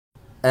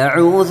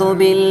أعوذ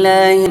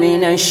بالله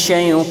من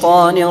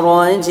الشيطان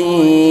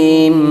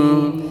الرجيم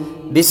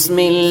بسم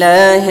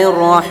الله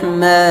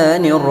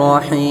الرحمن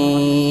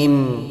الرحيم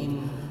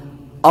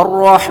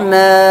الرحمن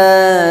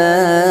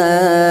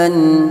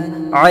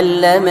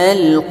علم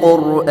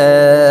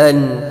القرآن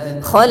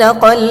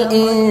خلق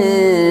الإنسان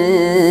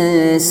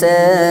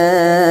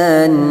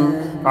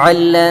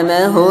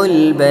علمه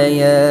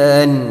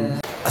البيان.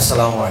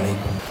 அஸ்ஸலாமு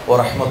அலைக்கும்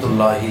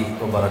வரஹ்மத்துல்லாஹி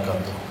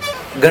வபரகாத்துஹு.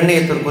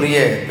 கண்ணியத்திற்குரிய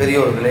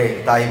பெரியோர்களே,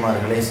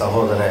 தாய்மார்களே,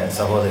 சகோதர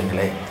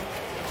சகோதரிகளே,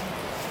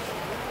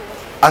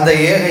 அந்த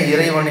ஏக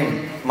இறைவனின்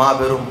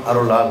மாபெரும்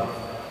அருளால்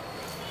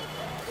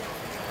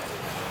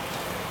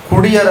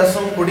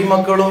குடியரசும்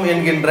குடிமக்களும்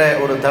என்கின்ற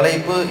ஒரு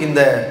தலைப்பு இந்த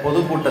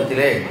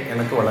பொதுக்கூட்டத்திலே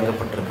எனக்கு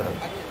வழங்கப்பட்டிருக்கிறது.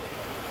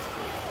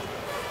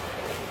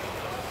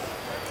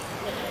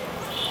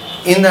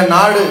 இந்த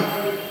நாடு,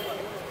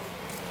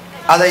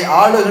 அதை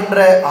ஆளுகின்ற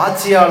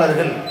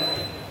ஆட்சியாளர்கள்,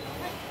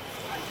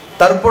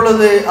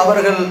 தற்பொழுது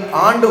அவர்கள்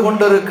ஆண்டு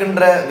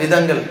கொண்டிருக்கின்ற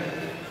விதங்கள்,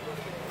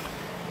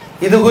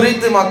 இது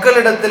குறித்து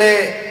மக்களிடத்திலே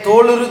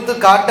தோலுரித்து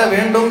காட்ட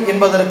வேண்டும்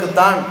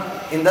என்பதற்குத்தான்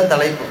இந்த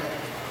தலைப்பு.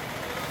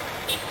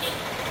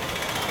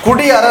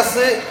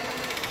 குடியரசு,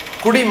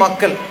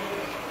 குடிமக்கள்.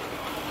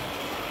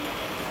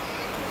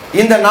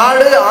 இந்த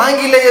நாடு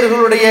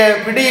ஆங்கிலேயர்களுடைய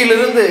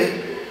பிடியிலிருந்து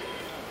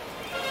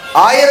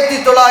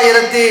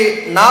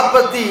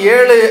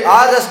 1947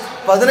 ஆகஸ்ட்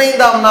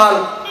 15ஆம் நாள்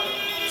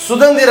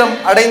சுதந்திரம்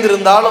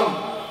அடைந்திருந்தாலும்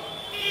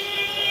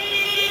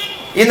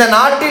இந்த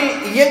நாட்டில்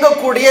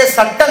இயங்கக்கூடிய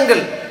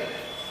சட்டங்கள்,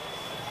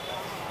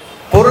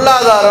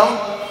 பொருளாதாரம்,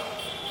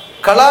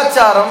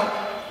 கலாச்சாரம்,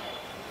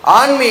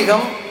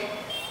 ஆன்மீகம்,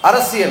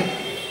 அரசியல்,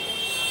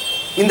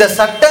 இந்த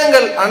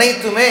சட்டங்கள்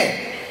அனைத்துமே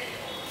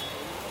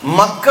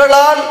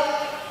மக்களால்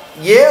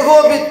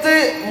ஏகோபித்து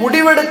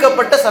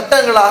முடிவெடுக்கப்பட்ட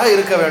சட்டங்களாக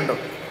இருக்க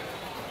வேண்டும்.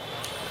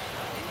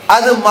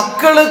 அது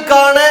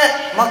மக்களுக்கான,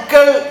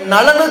 மக்கள்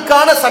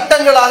நலனுக்கான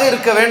சட்டங்களாக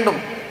இருக்க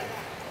வேண்டும்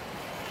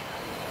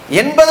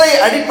என்பதை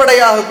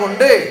அடிப்படையாக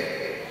கொண்டு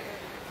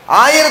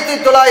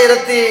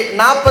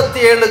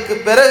 1947க்கு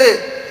பிறகு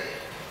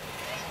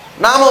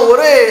நாம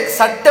ஒரு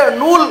சட்ட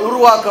நூல்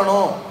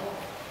உருவாக்கணும்.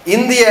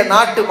 இந்திய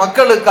நாட்டு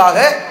மக்களுக்காக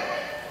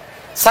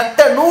சட்ட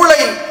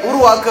நூலை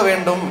உருவாக்க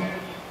வேண்டும்.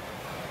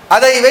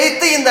 அதை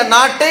வைத்து இந்த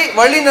நாட்டை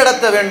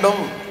வழிநடத்த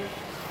வேண்டும்.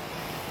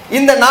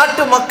 இந்த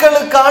நாட்டு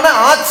மக்களுக்கான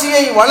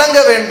ஆட்சியை வழங்க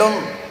வேண்டும்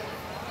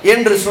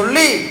என்று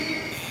சொல்லி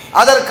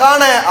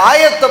அதற்கான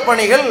ஆயத்த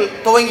பணிகள்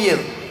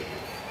துவங்கியது.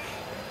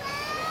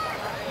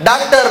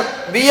 Doctor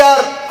B.R.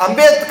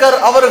 அம்பேத்கர்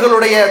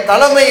அவர்களுடைய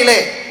தலைமையிலே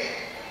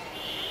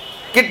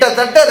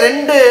கிட்டத்தட்ட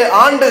 2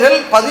 ஆண்டுகள்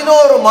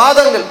 11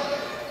 மாதங்கள்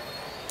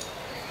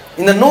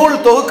இந்த நூல்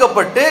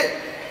தொகுக்கப்பட்டு,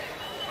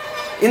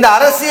 இந்த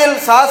அரசியல்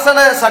சாசன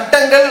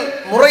சட்டங்கள்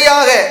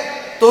முறையாக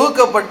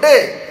தொகுக்கப்பட்டு,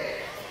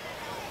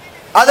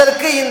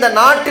 அதற்கு இந்த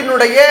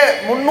நாட்டினுடைய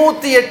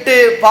 308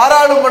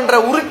 பாராளுமன்ற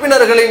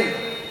உறுப்பினர்களின்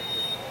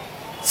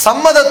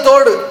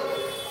சம்மதத்தோடு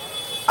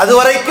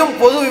அதுவரைக்கும்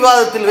பொது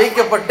விவாதத்தில்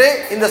வைக்கப்பட்டு,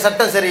 இந்த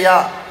சட்டம் சரியா,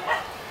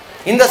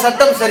 இந்த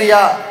சட்டம் சரியா,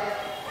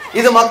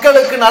 இது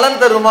மக்களுக்கு நலன்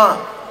தருமா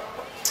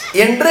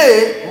என்று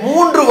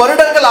 3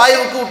 வருடங்கள்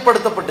ஆய்வுக்கு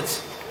உட்படுத்தப்பட்டுச்சு.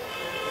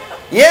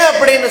 ஏன்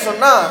அப்படின்னு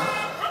சொன்னா,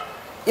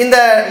 இந்த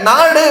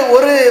நாடு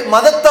ஒரு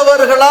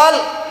மதத்தவர்களால்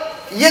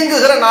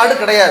இயங்குகிற நாடு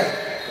கிடையாது,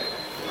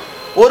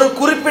 ஒரு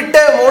குறிப்பிட்ட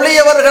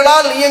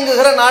மொழியவர்களால்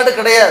இயங்குகிற நாடு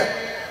கிடையாது,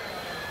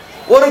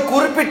 ஒரு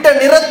குறிப்பிட்ட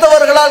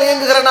நிறத்தவர்களால்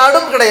இயங்குகிற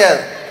நாடும்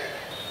கிடையாது.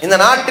 இந்த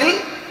நாட்டில்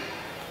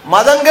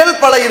மதங்கள்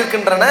பல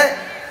இருக்கின்றன,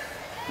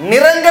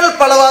 நிறங்கள்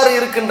பலவாறு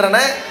இருக்கின்றன,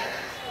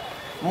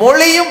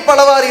 மொழியும்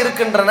பலவாறு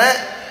இருக்கின்றன,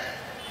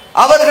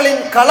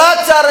 அவர்களின்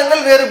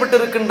கலாச்சாரங்கள் வேறுபட்டு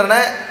இருக்கின்றன,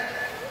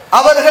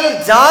 அவர்கள்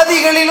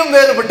ஜாதிகளிலும்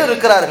வேறுபட்டு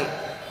இருக்கிறார்கள்.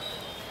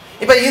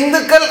 இப்ப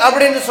இந்துக்கள்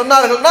அப்படின்னு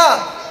சொன்னார்கள்னா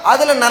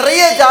அதுல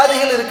நிறைய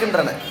ஜாதிகள்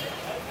இருக்கின்றன.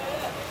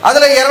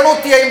 அதுல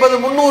 250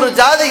 300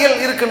 ஜாதிகள்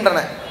இருக்கின்றன.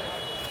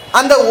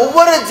 அந்த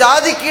ஒவ்வொரு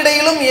ஜாதிக்கு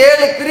இடையிலும்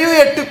 7 பிரிவு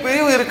 8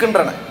 பிரிவு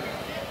இருக்கின்றன.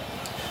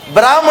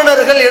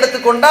 பிராமணர்கள்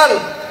எடுத்துக்கொண்டால்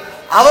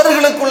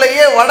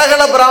அவர்களுக்குள்ளேயே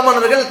வடகள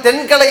பிராமணர்கள்,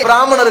 தென்கலை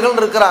பிராமணர்கள்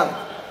இருக்கிறாங்க.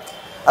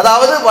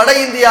 அதாவது வட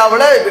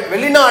இந்தியாவில்,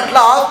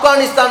 வெளிநாட்டில்,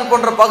 ஆப்கானிஸ்தான்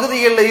போன்ற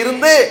பகுதிகளில்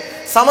இருந்து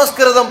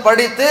சமஸ்கிருதம்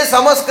படித்து,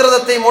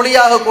 சமஸ்கிருதத்தை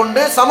மொழியாக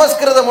கொண்டு,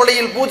 சமஸ்கிருத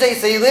மொழியில் பூஜை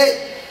செய்து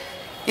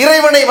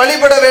இறைவனை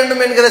வழிபட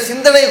வேண்டும் என்கிற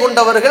சிந்தனை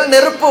கொண்டவர்கள்,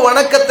 நெருப்பு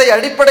வணக்கத்தை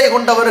அடிப்படை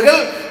கொண்டவர்கள்,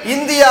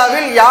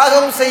 இந்தியாவில்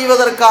யாகம்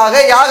செய்வதற்காக,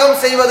 யாகம்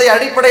செய்வதை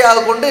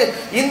அடிப்படையாக கொண்டு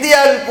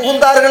இந்தியாவில்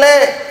புகுந்தார்களே,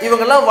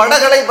 இவங்கெல்லாம்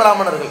வடகலை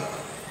பிராமணர்கள்.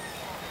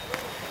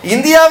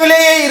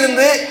 இந்தியாவிலேயே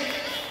இருந்து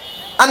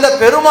அந்த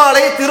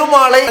பெருமாளை,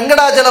 திருமாலை,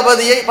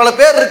 வெங்கடாஜலபதியை, பல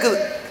பேர் இருக்குது,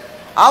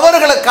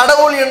 அவர்களை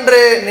கடவுள் என்று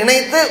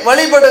நினைத்து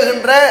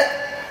வழிபடுகின்ற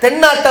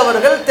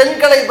தென்னாட்டவர்கள்,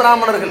 தென்கலை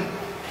பிராமணர்கள்.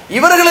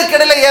 இவர்களுக்கு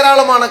இடையில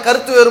ஏராளமான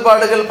கருத்து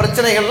வேறுபாடுகள்,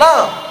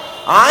 பிரச்சனைகள்லாம்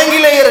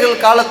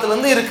ஆங்கிலேயர்கள்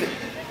காலத்திலிருந்து இருக்கு.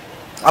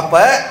 அப்ப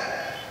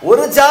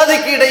ஒரு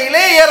ஜாதிக்கு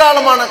இடையிலே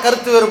ஏராளமான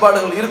கருத்து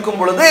வேறுபாடுகள் இருக்கும்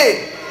பொழுது,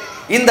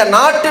 இந்த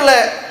நாட்டில்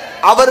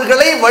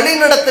அவர்களை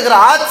வழிநடத்துகிற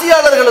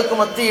ஆட்சியாளர்களுக்கு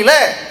மத்தியில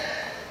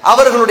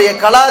அவர்களுடைய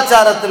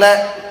கலாச்சாரத்தில்,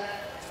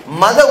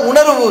 மத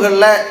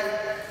உணர்வுகளில்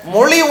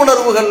மொழி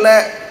உணர்வுகள்ல,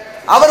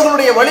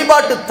 அவர்களுடைய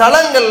வழிபாட்டு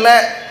தலங்கள்ல,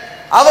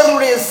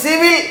 அவர்களுடைய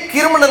சிவில்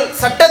கிரிமினல்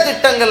சட்ட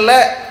திட்டங்கள்ல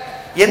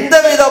எந்த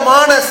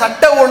விதமான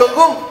சட்ட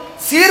ஒழுங்கும்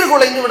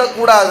சீர்குலைந்து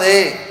விடக்கூடாது.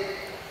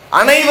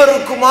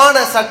 அனைவருக்குமான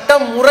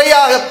சட்டம்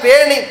முறையாக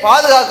பேணி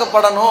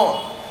பாதுகாக்கப்படணும்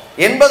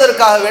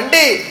என்பதற்காக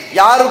வேண்டி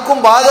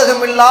யாருக்கும்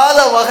பாதகமில்லாத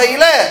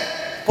வகையில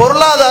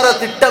பொருளாதார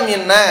திட்டம்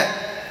என்ன,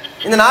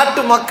 இந்த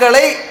நாட்டு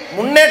மக்களை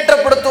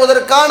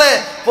முன்னேற்றப்படுத்துவதற்கான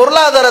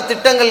பொருளாதார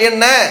திட்டங்கள்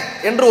என்ன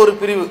என்று ஒரு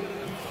பிரிவு,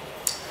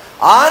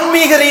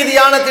 ஆன்மீக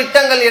ரீதியான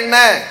திட்டங்கள் என்ன,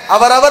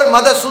 அவரவர்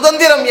மத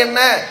சுதந்திரம் என்ன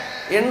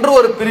என்று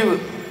ஒரு பிரிவு,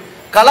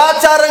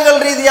 கலாச்சாரங்கள்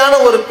ரீதியான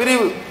ஒரு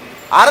பிரிவு,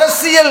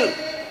 அரசியல்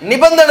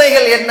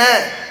நிபந்தனைகள் என்ன,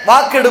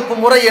 வாக்கெடுப்பு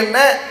முறை என்ன,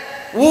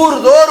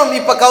 ஊர்தோறும்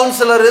இப்ப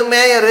கவுன்சிலரு,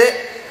 மேயரு,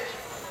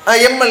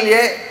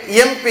 எம்எல்ஏ,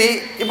 எம்பி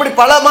இப்படி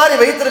பல மாதிரி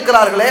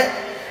வைத்திருக்கிறார்களே,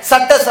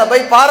 சட்டசபை,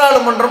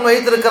 பாராளுமன்றம்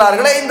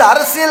வைத்திருக்கிறார்களே, இந்த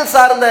அரசியல்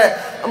சார்ந்த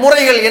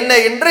முறைகள் என்ன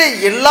என்று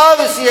எல்லா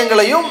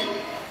விஷயங்களையும்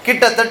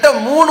கிட்டத்தட்ட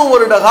 3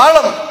 வருட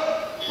காலம்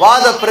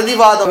வாத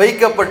பிரதிவாதம்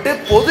வைக்கப்பட்டு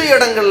பொது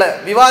இடங்கள்ல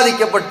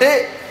விவாதிக்கப்பட்டு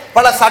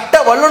பல சட்ட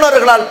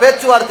வல்லுநர்களால்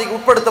பேச்சுவார்த்தைக்கு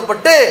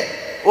உட்படுத்தப்பட்டு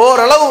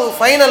ஓரளவு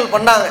ஃபைனல்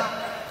பண்ணாங்க.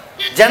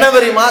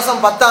 ஜனவரி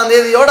மாதம் 10ஆம்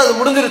தேதியோடு அது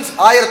முடிஞ்சிருச்சு.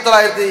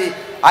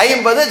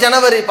 1950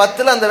 ஜனவரி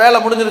 10 அந்த வேலை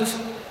முடிஞ்சிருச்சு.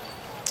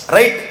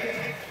 ரைட்.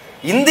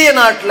 இந்திய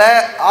நாட்டில்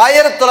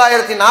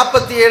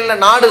 1947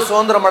 நாடு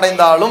சுதந்திரம்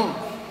அடைந்தாலும்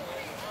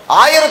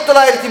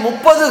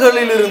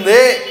 1930களிலிருந்து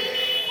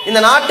இந்த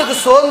நாட்டுக்கு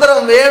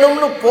சுதந்திரம்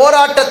வேணும்னு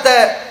போராட்டத்தை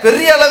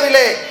பெரிய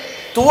அளவிலே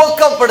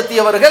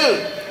துவக்கப்படுத்தியவர்கள்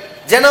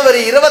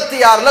ஜனவரி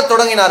 26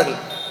 தொடங்கினார்கள்.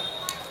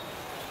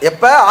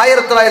 எப்ப?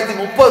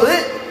 1930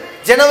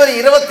 ஜனவரி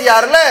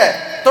 26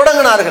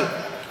 தொடங்கினார்கள்.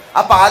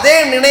 அப்ப அதே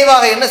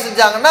நினைவாக என்ன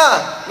செஞ்சாங்கன்னா,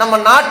 நம்ம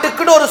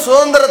நாட்டுக்குன்னு ஒரு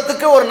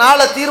சுதந்திரத்துக்கு ஒரு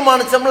நாளை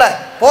தீர்மானிச்சோம்ல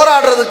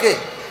போராடுறதுக்கு,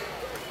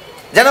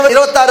 ஜனவரி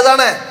 26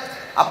 தானே.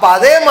 அப்ப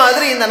அதே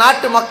மாதிரி இந்த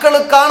நாட்டு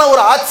மக்களுக்கான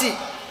ஒரு ஆட்சி,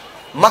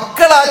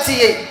 மக்கள்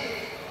ஆட்சியை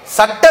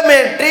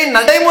சட்டமேற்றி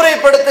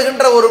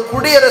நடைமுறைப்படுத்துகின்ற ஒரு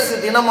குடியரசு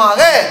தினமாக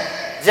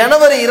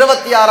ஜனவரி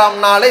 26ஆம்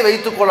நாளை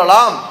வைத்துக்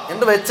கொள்ளலாம்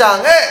என்று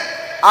வச்சாங்க.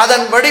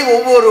 அதன்படி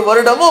ஒவ்வொரு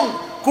வருடமும்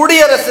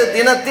குடியரசு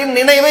தினத்தின்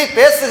நினைவை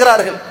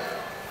பேசுகிறார்கள்.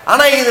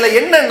 ஆனா இதுல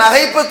என்ன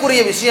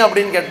நகைப்புக்குரிய விஷயம்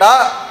அப்படின்னு கேட்டா,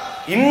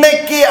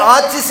 இன்னைக்கு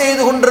ஆட்சி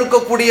செய்து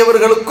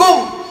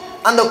கொண்டிருக்கக்கூடியவர்களுக்கும்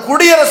அந்த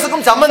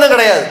குடியரசுக்கும் சம்பந்தம்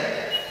கிடையாது.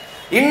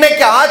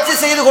 இன்னைக்கு ஆட்சி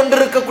செய்து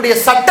கொண்டிருக்கக்கூடிய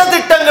சட்ட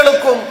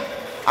திட்டங்களுக்கும்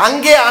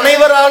அங்கே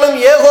அனைவராலும்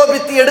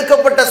ஏகோபித்து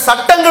எடுக்கப்பட்ட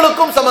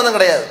சட்டங்களுக்கும் சம்பந்தம்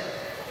கிடையாது.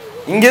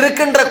 இங்க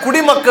இருக்கின்ற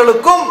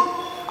குடிமக்களுக்கும்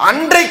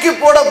அன்றைக்கு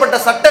போடப்பட்ட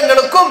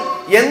சட்டங்களுக்கும்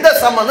எந்த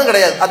சம்பந்தம்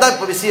கிடையாது. அதான்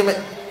இப்ப விஷயமே.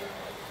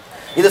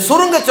 இது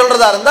சுருங்க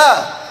சொல்றதா இருந்தா,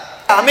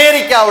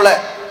 அமெரிக்காவில்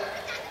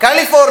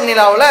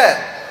கலிபோர்னியாவில்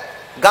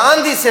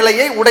காந்தி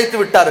சிலையை உடைத்து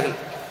விட்டார்கள்.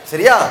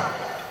 சரியா?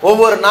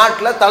 ஒவ்வொரு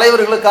நாட்டில்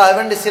தலைவர்களுக்காக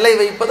வேண்டி சிலை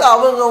வைப்பது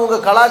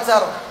அவங்க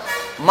கலாச்சாரம்.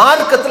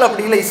 மார்க்கத்தில்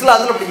அப்படி இல்லை,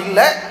 இஸ்லாத்தில் அப்படி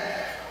இல்லை.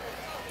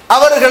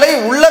 அவர்களை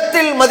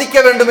உள்ளத்தில் மதிக்க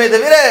வேண்டுமே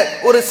தவிர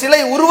ஒரு சிலை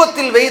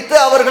உருவத்தில் வைத்து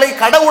அவர்களை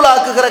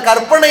கடவுளாக்குகிற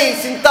கற்பனை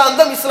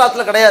சித்தாந்தம்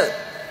இஸ்லாத்தில் கிடையாது.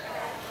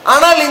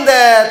 ஆனால் இந்த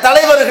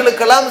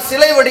தலைவர்களுக்கெல்லாம்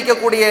சிலை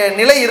வடிக்கக்கூடிய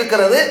நிலை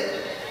இருக்கிறது.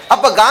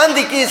 அப்ப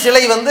காந்திக்கு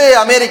சிலை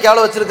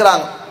அமெரிக்காவில்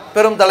வச்சிருக்கிறாங்க.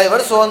 பெரும்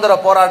தலைவர், சுதந்திர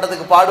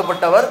போராட்டத்துக்கு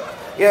பாடுபட்டவர்,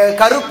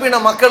 கருப்பின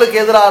மக்களுக்கு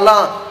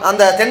எதிராலாம்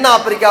அந்த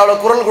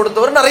தென்னாப்பிரிக்காவில் குரல்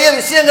கொடுத்தவர், நிறைய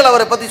விஷயங்கள்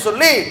அவரை பத்தி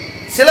சொல்லி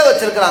சிலை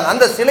வச்சிருக்கிறாங்க.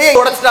 அந்த சிலையை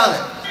உடைச்சிட்டாங்க.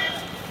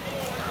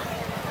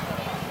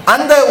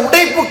 அந்த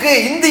உடைப்புக்கு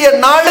இந்திய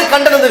நாடு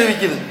கண்டனம்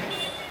தெரிவிக்குது.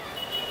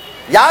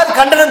 யார்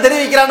கண்டனம்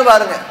தெரிவிக்கிறான்னு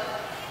பாருங்க.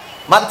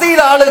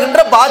 மத்தியில் ஆளுகின்ற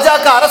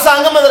பாஜக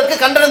அரசாங்கம் அதற்கு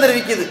கண்டனம்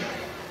தெரிவிக்குது.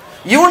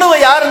 இவனுவ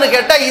யாருன்னு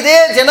கேட்டா, இதே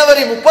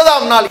ஜனவரி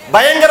 30ஆம் நாள்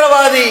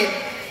பயங்கரவாதி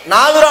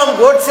நாதுராம்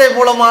கோட்சே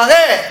மூலமாக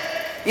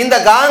இந்த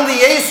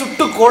காந்தியை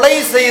சுட்டு கொலை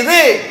செய்து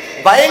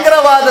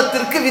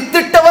பயங்கரவாதத்திற்கு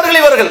வித்திட்டவர்கள்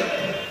இவர்கள்.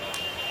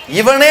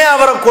 இவனே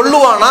அவரை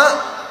கொல்லுவானா,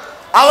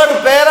 அவர்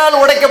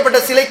பெயரால் உடைக்கப்பட்ட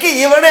சிலைக்கு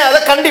இவனே அதை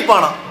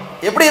கண்டிப்பானா.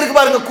 எப்படி இருக்கு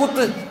பாருங்க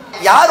கூத்து.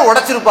 யார்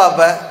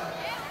உடைச்சிருப்பாப்ப?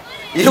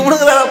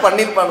 இவனுக்கு தான்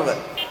பண்ணிருப்பானுங்க.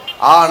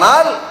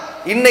 ஆனால்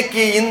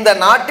இன்னைக்கு இந்த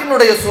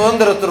நாட்டினுடைய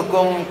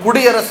சுதந்திரத்திற்கும்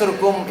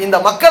குடியரசிற்கும் இந்த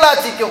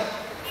மக்களாட்சிக்கும்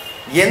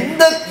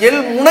எந்த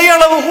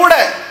முனையளவு கூட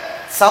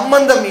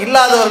சம்பந்தம்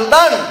இல்லாதவர்கள்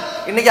தான்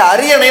இன்னைக்கு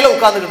அரியணையில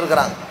உட்கார்ந்துகிட்டு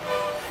இருக்கிறாங்க.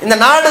 இந்த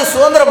நாடு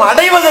சுதந்திரம்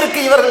அடைவதற்கு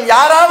இவர்கள்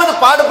யாராவது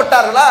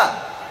பாடுபட்டார்களா?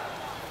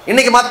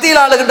 இன்னைக்கு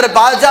மத்தியில் ஆளுகின்ற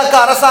பாஜக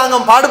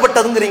அரசாங்கம்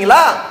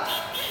பாடுபட்டதுங்கிறீங்களா?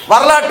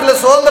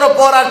 வரலாற்றில் சுதந்திர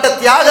போராட்ட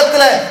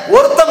தியாகத்தில்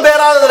ஒருத்தம்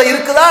பேராததுல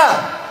இருக்குதா?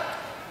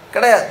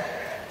 கிடையாது.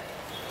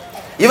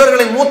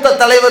 இவர்களின் மூத்த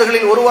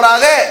தலைவர்களில்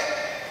ஒருவராக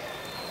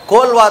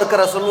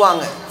கோல்வார்க்கரை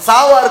சொல்லுவாங்க,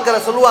 சாவார்க்கரை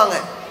சொல்லுவாங்க.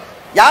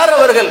 யார்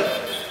அவர்கள்?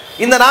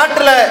 இந்த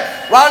நாட்டில்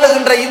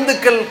வாழுகின்ற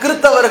இந்துக்கள்,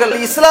 கிறிஸ்தவர்கள்,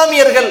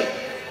 இஸ்லாமியர்கள்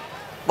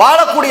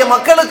வாழக்கூடிய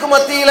மக்களுக்கு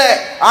மத்தியில்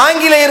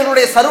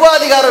ஆங்கிலேயர்களுடைய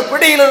சர்வாதிகார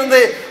பிடியிலிருந்து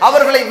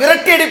அவர்களை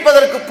விரட்டி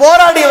அடிப்பதற்கு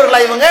போராடியவர்களா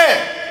இவங்க?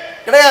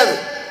 கிடையாது.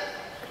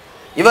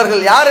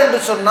 இவர்கள் யார் என்று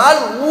சொன்னால்,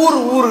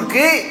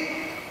 ஊருக்கு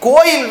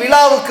கோயில்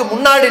விழாவுக்கு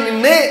முன்னாடி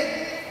நின்று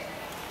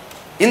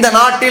இந்த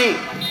நாட்டில்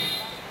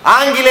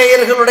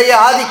ஆங்கிலேயர்களுடைய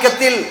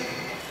ஆதிக்கத்தில்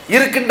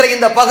இருக்கின்ற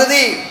இந்த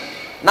பகுதி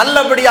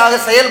நல்லபடியாக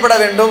செயல்பட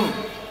வேண்டும்,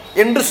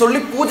 என்று சொல்லி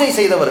பூஜை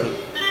செய்தவர்கள்.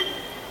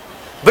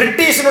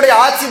 பிரிட்டிஷனுடைய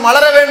ஆட்சி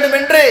மலர வேண்டும்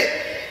என்று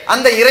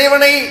அந்த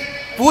இறைவனை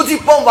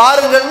பூஜிப்போம்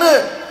வாருங்கள்னு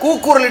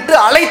கூக்குரலிட்டு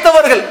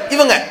அழைத்தவர்கள்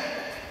இவங்க.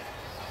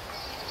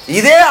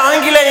 இதே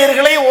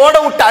ஆங்கிலேயர்களை ஓட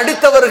விட்டு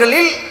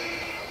அடித்தவர்களில்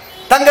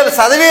தங்கள்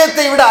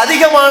சதவீதத்தை விட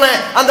அதிகமான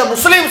அந்த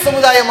முஸ்லிம்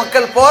சமுதாய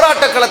மக்கள்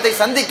போராட்ட களத்தை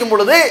சந்திக்கும்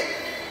பொழுது,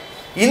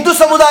 இந்து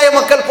சமுதாய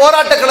மக்கள்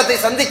போராட்ட களத்தை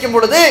சந்திக்கும்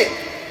பொழுது,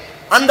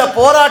 அந்த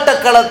போராட்ட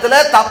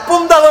களத்தில்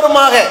தப்பும்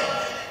தவறுமாக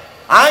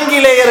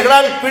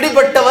ஆங்கிலேயர்களால்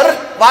பிடிபட்டவர்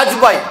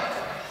வாஜ்பாய்.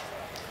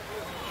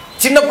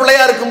 சின்ன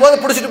பிள்ளையா இருக்கும்போது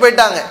பிடிச்சிட்டு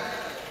போயிட்டாங்க.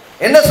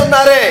 என்ன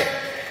சொன்னாரு?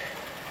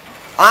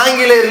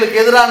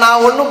 ஆங்கிலேயர்களுக்கு எதிராக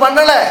நான் ஒன்றும்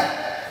பண்ணல,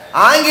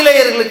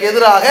 ஆங்கிலேயர்களுக்கு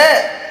எதிராக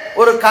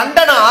ஒரு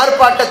கண்டன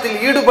ஆர்ப்பாட்டத்தில்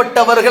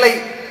ஈடுபட்டவர்களை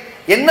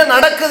என்ன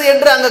நடக்குது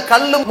என்று அங்க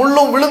கல்லும்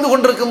முள்ளும் விழுந்து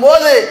கொண்டிருக்கும்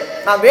போது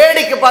நான்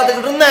வேடிக்கை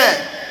பார்த்துக்கிட்டு இருந்தேன்.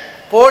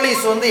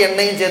 போலீஸ் வந்து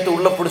என்னையும் சேர்த்து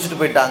உள்ள பிடிச்சிட்டு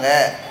போயிட்டாங்க,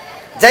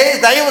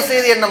 தயவு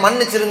செய்து என்னை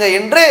மன்னிச்சிருங்க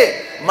என்று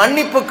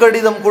மன்னிப்பு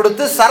கடிதம்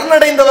கொடுத்து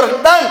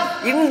சரணடைந்தவர்கள் தான்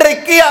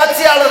இன்றைக்கு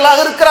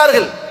ஆட்சியாளர்களாக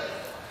இருக்கிறார்கள்.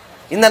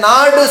 இந்த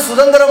நாடு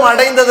சுதந்திரம்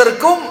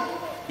அடைந்ததற்கும்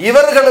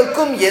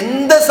இவர்களுக்கும்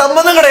எந்த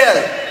சம்பந்தம்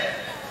கிடையாது.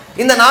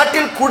 இந்த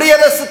நாட்டில்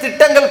குடியரசு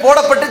திட்டங்கள்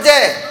போடப்பட்டுச்சே,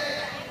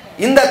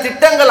 இந்த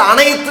திட்டங்கள்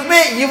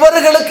அனைத்துமே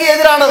இவர்களுக்கு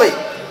எதிரானவை.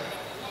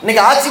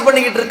 இன்னைக்கு ஆட்சி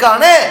பண்ணிக்கிட்டு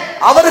இருக்கானே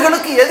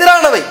அவர்களுக்கு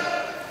எதிரானவை,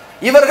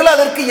 இவர்கள்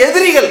அதற்கு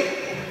எதிரிகள்.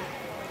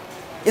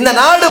 இந்த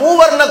நாடு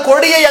மூவர்ண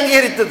கொடியை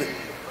அங்கீகரித்தது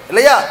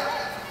இல்லையா?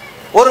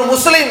 ஒரு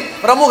முஸ்லிம்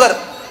பிரமுகர்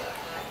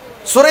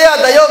சுரையா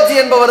தயோப்ஜி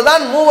என்பவர்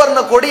தான் மூவர்ண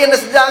கொடி என்ன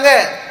செஞ்சாங்க,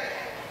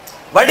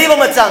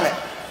 வடிவமைச்சாங்க.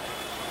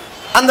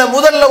 அந்த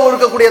முதல்ல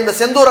இருக்கக்கூடிய அந்த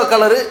செந்தூர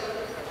கலரு,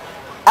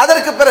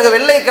 அதற்கு பிறகு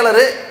வெள்ளை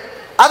கலரு,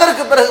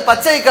 அதற்கு பிறகு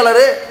பச்சை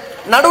கலரு,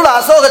 நடுவில்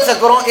அசோக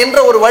சக்கரம் என்ற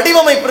ஒரு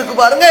வடிவமைப்பு இருக்கு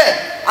பாருங்க.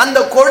 அந்த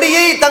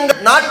கொடியை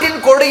தங்கள் நாட்டின்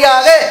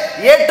கொடியாக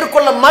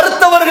ஏற்றுக்கொள்ள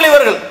மறுத்தவர்கள்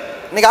இவர்கள்.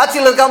 இன்னைக்கு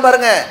ஆட்சியில் இருக்காம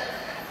பாருங்க.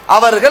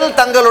 அவர்கள்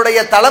தங்களுடைய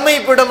தலைமை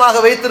பீடமாக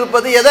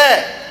வைத்திருப்பது எதை?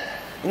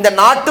 இந்த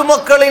நாட்டு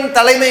மக்களின்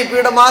தலைமை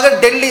பீடமாக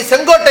டெல்லி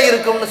செங்கோட்டை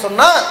இருக்கும்னு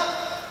சொன்னா,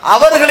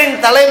 அவர்களின்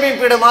தலைமை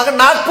பீடமாக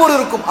நாக்பூர்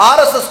இருக்கும்,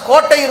 RSS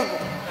கோட்டை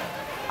இருக்கும்.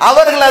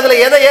 அவர்கள் அதுல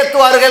எதை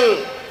ஏற்றுவார்கள்?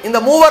 இந்த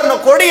மூவர்ண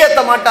கொடி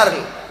ஏற்ற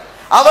மாட்டார்கள்.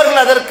 அவர்கள்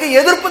அதற்கு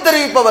எதிர்ப்பு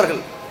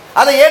தெரிவிப்பவர்கள்,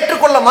 அதை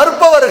ஏற்றுக்கொள்ள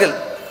மறுப்பவர்கள்.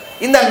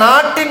 இந்த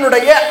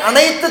நாட்டினுடைய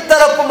அனைத்து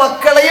தரப்பு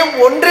மக்களையும்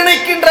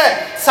ஒன்றிணைக்கின்ற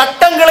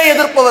சட்டங்களை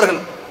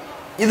எதிர்ப்பவர்கள்.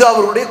 இது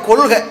அவர்களுடைய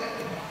கொள்கை.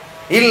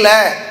 இல்ல,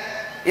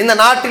 இந்த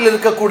நாட்டில்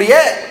இருக்கக்கூடிய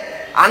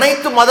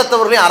அனைத்து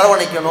மதத்தவர்களையும்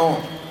அரவணைக்கணும்,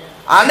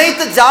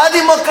 அனைத்து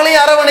ஜாதி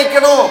மக்களையும்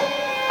அரவணைக்கணும்,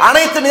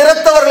 அனைத்து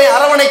நிறத்தவர்களையும்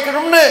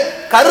அரவணைக்கணும்னு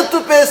கருத்து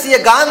பேசிய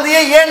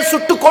காந்தியை ஏன்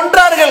சுட்டு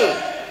கொன்றார்கள்?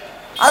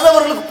 அது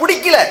அவர்களுக்கு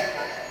பிடிக்கல,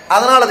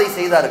 அதனால் அதை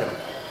செய்தார்கள்.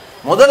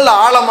 முதல்ல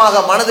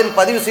ஆழமாக மனதில்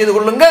பதிவு செய்து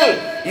கொள்ளுங்கள்.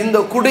 இந்த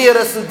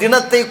குடியரசு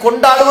தினத்தை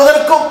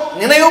கொண்டாடுவதற்கும்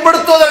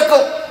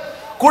நினைவுபடுத்துவதற்கும்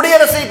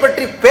குடியரசை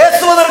பற்றி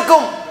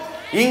பேசுவதற்கும்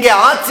இங்கே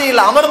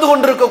ஆட்சியில் அமர்ந்து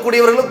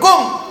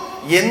கொண்டிருக்கக்கூடியவர்களுக்கும்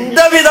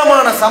எந்த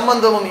விதமான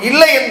சம்பந்தமும்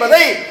இல்லை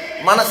என்பதை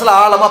மனசுல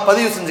ஆழமா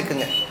பதிவு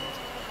செஞ்சுக்குங்க.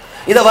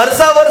 இதை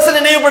வருஷா வருஷம்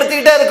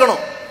நினைவுபடுத்திக்கிட்டே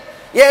இருக்கணும்.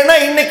 ஏன்னா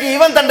இன்னைக்கு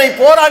இவன் தன்னை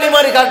போராளி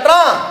மாதிரி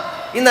காட்டுறான்.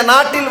 இந்த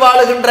நாட்டில்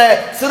வாழுகின்ற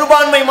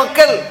சிறுபான்மை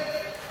மக்கள்,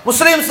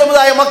 முஸ்லிம்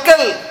சமுதாய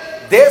மக்கள்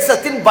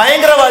தேசத்தின்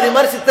பயங்கரவாதி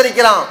மாதிரி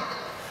சித்தரிக்கிறான்.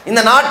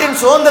 இந்த நாட்டின்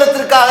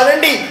சுதந்திரத்திற்காக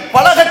வேண்டி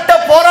பலகட்ட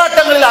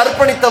போராட்டங்களில்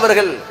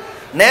அர்ப்பணித்தவர்கள்,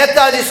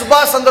 நேதாஜி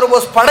சுபாஷ் சந்திர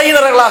போஸ்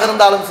படையினர்களாக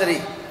இருந்தாலும் சரி,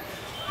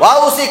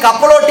 வஉசி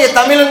கப்பலோட்டிய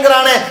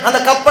தமிழ்ங்கிறான அந்த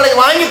கப்பலை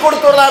வாங்கி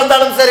கொடுத்தவர்களாக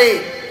இருந்தாலும் சரி,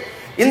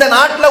 இந்த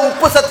நாட்டில்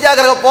உப்பு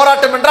சத்தியாகிரக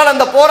போராட்டம் என்றால்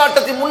அந்த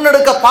போராட்டத்தை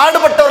முன்னெடுக்க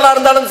பாடுபட்டவர்களாக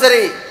இருந்தாலும்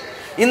சரி,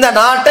 இந்த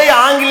நாட்டை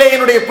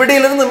ஆங்கிலேயனுடைய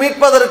பிடியிலிருந்து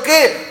மீட்பதற்கு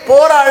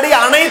போராடி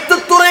அனைத்து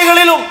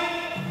துறைகளிலும்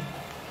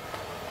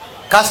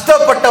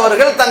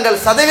கஷ்டப்பட்டவர்கள்,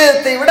 தங்கள்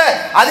சதவீதத்தை விட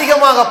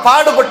அதிகமாக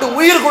பாடுபட்டு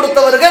உயிர்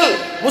கொடுத்தவர்கள்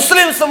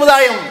முஸ்லிம்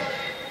சமுதாயம்.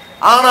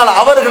 ஆனால்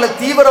அவர்களை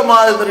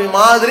தீவிரவாதி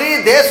மாதிரி,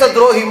 தேச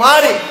துரோகி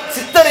மாதிரி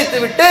சித்தரித்து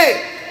விட்டு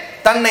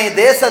தன்னை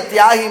தேச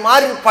தியாகி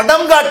மாதிரி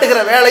படம் காட்டுகிற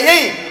வேலையை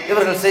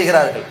இவர்கள்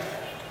செய்கிறார்கள்.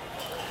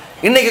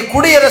 இன்னைக்கு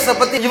குடியரசை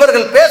பத்தி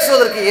இவர்கள்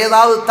பேசுவதற்கு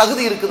ஏதாவது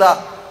தகுதி இருக்குதா?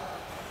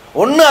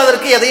 ஒண்ணு,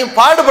 அதற்கு எதையும்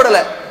பாடுபடல.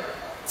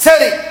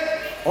 சரி,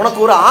 உனக்கு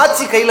ஒரு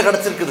ஆட்சி கையில்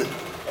கிடைச்சிருக்குது,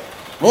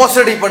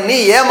 மோசடி பண்ணி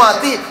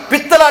ஏமாத்தி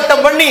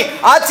பித்தலாட்டம் பண்ணி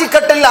ஆட்சி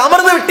கட்டலில்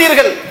அமர்ந்து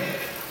விட்டீர்கள்.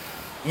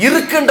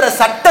 இருக்கின்ற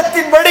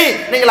சட்டத்தின்படி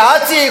நீங்கள்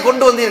ஆட்சியை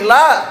கொண்டு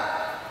வந்தீர்களா?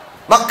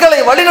 மக்களை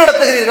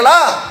வழிநடத்துகிறீர்களா?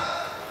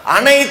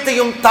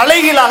 அனைத்தையும்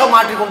தலைகீழாக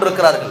மாற்றிக்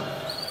கொண்டிருக்கிறார்கள்.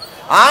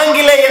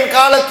 ஆங்கிலேயன்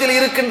காலத்தில்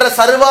இருக்கின்ற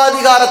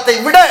சர்வாதிகாரத்தை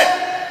விட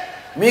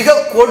மிக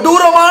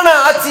கொடூரமான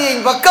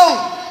ஆட்சியின் பக்கம்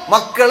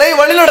மக்களை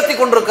வழிநடத்தி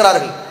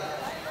கொண்டிருக்கிறார்கள்.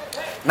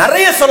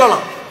 நிறைய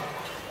சொல்லலாம்.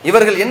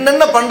 இவர்கள்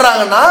என்னென்ன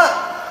பண்றாங்கன்னா,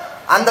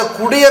 அந்த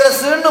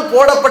குடியரசுன்னு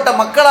போடப்பட்ட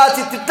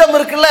மக்களாட்சி திட்டம்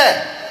இருக்குல்ல,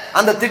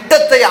 அந்த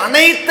திட்டத்தை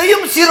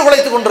அனைத்தையும்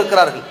சீர்குலைத்துக்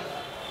கொண்டிருக்கிறார்கள்.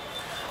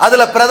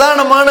 அதுல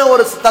பிரதானமான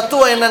ஒரு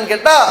தத்துவம் என்னன்னு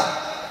கேட்டா,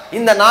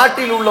 இந்த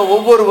நாட்டில் உள்ள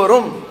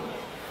ஒவ்வொருவரும்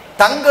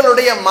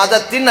தங்களுடைய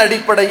மதத்தின்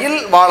அடிப்படையில்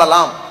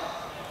வாழலாம்,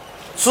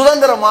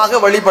 சுதந்திரமாக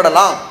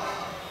வழிபடலாம்,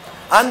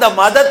 அந்த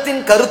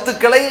மதத்தின்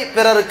கருத்துக்களை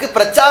பிறருக்கு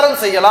பிரச்சாரம்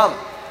செய்யலாம்,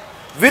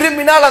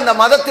 விரும்பினால் அந்த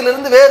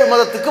மதத்திலிருந்து வேறு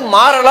மதத்துக்கு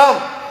மாறலாம்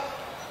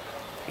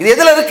இது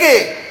எதுல இருக்கு?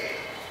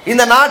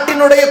 இந்த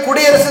நாட்டினுடைய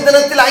குடியரசு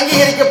தினத்தில்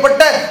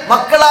அங்கீகரிக்கப்பட்ட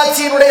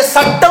மக்களாட்சியினுடைய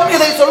சட்டம்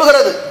இதை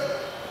சொல்கிறது.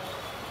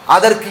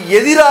 அதற்கு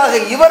எதிராக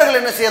இவர்கள்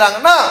என்ன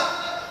செய்யறாங்கன்னா,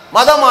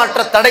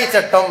 மதமாற்ற தடை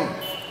சட்டம்,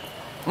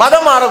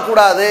 மதம்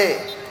மாறக்கூடாது,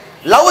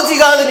 லவ்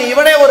ஜிகாதுன்னு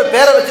இவனே ஒரு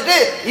பேரை வச்சுட்டு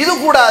இது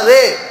கூடாது.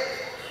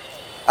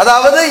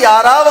 அதாவது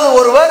யாராவது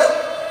ஒருவர்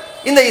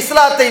இந்த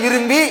இஸ்லாத்தை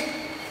விரும்பி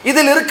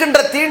இதில் இருக்கின்ற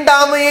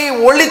தீண்டாமையை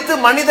ஒழித்து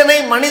மனிதனை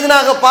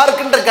மனிதனாக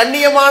பார்க்கின்ற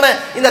கண்ணியமான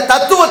இந்த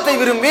தத்துவத்தை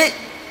விரும்பி,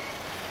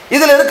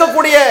 இதில்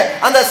இருக்கக்கூடிய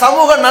அந்த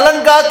சமூக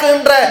நலன்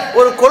காக்குகின்ற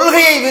ஒரு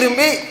கொள்கையை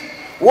விரும்பி,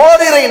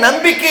 ஓரிரை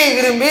நம்பிக்கையை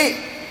விரும்பி,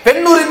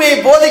 பெண்ணுரிமையை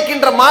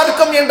போதிக்கின்ற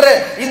மார்க்கம் என்ற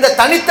இந்த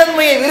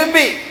தனித்தன்மையை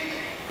விரும்பி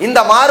இந்த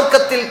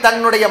மார்க்கத்தில்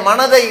தன்னுடைய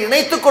மனதை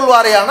இணைத்துக்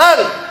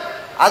கொள்வாரேயானால்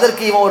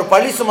அதற்கு இவன் ஒரு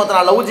பழி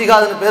சுமத்தினா, லவ்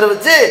ஜிகாதுன்னு பேர்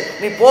வச்சு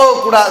நீ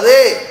போகக்கூடாது,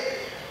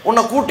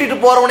 உன்னை கூட்டிட்டு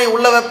போறவனை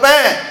உள்ள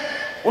வைப்பேன்,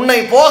 உன்னை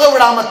போக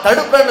விடாம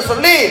தடுப்பேன்னு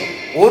சொல்லி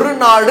ஒரு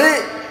நாடு,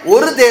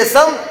 ஒரு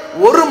தேசம்,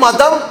 ஒரு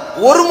மதம்,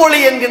 ஒரு மொழி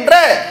என்கின்ற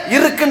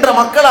இருக்கின்ற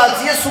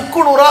மக்களாட்சியை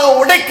சுக்குநூறாக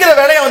உடைக்கிற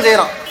வேலையை அவன்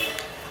செய்யறான்.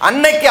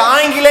 அன்னைக்கு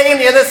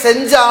ஆங்கிலேயன் எதை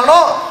செஞ்சானோ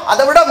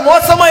அதை விட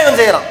மோசமா இவன்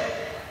செய்யறான்.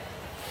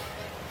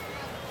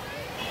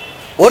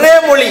 ஒரே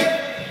மொழி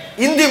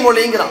இந்தி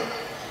மொழிங்கிறான்.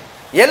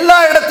 எல்லா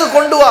இடத்துக்கும்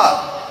கொண்டு வா,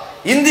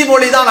 இந்தி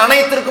மொழி தான்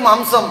அனைத்திற்கும்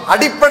அம்சம்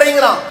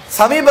அடிப்படைங்கிறான்.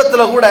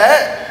 சமீபத்தில் கூட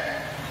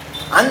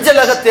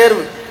அஞ்சலக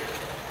தேர்வு,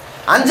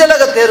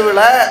 அஞ்சலக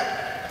தேர்வுல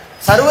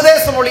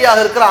சர்வதேச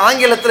மொழியாக இருக்கிற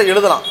ஆங்கிலத்தில்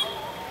எழுதலாம்,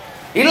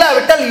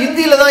 இல்லாவிட்டால்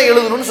இந்தியில தான்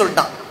எழுதணும்னு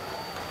சொல்லிட்டான்.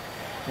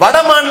 வட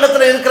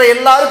மாநிலத்தில் இருக்கிற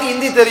எல்லாருக்கும்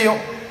இந்தி தெரியும்,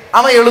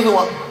 அவன்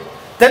எழுதுவான்.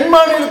 தென்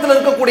மாநிலத்தில்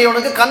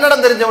இருக்கக்கூடியவனுக்கு,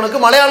 கன்னடம் தெரிஞ்சவனுக்கு,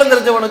 மலையாளம்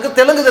தெரிஞ்சவனுக்கு,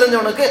 தெலுங்கு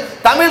தெரிஞ்சவனுக்கு,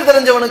 தமிழ்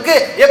தெரிஞ்சவனுக்கு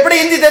எப்படி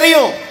இந்தி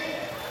தெரியும்?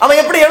 அவன்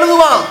எப்படி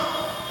எழுதுவான்?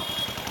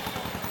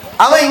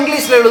 அவன்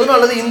இங்கிலீஷ்ல எழுதணும்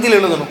அல்லது இந்தியில்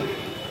எழுதணும்.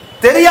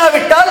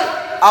 தெரியாவிட்டால்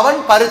அவன்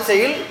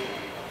பரீட்சையில்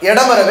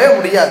இடம்பெறவே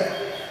முடியாது,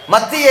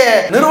 மத்திய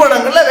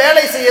நிறுவனங்கள்ல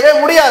வேலை செய்யவே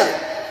முடியாது.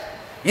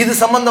 இது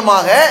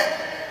சம்பந்தமாக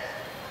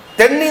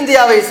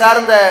தென்னிந்தியாவை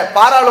சார்ந்த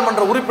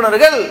பாராளுமன்ற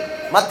உறுப்பினர்கள்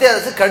மத்திய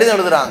அரசு கடிதம்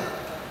எழுதுறாங்க.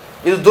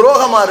 இது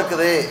துரோகமா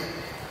இருக்குது,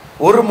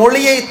 ஒரு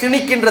மொழியை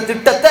திணிக்கின்ற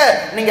திட்டத்தை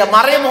நீங்க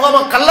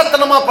மறைமுகமா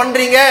கள்ளத்தனமா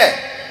பண்றீங்க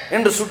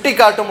என்று சுட்டி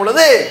காட்டும்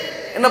பொழுது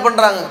என்ன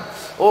பண்றாங்க,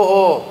 ஓஹோ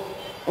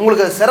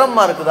உங்களுக்கு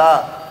சிரமமா இருக்குதா,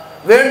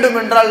 வேண்டும்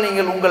என்றால்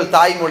நீங்கள் உங்கள்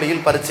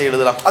தாய்மொழியில் பரீட்சை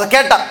எழுதலாம். அதை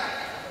கேட்டா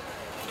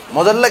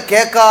முதல்ல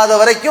கேட்காத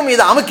வரைக்கும்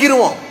இதை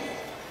அமுக்கிடுவோம்,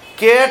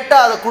 கேட்டா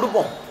அதை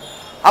கொடுப்போம்.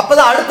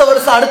 அப்பதான் அடுத்த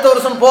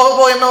வருஷம் போக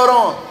போக என்ன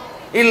வரும்,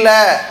 இல்ல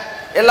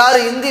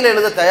எல்லாரும் இந்தியில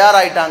எழுத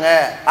தயாராயிட்டாங்க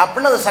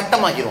அப்படின்னு அதை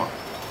சட்டமாக்கிடுவான்.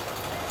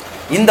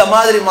 இந்த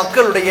மாதிரி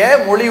மக்களுடைய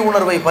மொழி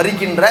உணர்வை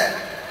பறிக்கின்ற,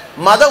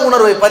 மத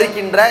உணர்வை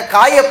பறிக்கின்ற,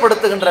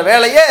 காயப்படுத்துகின்ற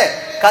வேலையை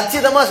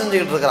கச்சிதமா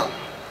செஞ்சுக்கிட்டு இருக்கிறான்.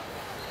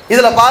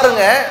 இதுல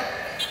பாருங்க,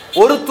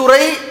 ஒரு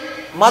துறை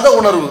மத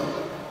உணர்வு.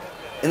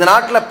 இந்த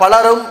நாட்டில்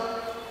பலரும்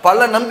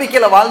பல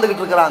நம்பிக்கையில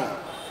வாழ்ந்துகிட்டு இருக்கிறாங்க.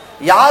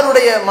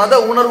 யாருடைய மத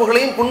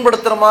உணர்வுகளையும்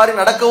புண்படுத்துற மாதிரி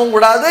நடக்கவும்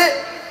கூடாது,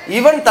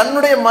 இவன்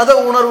தன்னுடைய மத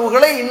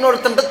உணர்வுகளை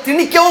இன்னொருத்தன்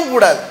திணிக்கவும்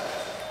கூடாது.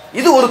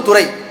 இது ஒரு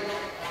துறை.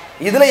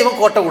 இதுல இவன்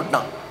கோட்டை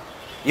விட்டான்.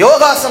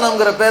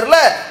 யோகாசனம்ங்கிற பேர்ல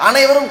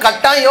அனைவரும்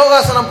கட்டாயம்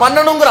யோகாசனம்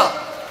பண்ணணுங்கிறான்.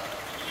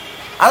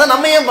 அதை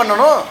நம்ம ஏன்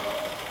பண்ணணும்?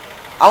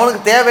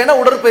 அவனுக்கு தேவையான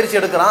உடற்பயிற்சி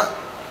எடுக்கிறான்,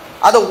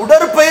 அதை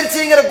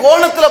உடற்பயிற்சிங்கிற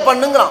கோணத்துல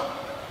பண்ணுங்கிறான்.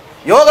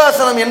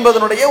 யோகாசனம்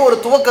என்பதனுடைய ஒரு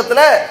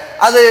துவக்கத்தில்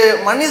அது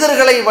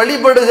மனிதர்களை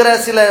வழிபடுகிற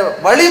சில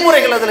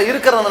வழிமுறைகள் அதில்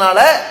இருக்கிறதுனால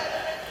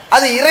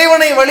அது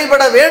இறைவனை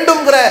வழிபட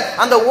வேண்டும்ங்கிற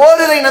அந்த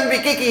ஓரிரை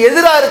நம்பிக்கைக்கு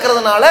எதிராக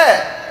இருக்கிறதுனால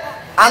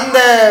அந்த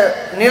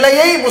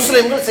நிலையை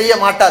முஸ்லிம்கள் செய்ய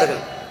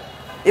மாட்டார்கள்.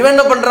 இவன்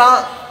என்ன பண்றான்,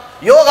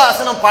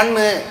 யோகாசனம்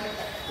பண்ணு,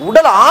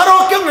 உடல்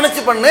ஆரோக்கியம்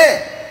நினைச்சு பண்ணு,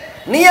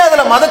 நீ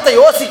அதுல மதத்தை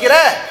யோசிக்கிற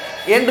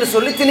என்று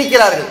சொல்லி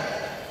திணிக்கிறார்கள்.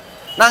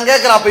 நான்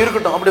கேட்கிறேன், அப்ப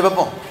இருக்கட்டும், அப்படி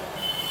வைப்போம்.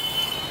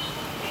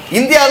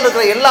 இந்தியாவில்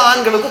இருக்கிற எல்லா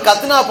ஆண்களுக்கும்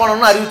கத்னா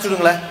போனோம்னு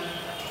அறிவிச்சுடுங்களேன்,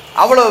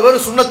 அவ்வளவு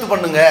பேர் சுண்ணத்து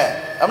பண்ணுங்க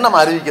அப்படின்னு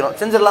நம்ம அறிவிக்கிறோம்.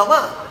 செஞ்சிடலாமா?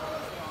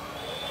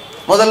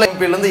 முதல்ல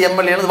எம்பிலேருந்து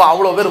எம்எல்ஏ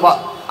அவ்வளோ பேர் வா,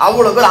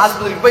 அவ்வளோ பேர்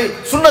ஆஸ்பத்திரிக்கு போய்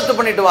சுண்ணத்து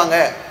பண்ணிட்டு வாங்க.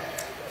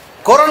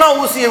 கொரோனா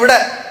ஊசியை விட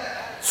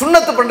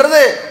சுண்ணத்து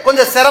பண்றது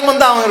கொஞ்சம் சிரமம்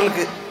தான்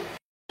அவங்களுக்கு.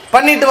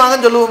 பண்ணிட்டு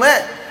வாங்கன்னு சொல்லுவோமே,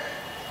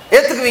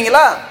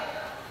 ஏத்துக்குவீங்களா?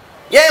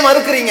 ஏன்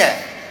மறுக்கிறீங்க?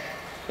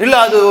 இல்ல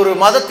அது ஒரு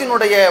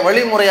மதத்தினுடைய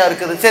வழிமுறையா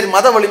இருக்குது. சரி,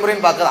 மத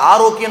வழிமுறைன்னு பார்க்கற,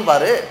 ஆரோக்கியம்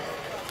பாரு,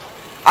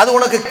 அது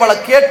உனக்கு பல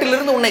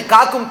கேட்டிலிருந்து உன்னை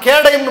காக்கும்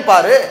கேடயம்னு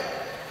பாரு.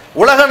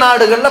 உலக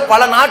நாடுகள்ல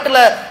பல நாட்டுல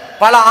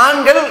பல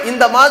ஆண்கள்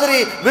இந்த மாதிரி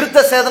விருத்த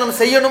சேதனம்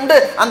செய்யணும்னு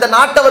அந்த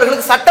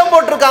நாட்டவர்களுக்கு சட்டம்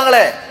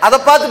போட்டிருக்காங்களே, அதை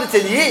பார்த்துட்டு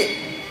செஞ்சு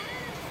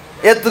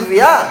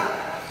ஏத்துக்குவியா?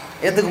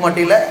 ஏத்துக்க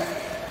மாட்டீல.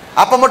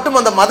 அப்ப மட்டும்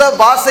அந்த மத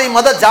பாசை,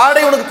 மத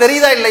ஜாடை உனக்கு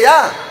தெரியுதா இல்லையா?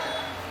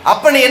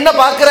 அப்ப நீ என்ன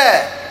பார்க்கிற?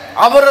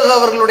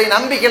 அவர்களுடைய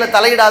நம்பிக்கையில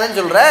தலையிடாதேன்னு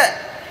சொல்ற.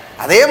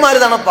 அதே மாதிரி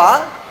தானப்பா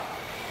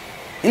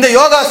இந்த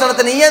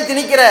யோகாசனத்தை நீ ஏன்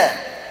திணிக்கிற?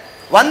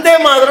 வந்தே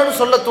மாதிரம்னு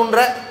சொல்ல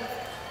தூண்டுற,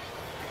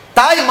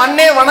 தாய்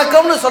மண்ணே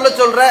வணக்கம்னு சொல்ல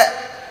சொல்ற.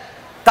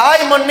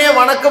 தாய் மண்ணே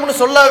வணக்கம்னு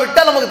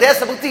சொல்லாவிட்டால் நமக்கு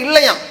தேசபக்தி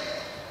இல்லையா?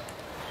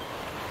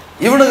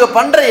 இவனுக்கு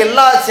பண்ற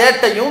எல்லா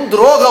சேட்டையும்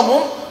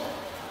துரோகமும்,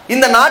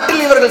 இந்த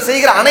நாட்டில் இவர்கள்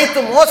செய்கிற அனைத்து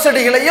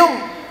மோசடிகளையும்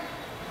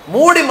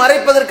மூடி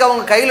மறைப்பதற்கு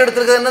அவங்க கையில்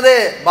எடுத்திருக்கிறது என்னது?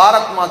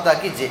 பாரத் மாதா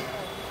கி ஜெய்,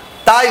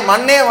 தாய்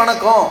மண்ணே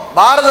வணக்கம்,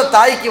 பாரத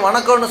தாய்க்கு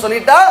வணக்கம்னு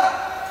சொல்லிட்டா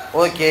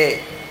ஓகே,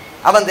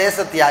 அவன்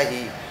தேச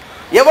தியாகி.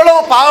 எவ்வளவு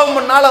பாவம்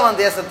பண்ணாலும்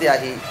அவன் தேச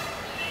தியாகி.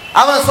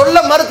 அவன்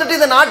சொல்ல மறுத்துட்டு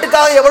இந்த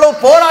நாட்டுக்காக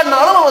எவ்வளவு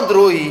போராடினாலும் அவன்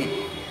துரோகி.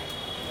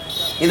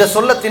 இதை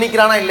சொல்ல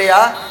திணிக்கிறானா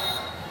இல்லையா?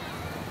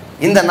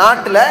 இந்த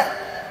நாட்டில்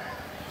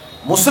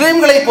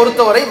முஸ்லிம்களை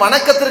பொறுத்தவரை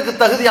வணக்கத்திற்கு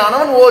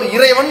தகுதியானவன் ஓர்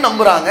இறைவன்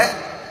நம்புறாங்க.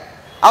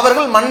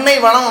 அவர்கள் மண்ணை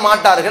வணங்க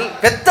மாட்டார்கள்.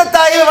 பெத்த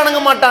தாயை வணங்க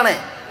மாட்டானே,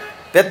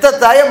 பெத்த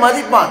தாயை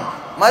மதிப்பான்,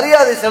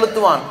 மரியாதை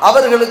செலுத்துவான்,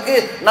 அவர்களுக்கு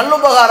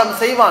நல்லுபகாரம்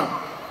செய்வான்.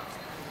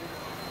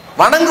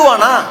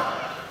 வணங்குவானா?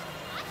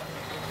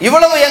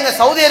 இவ்வளவு எங்க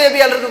சவுதி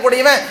அரேபியாவில்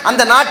இருக்கக்கூடியவன்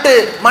அந்த நாட்டு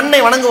மண்ணை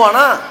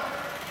வணங்குவானா?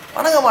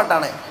 வணங்க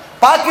மாட்டானே.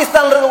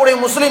 பாகிஸ்தானில் இருக்கக்கூடிய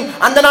முஸ்லிம்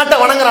அந்த நாட்டை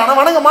வணங்குறானா?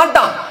 வணங்க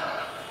மாட்டான்.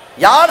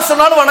 யார்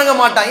சொன்னாலும் வணங்க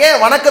மாட்டான். ஏன்?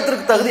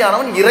 வணக்கத்திற்கு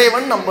தகுதியானவன்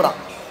இறைவன் நம்புறான்.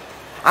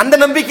 அந்த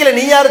நம்பிக்கையில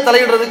நீ யாரு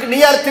தலையிடுறதுக்கு? நீ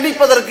யார்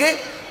திணிப்பதற்கு?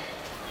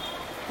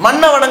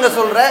 மண்ணை வணங்க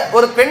சொல்ற,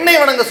 ஒரு பெண்ணை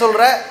வணங்க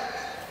சொல்ற.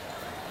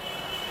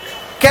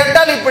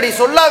 கேட்டால் இப்படி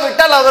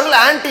சொல்லாவிட்டால் அவர்கள்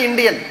ஆன்டி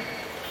இண்டியன்,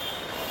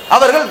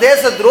 அவர்கள்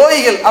தேச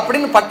துரோகிகள்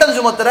அப்படின்னு பட்டம்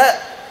சுமத்துற.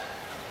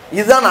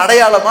 இதுதான்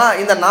அடையாளமா?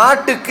 இந்த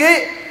நாட்டுக்கு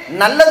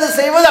நல்லது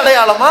செய்வது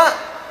அடையாளமா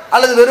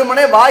அல்லது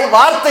வெறுமனே வாய்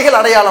வார்த்தைகள்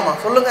அடையாளமா?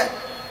 சொல்லுங்க.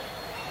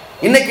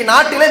 இன்னைக்கு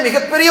நாட்டிலே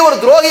மிகப்பெரிய ஒரு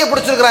துரோகியை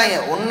பிடிச்சிருக்கிறாங்க.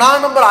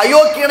 1ஆம் நம்பர்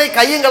அயோக்கியனை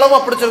கையும் களமா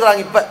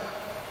பிடிச்சிருக்கிறாங்க. இப்ப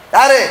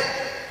யாரு?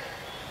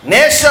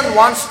 நேஷன்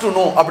வாண்ட்ஸ் டு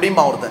நோ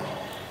அப்படிமா ஒருத்தன்.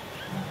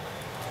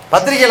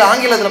 பத்திரிகையில்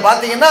ஆங்கிலத்தில்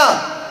பார்த்தீங்கன்னா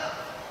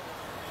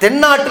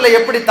தென்னாட்டில்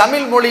எப்படி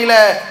தமிழ் மொழியில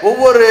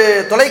ஒவ்வொரு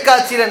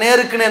தொலைக்காட்சியில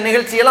நேருக்கு நேர்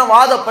நிகழ்ச்சியெல்லாம்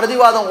வாத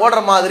பிரதிவாதம்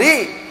ஓடுற மாதிரி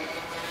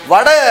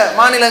வட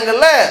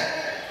மாநிலங்கள்ல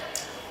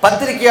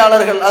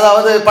பத்திரிகையாளர்கள்,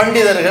 அதாவது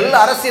பண்டிதர்கள்,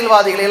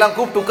 அரசியல்வாதிகளை எல்லாம்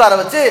கூப்பிட்டு உட்கார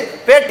வச்சு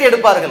பேட்டி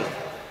எடுப்பார்கள்.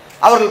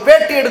 அவர்கள்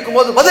பேட்டி எடுக்கும்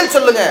போது பதில்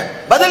சொல்லுங்க,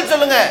 பதில்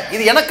சொல்லுங்க,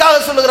 இது எனக்காக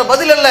சொல்லுகிற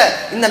பதில் அல்ல,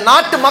 இந்த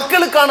நாட்டு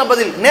மக்களுக்கான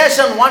பதில்.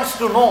 நேஷன் வாண்ட்ஸ்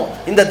டு நோ,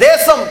 இந்த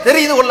தேசம்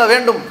தெரிந்து கொள்ள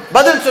வேண்டும்,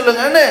 பதில்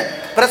சொல்லுங்கன்னு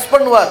பிரஸ்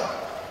பண்ணுவார்.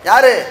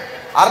 யாரு?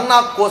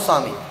 அர்னாப்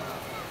கோசாமி.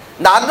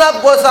 இந்த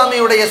அர்னாப்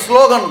கோசாமியுடைய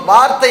ஸ்லோகன்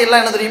வார்த்தை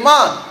எல்லாம் என்ன தெரியுமா?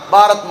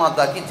 பாரத்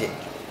மாதா கி ஜெய்,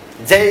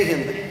 ஜெய்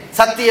ஹிந்த்,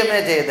 சத்தியமே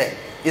ஜெயதே,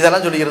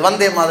 இதெல்லாம் சொல்லிக்கிறது.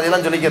 வந்தே மாதிரி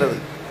எல்லாம் சொல்லிக்கிறது.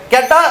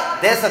 கேட்டா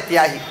தேச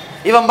தியாகி.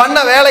 இவன் பண்ண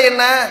வேலை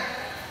என்ன?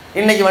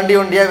 இன்னைக்கு வண்டி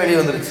வண்டியா வெளியே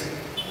வந்துருச்சு.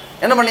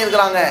 என்ன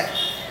பண்ணியிருக்கிறாங்க?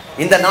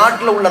 இந்த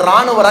நாட்டில் உள்ள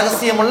ராணுவ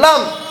ரகசியம்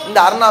எல்லாம் இந்த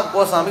அர்னாப்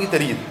கோசாமிக்கு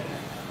தெரியுது.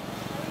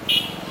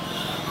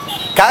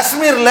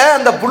 காஷ்மீர்ல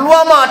அந்த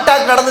புல்வாமா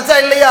அட்டாக் நடந்துச்சா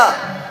இல்லையா?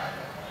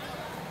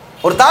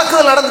 ஒரு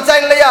தாக்குதல் நடந்துச்சா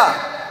இல்லையா?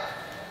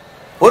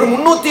 ஒரு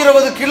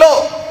 320 கிலோ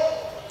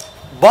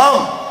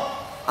பாம்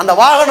அந்த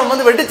வாகனம்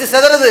வந்து வெடிச்சு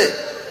செதறுது.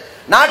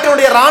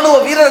 நாட்டினுடைய ராணுவ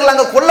வீரர்கள்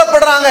அங்க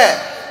கொல்லப்படுறாங்க.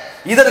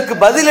 இதற்கு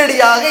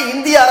பதிலடியாக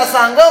இந்திய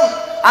அரசாங்கம்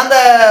அந்த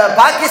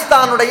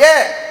பாகிஸ்தானுடைய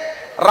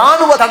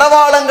ராணுவ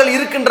தடவாளங்கள்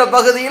இருக்கின்ற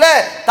பகுதியில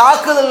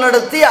தாக்குதல்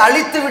நடத்தி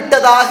அழித்து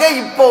விட்டதாக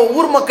இப்போ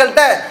ஊர்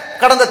மக்கள்கிட்ட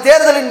கடந்த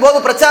தேர்தலின் போது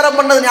பிரச்சாரம்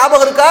பண்ணது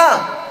ஞாபகம் இருக்கா?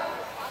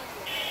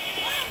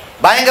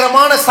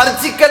 பயங்கரமான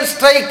சர்ஜிக்கல்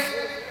ஸ்ட்ரைக்,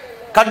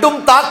 கடும்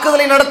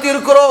தாக்குதலை நடத்தி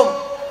இருக்கிறோம்,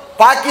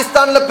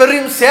 பாகிஸ்தான்ல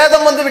பெரும்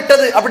சேதம் வந்து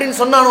விட்டது அப்படின்னு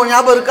சொன்னானோ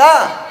ஞாபகம் இருக்கா?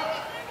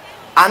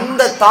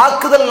 அந்த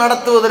தாக்குதல்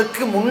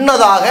நடத்துவதற்கு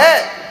முன்னதாக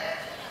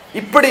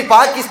இப்படி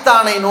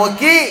பாகிஸ்தானை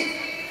நோக்கி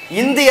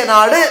இந்திய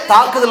நாடு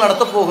தாக்குதல்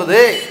நடத்த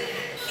போகுது,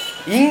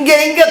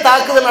 இங்க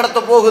தாக்குதல் நடத்த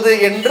போகுது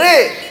என்று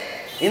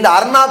இந்த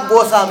அர்னாப்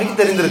கோசாமிக்கு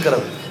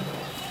தெரிந்திருக்கிறது.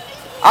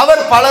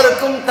 அவர்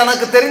பலருக்கும்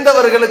தனக்கு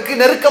தெரிந்தவர்களுக்கு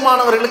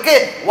நெருக்கமானவர்களுக்கு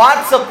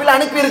வாட்ஸ்அப்பில்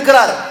அனுப்பி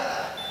இருக்கிறார்.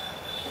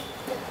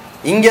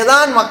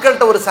 இங்கேதான்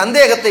மக்கள்கிட்ட ஒரு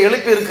சந்தேகத்தை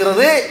எழுப்பி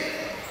இருக்கிறது.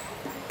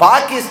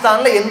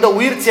 பாகிஸ்தான்ல எந்த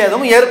உயிர்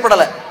சேதமும்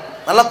ஏற்படலை.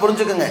 நல்லா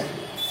புரிஞ்சுக்குங்க.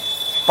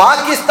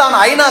 பாகிஸ்தான்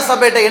ஐநா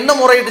சபையிட்ட என்ன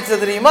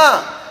முறையிட்டுச்சு தெரியுமா?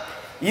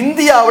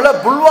 இந்தியாவில்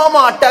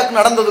புல்வாமா அட்டாக்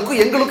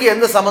நடந்ததுக்கும் எங்களுக்கும்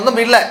எந்த சம்பந்தம்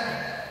இல்லை.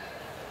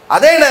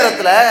 அதே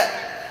நேரத்தில்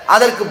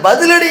அதற்கு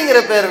பதிலடிங்கிற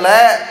பேர்ல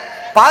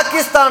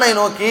பாகிஸ்தானை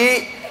நோக்கி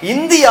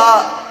இந்தியா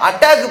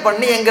அட்டாக்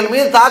பண்ணி எங்கள்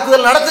மீது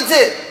தாக்குதல்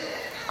நடத்துச்சு.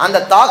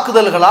 அந்த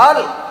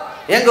தாக்குதல்களால்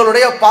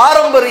எங்களுடைய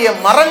பாரம்பரிய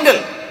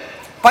மரங்கள்,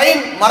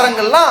 பைன்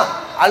மரங்கள்லாம்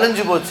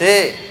அழிஞ்சு போச்சு,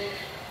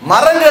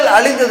 மரங்கள்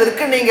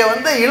அழிந்ததற்கு நீங்க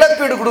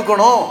இழப்பீடு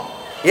கொடுக்கணும்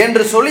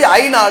என்று சொல்லி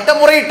ஐநாட்ட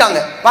முறையிட்டாங்க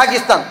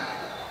பாகிஸ்தான்.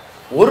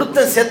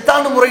 ஒருத்தன்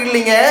செத்தாண்டு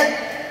முறையில்லைங்க.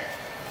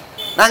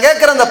 நான்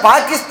கேட்கிறேன், அந்த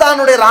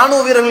பாகிஸ்தானுடைய ராணுவ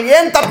வீரர்கள்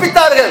ஏன்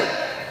தப்பித்தார்கள்?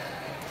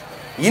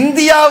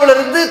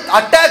 இந்தியாவிலிருந்து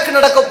அட்டாக்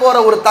நடக்க போற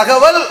ஒரு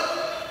தகவல்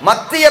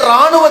மத்திய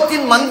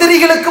ராணுவத்தின்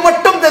மந்திரிகளுக்கு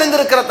மட்டும்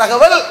தெரிந்திருக்கிற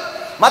தகவல்,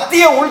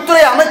 மத்திய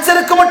உள்துறை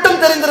அமைச்சருக்கு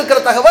மட்டும் தெரிந்திருக்கிற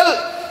தகவல்.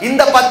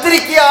 இந்த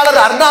பத்திரிகையாளர்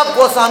அர்னாப்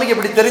கோசாமிக்கு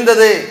எப்படி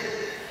தெரிந்தது?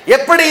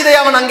 எப்படி இதை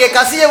அவன் அங்கே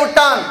கசிய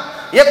விட்டான்?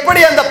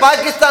 எப்படி அந்த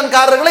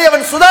பாகிஸ்தான்காரர்களை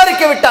அவன்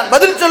சுதாரிக்க விட்டான்?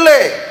 பதில் சொல்லு.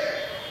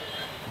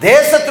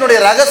 தேசத்தினுடைய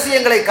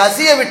ரகசியங்களை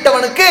கசிய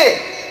விட்டவனுக்கு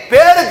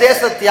பேரு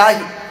தேச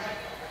தியாகி,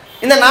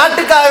 இந்த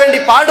நாட்டுக்காக வேண்டி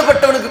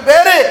பாடுபட்டவனுக்கு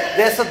பேரு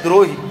தேச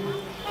துரோகி.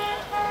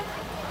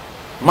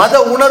 மத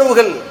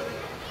உணர்வுகள்,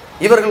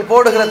 இவர்கள்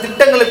போடுகிற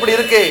திட்டங்கள் இப்படி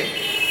இருக்கு.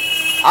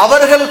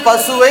 அவர்கள்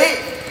பசுவை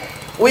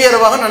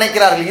உயர்வாக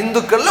நினைக்கிறார்கள்.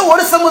 இந்துக்கள்ல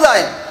ஒரு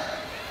சமுதாயம்,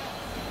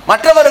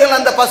 மற்றவர்கள்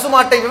அந்த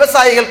பசுமாட்டை,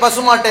 விவசாயிகள்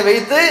பசுமாட்டை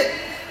வைத்து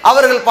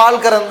அவர்கள்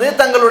பால் கறந்து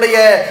தங்களுடைய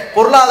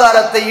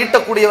பொருளாதாரத்தை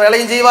ஈட்டக்கூடிய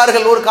வேலையும்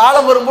செய்வார்கள். ஒரு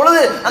காலம் வரும்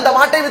பொழுது அந்த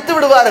மாட்டை வித்து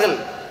விடுவார்கள்.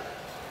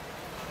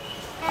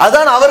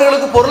 அதான்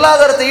அவர்களுக்கு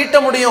பொருளாதாரத்தை ஈட்ட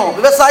முடியும்.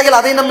 விவசாயிகள்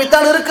அதை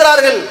நம்பித்தான்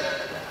இருக்கிறார்கள்.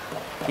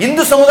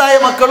 இந்து சமுதாய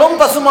மக்களும்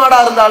பசுமாடா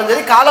இருந்தாலும்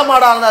சரி,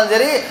 காளமாடா இருந்தாலும்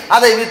சரி,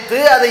 அதை வித்து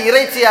அதை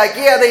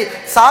இறைச்சியாக்கி அதை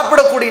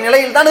சாப்பிடக்கூடிய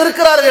நிலையில் தான்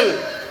இருக்கிறார்கள்.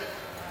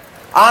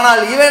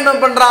 ஆனால் இவன் என்ன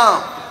பண்றான்?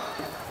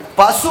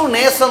 பசு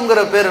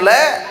நேசம்ங்கிற பேர்ல,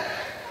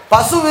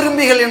 பசு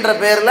விரும்பிகள் என்ற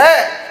பேர்ல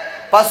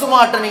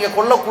பசுமாட்டை நீங்க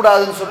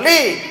கொல்லக்கூடாதுன்னு சொல்லி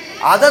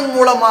அதன்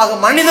மூலமாக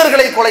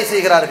மனிதர்களை கொலை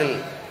செய்கிறார்கள்.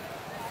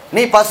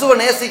 நீ பசுவை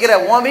நேசிக்கிற,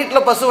 உன் வீட்டுல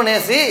பசுவை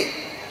நேசி,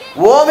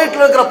 உன்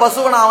வீட்டில் இருக்கிற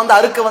பசுவை நான் வந்து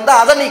அறுக்க வந்தா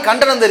அதை நீ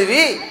கண்டனம்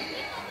தெரிவி.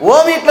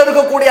 உன் வீட்டில்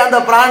இருக்கக்கூடிய அந்த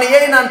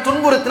பிராணியை நான்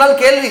துன்புறுத்தினால்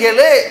கேள்வி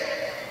கேளு.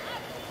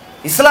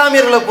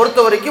 இஸ்லாமியர்களை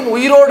பொறுத்த வரைக்கும்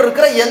உயிரோடு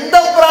இருக்கிற எந்த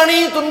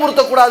பிராணியும்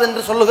துன்புறுத்தக்கூடாது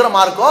என்று சொல்லுகிற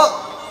மார்க்கம்.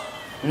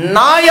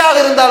 நாயாக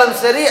இருந்தாலும்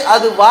சரி,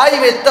 அது வாய்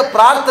வைத்த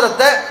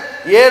பிரார்த்தனத்தை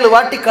 7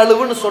 வாட்டி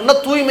கழுவுன்னு சொன்ன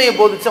தூய்மையை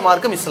போதிச்ச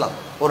மார்க்கம் இஸ்லாம்.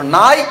 ஒரு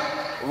நாய்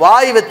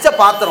வாய் வச்ச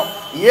பாத்திரம்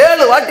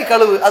 7 வாட்டி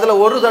கழுவு, அதுல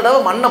ஒரு தடவை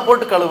மண்ணை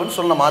போட்டு கழுவுன்னு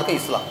சொன்ன மார்க்கம்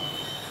இஸ்லாம்.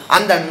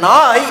 அந்த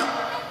நாய்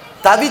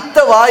தவித்த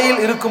வாயில்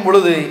இருக்கும்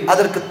பொழுது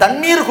அதற்கு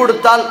தண்ணீர்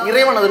கொடுத்தால்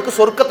இறைவன் அதற்கு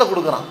சொர்க்கத்தை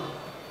கொடுக்கிறான்.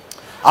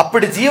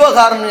 அப்படி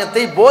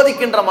ஜீவகாருண்யத்தை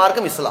போதிக்கின்ற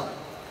மார்க்கம் இஸ்லாம்.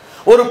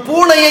 ஒரு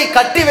பூனையை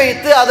கட்டி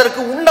வைத்து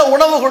அதற்கு உண்ண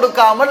உணவு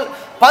கொடுக்காமல்,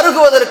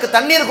 பருகுவதற்கு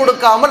தண்ணீர்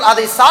கொடுக்காமல்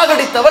அதை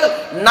சாகடித்தவள்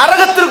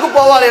நரகத்திற்கு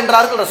போவாள்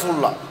என்றார்கள்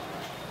ரசூலுல்லாஹ்.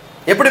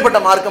 எப்படிப்பட்ட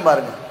மார்க்கம்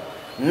பாருங்க.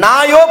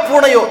 நாயோ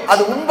பூனையோ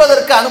அது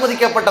உண்பதற்கு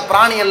அனுமதிக்கப்பட்ட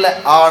பிராணி அல்ல.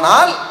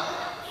 ஆனால்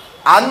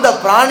அந்த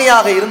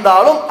பிராணியாக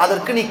இருந்தாலும்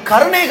அதற்கு நீ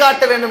கருணை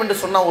காட்ட வேண்டும் என்று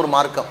சொன்ன ஒரு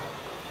மார்க்கம்.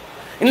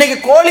 இன்னைக்கு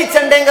கோழி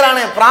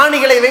சண்டைங்கிறானே,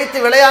 பிராணிகளை வைத்து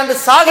விளையாண்டு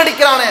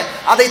சாகடிக்கிறானே,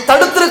 அதை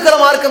தடுத்திருக்கிற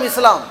மார்க்கம்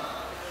இஸ்லாம்.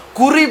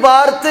 குறி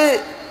பார்த்து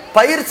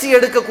பயிற்சி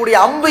எடுக்கக்கூடிய,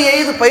 அம்பு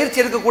எய்து பயிற்சி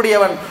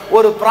எடுக்கக்கூடியவன்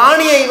ஒரு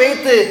பிராணியை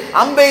வைத்து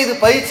அம்பு எய்து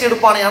பயிற்சி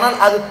எடுப்பானே, ஆனால்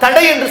அது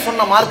தடை என்று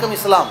சொன்ன மார்க்கம்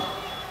இஸ்லாம்.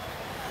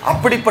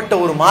 அப்படிப்பட்ட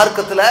ஒரு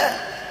மார்க்கத்தில்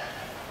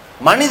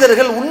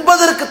மனிதர்கள்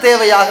உண்பதற்கு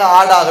தேவையாக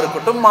ஆடாக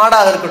இருக்கட்டும்,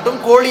 மாடாக இருக்கட்டும்,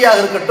 கோழியாக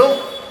இருக்கட்டும்,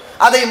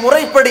 அதை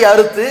முறைப்படி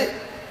அறுத்து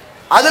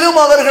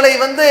அதிலும் அவர்களை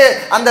வந்து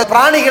அந்த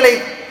பிராணிகளை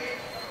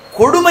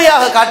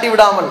கொடுமையாக காட்டி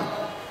விடாமல்,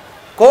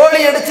 கோழி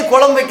அடிச்சு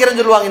குழம்பு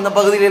வைக்கிறேன்னு சொல்லுவாங்க இந்த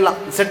பகுதியிலாம்,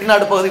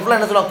 செட்டிநாடு பகுதி ஃபுல்லாக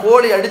என்ன சொல்லுவாங்க,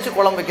 கோழி அடிச்சு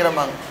குழம்பு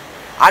வைக்கிறமாங்க.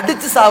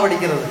 அடிச்சு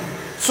சாவடிக்கிறது,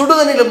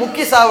 சுடுதண்ணில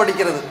முக்கி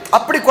சாவடிக்கிறது,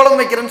 அப்படி குழம்பு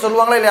வைக்கிறேன்னு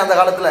சொல்லுவாங்களா இல்லையா அந்த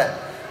காலத்தில்?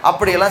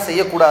 அப்படியெல்லாம்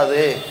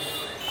செய்யக்கூடாது.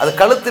 அது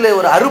கழுத்தில்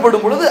ஒரு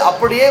அறுபடும் பொழுது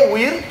அப்படியே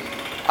உயிர்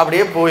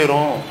அப்படியே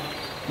போயிடும்.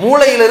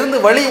 மூளையிலிருந்து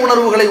வலி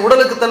உணர்வுகளை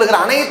உடலுக்கு தள்ளுகிற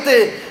அனைத்து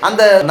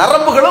அந்த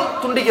நரம்புகளும்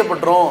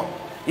துண்டிக்கப்பட்டுரும்.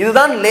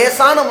 இதுதான்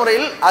லேசான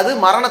முறையில் அது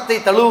மரணத்தை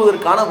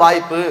தழுவுவதற்கான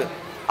வாய்ப்பு.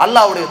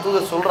 அல்லாஹ்வுடைய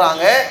தூதர்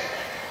சொல்றாங்க,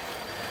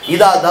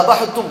 இதா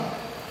தபஹத்தும்,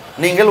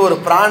 நீங்கள் ஒரு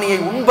பிராணியை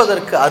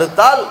உண்பதற்கு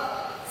அறுத்தால்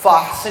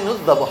ஃபஹ்சினு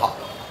தபஹா,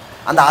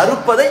 அந்த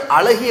அறுப்பதை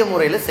அழகிய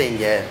முறையில்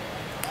செய்யுங்க.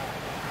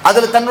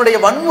 அதில் தன்னுடைய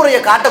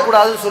வன்முறையை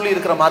காட்டக்கூடாதுன்னு சொல்லி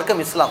இருக்கிற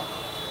மார்க்கம் இஸ்லாம்.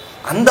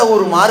 அந்த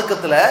ஒரு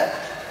மார்க்கத்தில்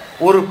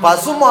ஒரு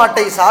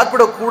பசுமாட்டை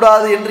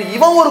சாப்பிடக்கூடாது என்று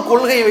இவன் ஒரு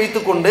கொள்கையை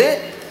வைத்துக்கொண்டு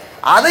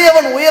அதை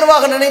அவன்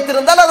உயர்வாக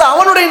நினைத்திருந்தால் அது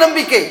அவனுடைய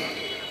நம்பிக்கை.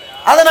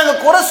 அதை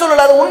நாங்கள் குறை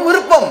சொல்லல, அது உன்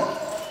விருப்பம்.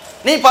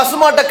 நீ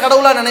பசுமாட்டை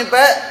கடவுளா நினைப்ப,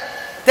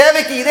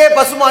 தேவைக்கு இதே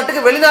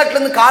பசுமாட்டுக்கு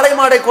வெளிநாட்டிலிருந்து காளை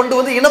மாடை கொண்டு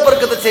வந்து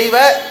இனப்பெருக்கத்தை செய்வ,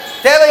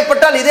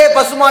 தேவைப்பட்டால் இதே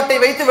பசுமாட்டை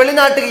வைத்து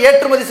வெளிநாட்டுக்கு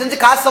ஏற்றுமதி செஞ்சு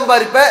காசு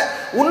சம்பாதிப்ப.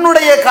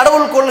 உன்னுடைய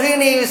கடவுள் கொள்கையை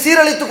நீ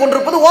சீரழித்து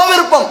கொண்டிருப்பது ஓ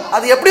விருப்பம்,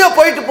 அது எப்படியோ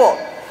போயிட்டு போ.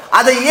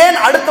 அதை ஏன்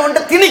அடுத்தவன்ட்ட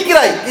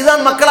திணிக்கிறாய்?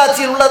 இதுதான்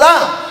மக்களாட்சியில் உள்ளதா?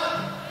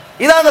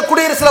 இதான் அந்த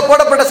குடியரசுல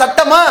போடப்பட்ட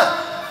சட்டமா?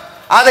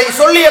 அதை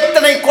சொல்லி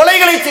எத்தனை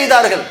கொலைகளை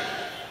செய்தார்கள்.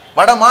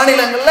 வட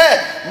மாநிலங்கள்ல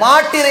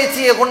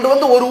மாட்டிறைச்சியை கொண்டு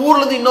வந்து ஒரு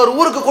ஊர்ல இருந்து இன்னொரு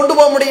ஊருக்கு கொண்டு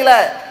போக முடியல,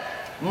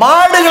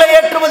 மாடுகளை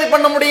ஏற்றுமதி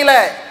பண்ண முடியல,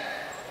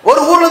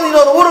 ஒரு ஊர்ல இருந்து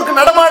இன்னொரு ஊருக்கு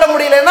நடமாட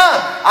முடியலன்னா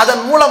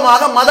அதன்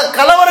மூலமாக மத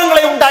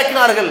கலவரங்களை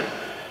உண்டாக்கினார்கள்.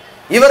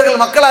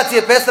 இவர்கள்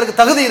மக்களாட்சியை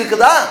பேசுறதுக்கு தகுதி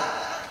இருக்குதா?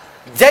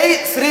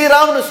 ஜெய்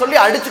ஸ்ரீராம்னு சொல்லி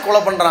அடிச்சு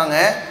கொலை பண்றாங்க.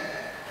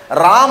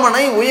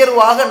 ராமனை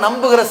உயர்வாக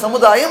நம்புகிற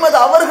சமுதாயம், அது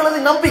அவர்களது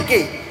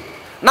நம்பிக்கை.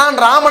 நான்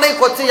ராமனை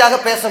கொச்சையாக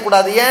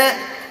பேசக்கூடாது. ஏன்?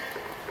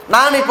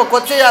 நான் இப்ப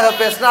கொச்சையாக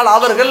பேசினால்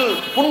அவர்கள்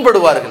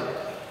புண்படுவார்கள்.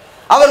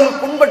 அவர்கள்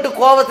புண்பட்டு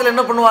கோபத்தில்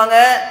என்ன பண்ணுவாங்க,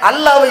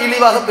 அல்லாஹ்வை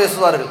இழிவாக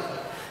பேசுவார்கள்.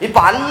 இப்ப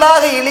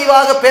அல்லாஹ்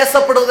இழிவாக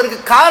பேசப்படுவதற்கு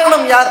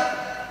காரணம் யார்?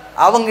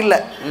 அவங்க இல்ல,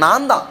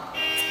 நான் தான்.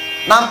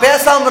 நான்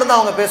பேசாம இருந்தா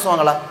அவங்க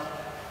பேசுவாங்களா?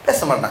 பேச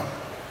மாட்டாங்க.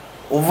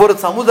 ஒவ்வொரு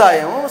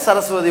சமுதாயமும்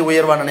சரஸ்வதி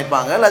உயர்வா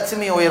நினைப்பாங்க,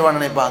 லட்சுமியை உயர்வா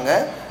நினைப்பாங்க,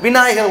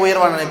 விநாயகர்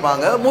உயர்வா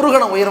நினைப்பாங்க,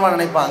 முருகனை உயர்வா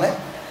நினைப்பாங்க,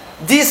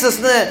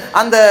 ஜீசஸ்னு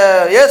அந்த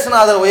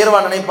இயேசுநாதர் உயர்வா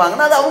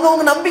நினைப்பாங்கன்னா அது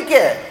அவங்கவுங்க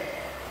நம்பிக்கை.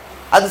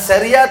 அது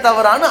சரியா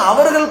தவறான்னு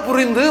அவர்கள்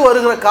புரிந்து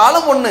வருகிற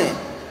காலம் ஒண்ணு.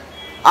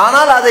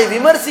 ஆனால் அதை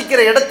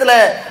விமர்சிக்கிற இடத்துல,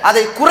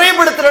 அதை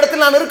குறைபடுத்துற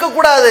இடத்துல நான்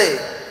இருக்கக்கூடாது.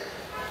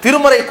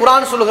 திருமறை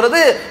குர்ஆன்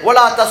சொல்கிறது,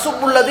 வலா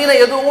தசுப்புல்லதீன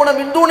யதுஊன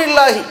மின்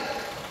தூனில்லாஹி,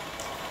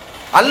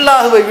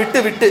 அல்லாஹ்வை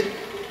விட்டு விட்டு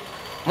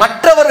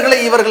மற்றவர்களை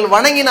இவர்கள்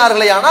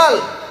வணங்கினார்களே ஆனால்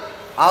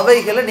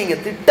அவைகளை நீங்க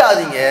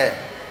திட்டாதீங்க.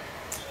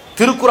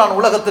 திருக்குர்ஆன்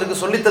உலகத்திற்கு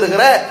சொல்லித்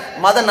தருகிற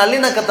மத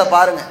நல்லிணக்கத்தை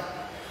பாருங்க.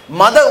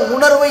 மத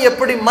உணர்வை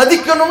எப்படி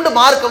மதிக்கணும்னு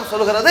மார்க்கம்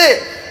சொல்கிறது.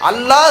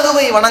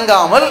 அல்லாஹுவை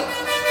வணங்காமல்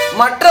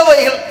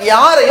மற்றவைகள்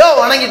யாரையோ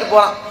வணங்கிட்டு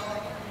போறான்,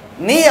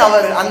 நீ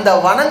அவர் அந்த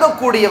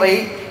வணங்கக்கூடியவை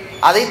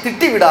அதை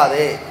திட்டி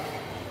விடாதே.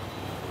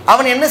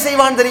 அவன் என்ன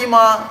செய்வான்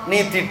தெரியுமா? நீ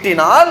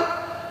திட்டினால்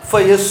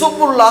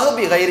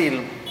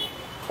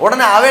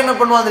உடனே அவன் என்ன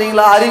பண்ணுவான்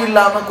தெரியுங்களா?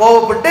 அறிவில்லாம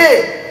கோபப்பட்டு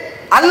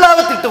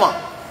அல்லாஹ்வை திட்டுவான்.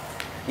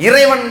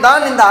 இறைவன்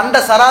தான் இந்த அண்ட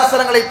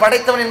சராசரங்களை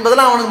படைத்தவன்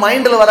என்பதெல்லாம் அவனுக்கு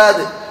மைண்டில்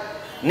வராது.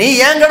 நீ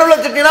ஏன் கடவுளை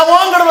திட்டினா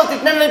உன் கடவுளை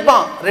திட்டினு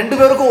நினைப்பான். ரெண்டு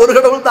பேருக்கும் ஒரு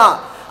கடவுள் தான்,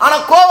 ஆனா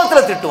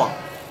கோபத்தில் திட்டுவான்.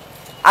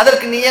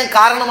 அதற்கு நீ ஏன்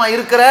காரணமா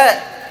இருக்கிற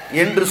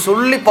என்று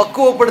சொல்லி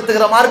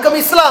பக்குவப்படுத்துகிற மார்க்கம்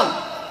இஸ்லாம்.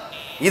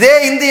 இதே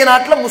இந்திய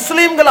நாட்டில்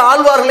முஸ்லீம்கள்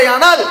ஆழ்வார்களே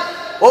ஆனால்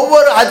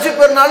ஒவ்வொரு ஹஜ்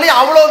பெருநாளையும்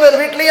அவ்வளோ பேர்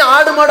வீட்லையும்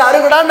ஆடு மாடு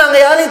அறுவடான்னு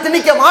நாங்கள் யாரையும்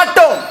திணிக்க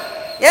மாட்டோம்.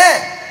 ஏன்?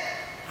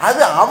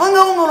 அது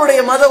அவங்களுடைய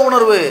மத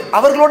உணர்வு,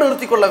 அவர்களோடு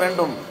நிறுத்தி கொள்ள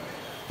வேண்டும்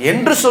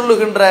என்று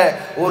சொல்லுகின்ற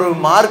ஒரு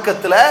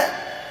மார்க்கத்தில்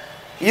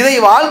இதை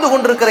வாழ்ந்து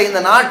கொண்டிருக்கிற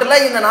இந்த நாட்டில்,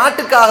 இந்த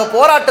நாட்டுக்காக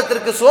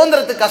போராட்டத்திற்கு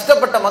சுதந்திரத்துக்கு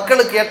கஷ்டப்பட்ட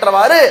மக்களுக்கு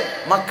ஏற்றவாறு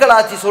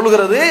மக்களாட்சி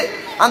சொல்கிறது.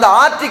 அந்த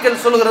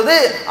ஆர்டிக்கல் சொல்கிறது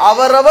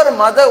அவரவர்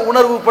மத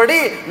உணர்வுப்படி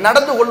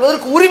நடந்து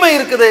கொள்வதற்கு உரிமை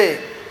இருக்குது.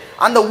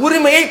 அந்த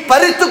உரிமையை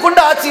பறித்து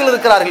கொண்டு ஆட்சியில்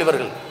இருக்கிறார்கள்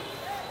இவர்கள்.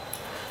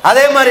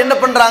 அதே மாதிரி என்ன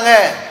பண்றாங்க?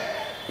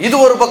 இது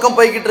ஒரு பக்கம்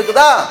போய்கிட்டு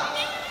இருக்குதா,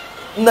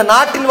 இந்த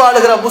நாட்டில்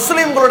வாழுகிற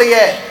முஸ்லிம்களுடைய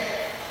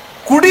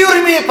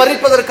குடியுரிமையை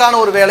பறிப்பதற்கான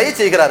ஒரு வேலையை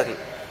செய்கிறார்கள்.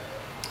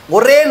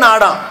 ஒரே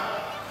நாடா,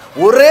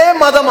 ஒரே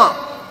மதமா.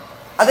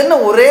 அது என்ன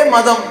ஒரே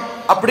மதம்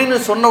அப்படின்னு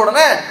சொன்ன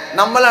உடனே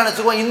நம்மள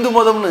நினைச்சுக்குவோம் இந்து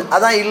மதம்னு.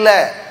 அதான் இல்ல,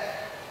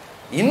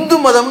 இந்து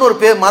மதம்னு ஒரு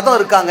பேர் மதம்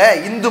இருக்காங்க,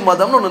 இந்து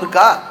மதம்னு ஒன்று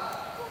இருக்கா.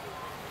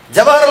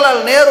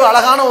 ஜவஹர்லால் நேரு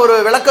அழகான ஒரு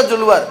விளக்கம்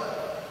சொல்லுவார்.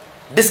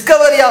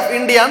 டிஸ்கவரி ஆஃப்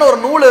இந்தியான்னு ஒரு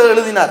நூல்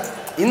எழுதினார்,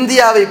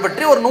 இந்தியாவை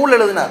பற்றி ஒரு நூல்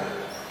எழுதினார்.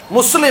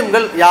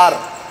 முஸ்லிம்கள் யார்?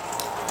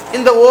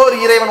 இந்த ஓர்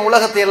இறைவன்,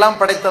 உலகத்தை எல்லாம்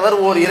படைத்தவர்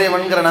ஓர்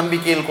இறைவன்கிற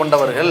நம்பிக்கையில்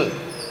கொண்டவர்கள்,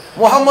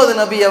 முகமது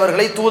நபி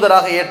அவர்களை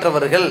தூதராக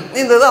ஏற்றவர்கள்,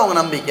 இந்த அவங்க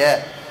நம்பிக்கை.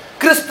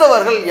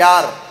 கிறிஸ்தவர்கள்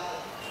யார்?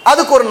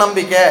 அதுக்கு ஒரு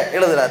நம்பிக்கை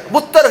எழுதுறார்.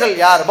 புத்தர்கள்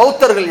யார்?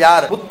 பௌத்தர்கள்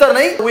யார்?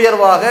 புத்தனை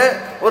உயர்வாக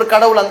ஒரு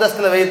கடவுள்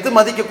அந்தஸ்தில் வைத்து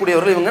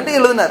மதிக்கக்கூடியவர்கள் இவங்க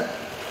எழுதினார்.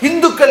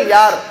 இந்துக்கள்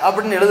யார்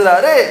அப்படின்னு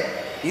எழுதுறாரு.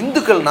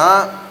 இந்துக்கள்னா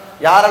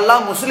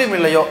யாரெல்லாம் முஸ்லீம்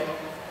இல்லையோ,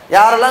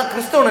 யாரெல்லாம்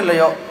கிறிஸ்தவன்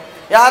இல்லையோ,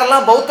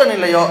 யாரெல்லாம் பௌத்தன்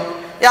இல்லையோ,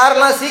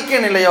 யாரெல்லாம்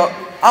சீக்கியன் இல்லையோ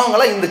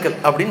அவங்களாம் இந்துக்கள்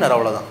அப்படின்னு.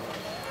 அவ்வளவுதான்.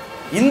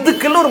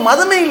 இந்துக்கள் ஒரு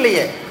மதமே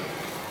இல்லையே.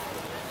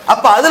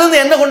 அப்ப அதுல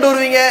இருந்து என்ன கொண்டு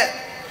வருவீங்க?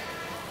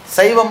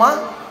 சைவமா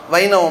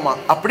வைணவமா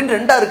அப்படின்னு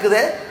ரெண்டா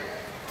இருக்குதே.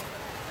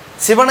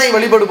 சிவனை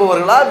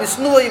வழிபடுபவர்களா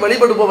விஷ்ணுவை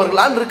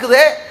வழிபடுபவர்களான்னு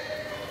இருக்குதே.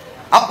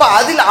 அப்ப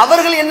அதில்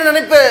அவர்கள் என்ன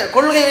நினைப்பு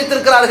கொள்கை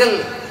வைத்திருக்கிறார்கள்?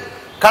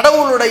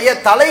 கடவுளுடைய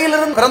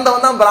தலையிலிருந்து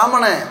பிறந்தவன் தான்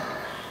பிராமணன்,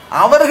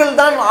 அவர்கள்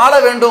தான் ஆள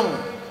வேண்டும்,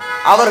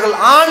 அவர்கள்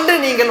ஆண்டு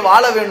நீங்கள்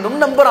வாழ வேண்டும்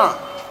நம்புறான்.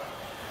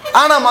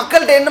 ஆனா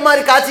மக்கள்கிட்ட என்ன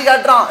மாதிரி காட்சி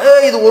காட்டுறான்?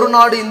 இது ஒரு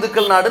நாடு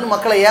இந்துக்கள் நாடுன்னு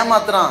மக்களை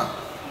ஏமாத்துறான்.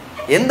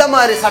 எந்த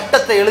மாதிரி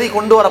சட்டத்தை எழுதி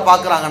கொண்டு வர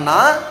பார்க்குறாங்கன்னா,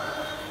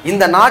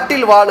 இந்த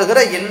நாட்டில் வாழுகிற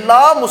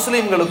எல்லா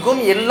முஸ்லீம்களுக்கும்,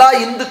 எல்லா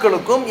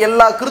இந்துக்களுக்கும்,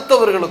 எல்லா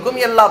கிறிஸ்தவர்களுக்கும்,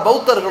 எல்லா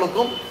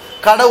பௌத்தர்களுக்கும்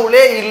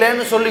கடவுளே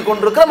இல்லைன்னு சொல்லி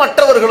கொண்டிருக்கிற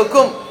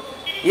மற்றவர்களுக்கும்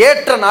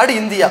ஏற்ற நாடு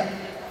இந்தியா.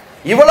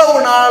 இவ்வளவு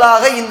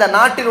நாளாக இந்த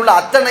நாட்டில் உள்ள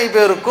அத்தனை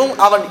பேருக்கும்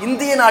அவன்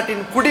இந்திய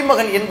நாட்டின்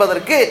குடிமகன்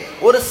என்பதற்கு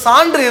ஒரு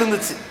சான்று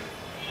இருந்துச்சு.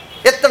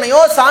 எத்தனையோ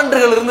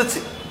சான்றுகள்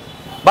இருந்துச்சு.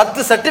 பர்த்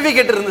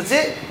சர்டிபிகேட் இருந்துச்சு,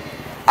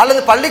 அல்லது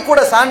பள்ளிக்கூட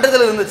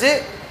சான்றிதழ் இருந்துச்சு,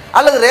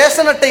 அல்லது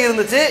ரேஷன் அட்டை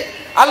இருந்துச்சு,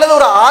 அல்லது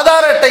ஒரு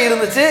ஆதார் அட்டை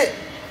இருந்துச்சு,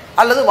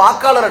 அல்லது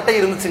வாக்காளர் அட்டை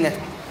இருந்துச்சுங்க.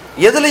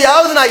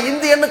 எதுலையாவது நான்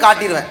இந்தியன்னு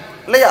காட்டிடுவேன்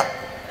இல்லையா?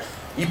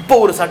 இப்போ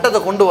ஒரு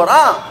சட்டத்தை கொண்டு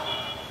வரான்,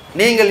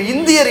 நீங்கள்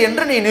இந்தியர்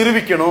என்று நீ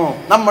நிரூபிக்கணும்.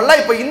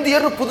 நம்மெல்லாம் இப்போ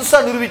இந்தியர்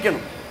புதுசாக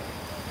நிரூபிக்கணும்.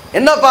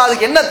 என்னப்பா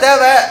அதுக்கு என்ன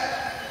தேவை?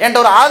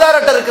 என்கிட்ட ஒரு ஆதார்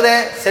அட்டை இருக்குதே,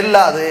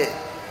 செல்லாது.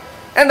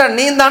 ஏன்டா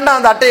நீ தாண்டா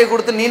அந்த அட்டையை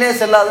கொடுத்து நீனே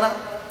செல்லாதுன்னா?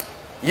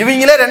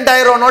 இவங்களே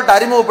 2000 ரூபா நோட்டை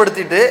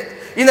அறிமுகப்படுத்திட்டு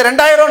இந்த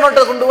 2000 ரூபா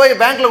நோட்டை கொண்டு போய்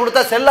பேங்க்ல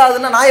கொடுத்தா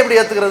செல்லாதுன்னா நான் எப்படி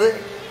ஏற்றுக்கிறது?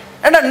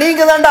 ஏன்டா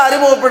நீங்க தாண்டா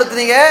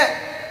அறிமுகப்படுத்துனீங்க,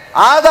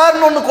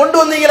 ஆதார்னு ஒன்று கொண்டு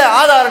வந்தீங்களே,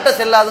 ஆதார் அட்டை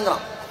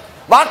செல்லாதுங்கிறான்.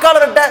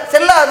 வாக்காளர் அட்டை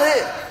செல்லாது.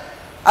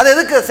 அது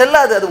எதுக்கு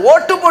செல்லாது? அது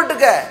ஓட்டு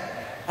போட்டுக்க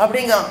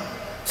அப்படிங்க.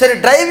 சரி,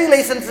 டிரைவிங்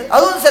லைசன்ஸ்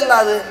அதுவும்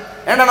செல்லாது.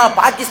 ஏன்டா நான்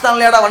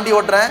பாகிஸ்தான்லயாடா வண்டி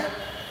ஓட்டுறேன்,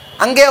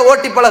 அங்கே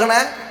ஓட்டி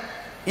பழகினேன்,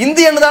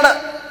 இந்தியன்னு தானே,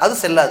 அது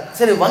செல்லாது.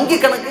 சரி, வங்கி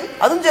கணக்கு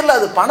அதுவும்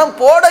செல்லாது, பணம்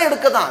போட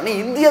எடுக்க தான், நீ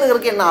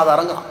இந்தியர்களுக்கு என்ன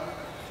ஆதாரங்கிறான்.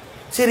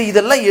 சரி,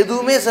 இதெல்லாம்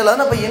எதுவுமே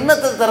செல்லாதுன்னு அப்ப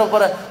என்னத்தை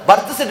தரப்போற?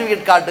 Birth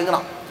certificate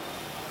காட்டுங்கிறான்.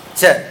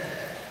 சரி,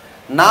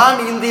 நான்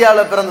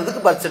இந்தியாவில்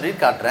பிறந்ததுக்கு பர்த்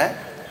சர்டிபிகேட் காட்டுறேன்.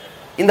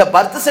 இந்த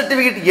பர்த்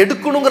சர்டிபிகேட்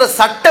எடுக்கணுங்கிற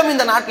சட்டம்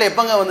இந்த நாட்டில்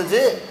எப்பங்க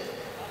வந்துச்சு?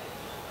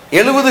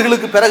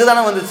 70களுக்கு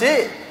பிறகுதானே வந்துச்சு.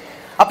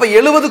 அப்ப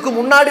 70க்கு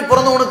முன்னாடி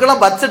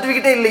பிறந்தவனுக்கெல்லாம் பர்த்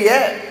சர்டிபிகேட்டே இல்லையே.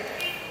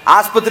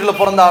 ஆஸ்பத்திரியில்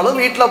பிறந்தாலும்,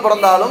 வீட்டில்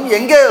பிறந்தாலும்,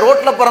 எங்கே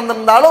ரோட்டில்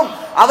பிறந்திருந்தாலும்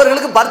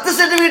அவர்களுக்கு பர்த்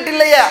சர்டிபிகேட்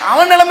இல்லையே.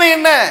 அவன் நிலைமை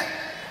என்ன?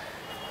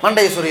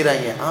 மண்டையை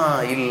சொல்லிடுறாங்க.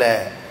 இல்லை,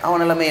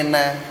 அவன் நிலைமை என்ன?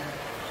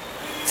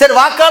 சரி,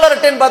 வாக்காளர்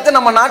அட்டைன்னு பார்த்து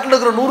நம்ம நாட்டில்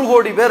இருக்கிற 100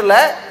 கோடி பேர்ல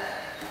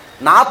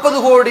 40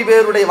 கோடி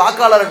பேருடைய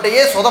வாக்காளர்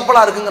அட்டையே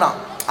சொதப்பலா இருக்குங்கிறான்.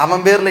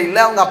 அவன் பேர்ல இல்லை,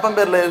 அவங்க அப்பன்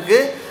பேர்ல இருக்கு,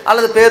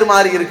 அல்லது பேர்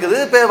மாறி இருக்குது,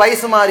 பேர்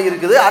வயசு மாறி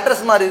இருக்குது,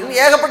 அட்ரஸ் மாறி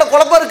இருக்குது, ஏகப்பட்ட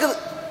குழப்பம் இருக்குது.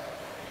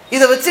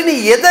 இதை வச்சு நீ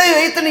எதை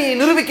வைத்து நீ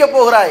நிரூபிக்க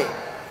போகிறாய்?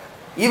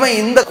 இவன்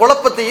இந்த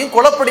குழப்பத்தையும்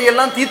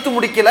குழப்படியெல்லாம் தீர்த்து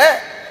முடிக்கல.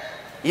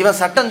 இவன்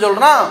சட்டம்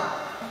சொல்றான்,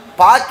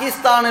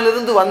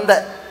 பாகிஸ்தானிலிருந்து வந்த,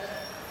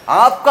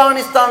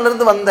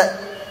 ஆப்கானிஸ்தானிலிருந்து வந்த,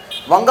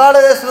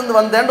 வங்காளதேசிலிருந்து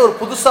வந்தேன்னு ஒரு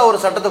புதுசா ஒரு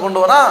சட்டத்தை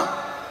கொண்டு வரான்.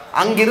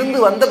 அங்கிருந்து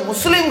வந்த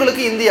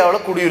முஸ்லிம்களுக்கு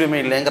இந்தியாவில் குடியுரிமை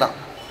இல்லைங்கிறான்.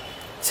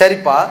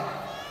 சரிப்பா,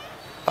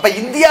 அப்ப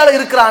இந்தியாவில்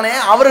இருக்கிறானே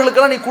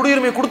அவர்களுக்கெல்லாம் நீ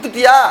குடியுரிமை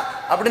கொடுத்துட்டியா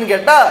அப்படின்னு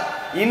கேட்டா,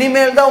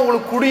 இனிமேல் தான்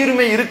உங்களுக்கு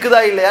குடியுரிமை இருக்குதா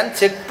இல்லையான்னு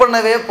செக்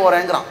பண்ணவே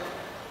போறேங்கிறான்.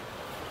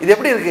 இது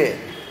எப்படி இருக்கு?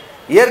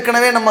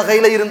 ஏற்கனவே நம்ம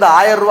கையில இருந்த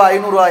 1000 ரூபாய்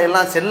 500 ரூபாய்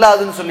எல்லாம்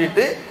செல்லாதுன்னு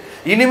சொல்லிட்டு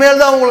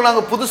இனிமேல் தான் உங்களுக்கு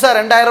நாங்கள் புதுசா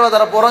 2000 ரூபாய்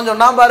தர போறோம்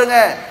சொன்னா பாருங்க.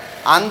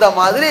 அந்த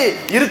மாதிரி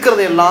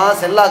இருக்கிறது எல்லாம்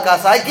செல்லா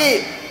காசாக்கி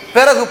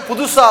பிறகு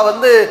புதுசா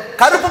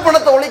கருப்பு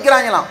பணத்தை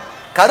ஒழிக்கிறாங்களாம்.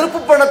 கருப்பு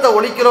பணத்தை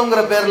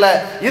ஒழிக்கிறோங்கிற பேர்ல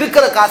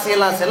இருக்கிற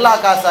காசையெல்லாம் செல்லா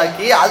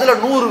காசாக்கி அதுல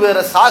 100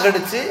 பேரை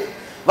சாகடிச்சு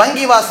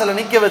வங்கி வாசல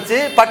நிக்க வச்சு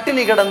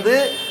பட்டினி கிடந்து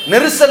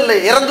நெரிசல்ல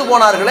இறந்து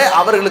போனார்களே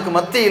அவர்களுக்கு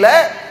மத்தியில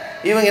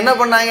இவங்க என்ன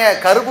பண்ணாங்க?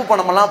 கருப்பு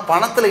பணமெல்லாம்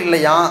பணத்துல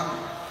இல்லையா,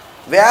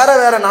 வேற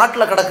வேற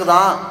நாட்டுல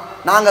கிடக்குதான்,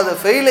 நாங்க அதை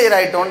ஃபெயிலியர்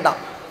ஆயிட்டோம்ட்டான்.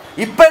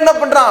 இப்ப என்ன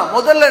பண்றான்?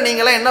 முதல்ல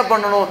நீங்களாம் என்ன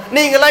பண்ணணும்,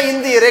 நீங்களாம்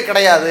இந்தியரே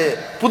கிடையாது,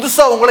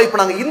 புதுசா உங்களை இப்ப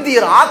நாங்க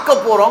இந்தியர் ஆக்க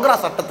போறோங்கிற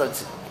சட்டத்தை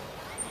வச்சு.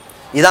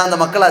 இதான் அந்த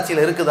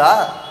மக்களாட்சியில் இருக்குதா?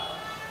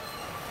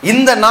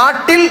 இந்த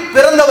நாட்டில்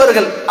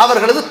பிறந்தவர்கள்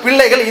அவர்களது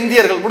பிள்ளைகள்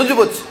இந்தியர்கள், முடிஞ்சு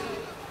போச்சு.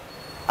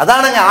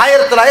 அதானுங்க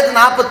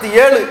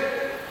 1947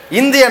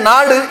 இந்திய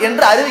நாடு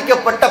என்று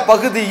அறிவிக்கப்பட்ட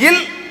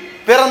பகுதியில்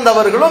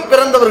பிறந்தவர்களும்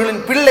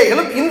பிறந்தவர்களின்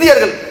பிள்ளைகளும்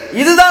இந்தியர்கள்.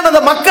 இதுதான்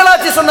அந்த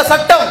மக்களாட்சி சொன்ன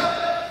சட்டம்.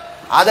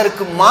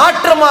 அதற்கு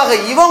மாற்றமாக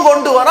இவன்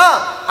கொண்டு வரா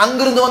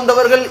அங்கிருந்து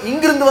வந்தவர்கள்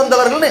இங்கிருந்து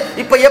வந்தவர்கள்.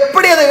 இப்ப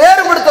எப்படி அதை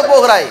வேறுபடுத்த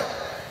போகிறாய்?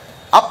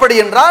 அப்படி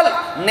என்றால்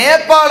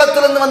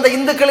நேபாளத்திலிருந்து வந்த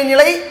இந்துக்களின்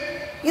நிலை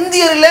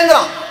இந்தியர்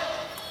இல்லைங்கிறான்.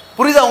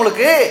 புரியுதா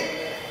உங்களுக்கு?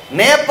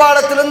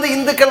 நேபாளத்திலிருந்து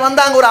இந்துக்கள்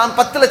வந்தாங்க, ஒரு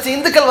 10 லட்சம்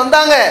இந்துக்கள்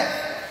வந்தாங்க,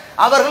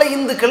 அவர்களை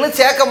இந்துக்கள்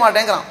சேர்க்க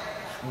மாட்டேங்கிறான்.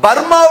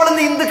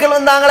 பர்மாவிலிருந்து இந்துக்கள்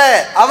வந்தாங்களே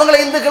அவங்களை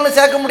இந்துக்கள்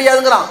சேர்க்க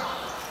முடியாதுங்கிறான்.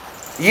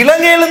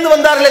 இலங்கையிலிருந்து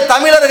வந்தார்களே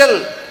தமிழர்கள்,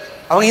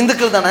 அவங்க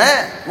இந்துக்கள் தானே,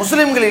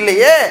 முஸ்லிம்கள்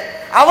இல்லையே,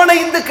 அவனை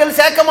இந்துக்கள்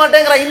சேர்க்க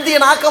மாட்டேங்கிறான்,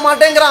 இந்தியன் ஆக்க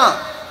மாட்டேங்கிறான்.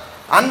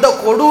 அந்த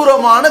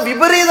கொடூரமான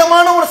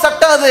விபரீதமான ஒரு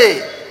சட்டம் அது.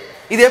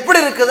 இது எப்படி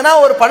இருக்குதுன்னா,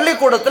 ஒரு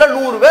பள்ளிக்கூடத்துல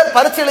 100 பேர்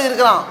பரீட்சை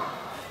எழுதியிருக்கிறான்,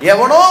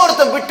 எவனோ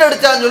ஒருத்தன் பிட்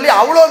அடிச்சான்னு சொல்லி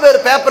அவ்வளோ பேர்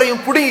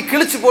பேப்பரையும் புடுங்கி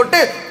கிழிச்சு போட்டு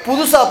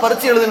புதுசா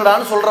பரீட்சை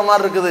எழுதுங்கடான்னு சொல்ற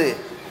மாதிரி இருக்குது.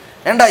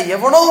 ஏண்டா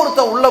எவனோ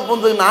ஒருத்தன் உள்ள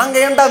பூந்து நாங்க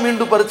ஏண்டா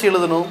மீண்டும் பரீட்சை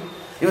எழுதணும்?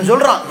 இவன்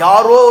சொல்றான்,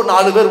 யாரோ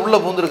 4 பேர் உள்ள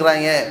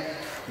பூந்துருக்கிறாங்க,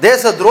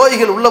 தேச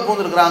துரோகிகள் உள்ள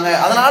பூந்துருக்கிறாங்க,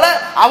 அதனால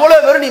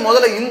அவ்வளவு பேர் நீ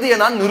முதல்ல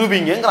இந்தியனான்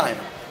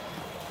நிரூபிங்கிறான்.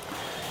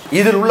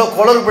 இதில் உள்ள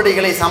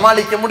குளறுபடிகளை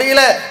சமாளிக்க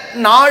முடியல,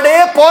 நாடே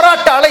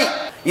போராட்ட அலை.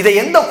 இதை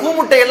எந்த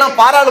கூமுட்டையெல்லாம்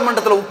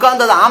பாராளுமன்றத்தில்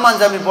உட்கார்ந்து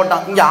ஆமாஞ்சாமி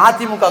போட்டான், இங்க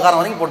அதிமுக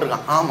காரன் வரைக்கும்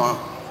போட்டிருக்கான். ஆமா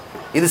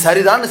இது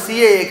சரிதான்,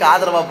 சிஏஏக்கு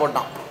ஆதரவா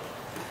போட்டான்.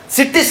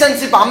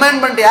 சிட்டிசன்ஷிப்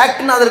அமெண்ட்மெண்ட்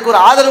ஆக்ட்னு அதற்கு ஒரு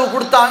ஆதரவு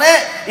கொடுத்தானே,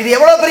 இது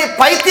எவ்வளவு பெரிய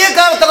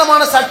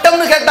பைத்தியக்காரத்தனமான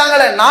சட்டம்னு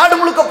கேட்டாங்களே, நாடு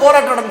முழுக்க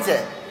போராட்டம் நடந்துச்சு.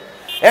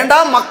 ஏண்டா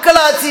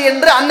மக்களாட்சி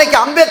என்று அன்னைக்கு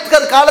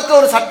அம்பேத்கர் காலத்தில்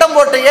ஒரு சட்டம்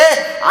போட்டையே,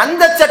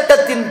 அந்த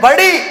சட்டத்தின்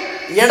படி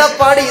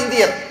எடப்பாடி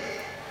இந்தியர்.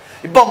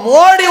 இப்ப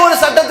மோடி ஒரு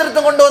சட்ட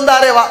திருத்தம் கொண்டு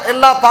வந்தாரே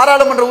எல்லா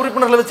பாராளுமன்ற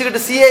உறுப்பினர்களை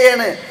வச்சுக்கிட்டு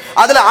சிஏஏன்னு,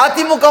 அதுல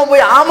அதிமுக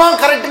போய் ஆமா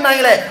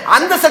கரெக்ட்னாங்களே,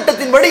 அந்த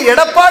சட்டத்தின்படி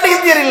எடப்பாடி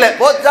இந்தியர் இல்ல,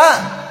 போச்சா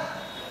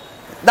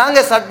தாங்க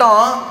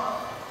சட்டம்.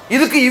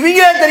 இதுக்கு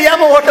இவங்க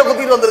தெரியாம ஓட்டை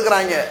குத்திட்டு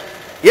வந்திருக்கிறாங்க.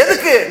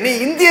 எதுக்கு? நீ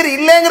இந்தியர்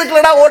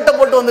இல்லைங்கிறதுலடா ஓட்டை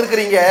போட்டு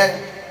வந்திருக்கிறீங்க.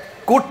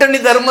 கூட்டணி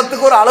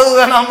தர்மத்துக்கு ஒரு அளவு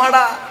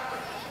வேணாமாடா?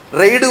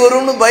 ரெய்டு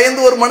வரும்னு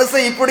பயந்து ஒரு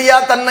மனுஷன் இப்படியா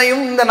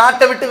தன்னையும் இந்த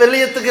நாட்டை விட்டு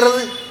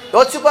வெளியேற்றுகிறது?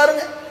 யோசிச்சு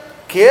பாருங்க,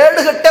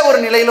 கேடுகட்ட ஒரு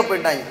நிலையில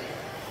போயிட்டாங்க.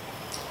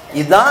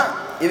 இதுதான்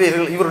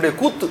இவருடைய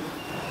கூத்து.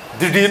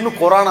 திடீர்னு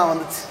கொரோனா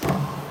வந்துச்சு.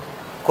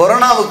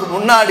 கொரோனாவுக்கு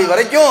முன்னாடி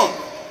வரைக்கும்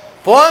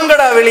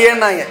போங்கடா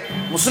வெளியேன்னாங்க,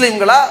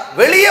 முஸ்லிம்களா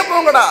வெளியே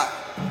போங்கடா,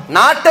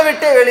 நாட்டை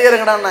விட்டே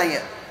வெளியேறுங்கடான்னாங்க.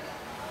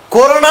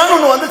 கொரோனான்னு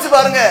ஒண்ணு வந்துச்சு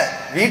பாருங்க,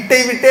 வீட்டை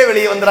விட்டே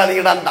வெளியே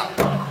வந்துடாதீங்கடான்.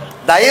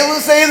 தயவு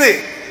செய்து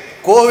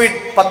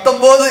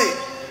COVID-19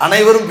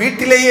 அனைவரும்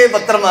வீட்டிலேயே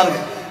பத்திரமா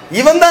இருக்கு.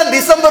 இவன் தான்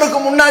டிசம்பருக்கு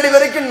முன்னாடி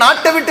வரைக்கும்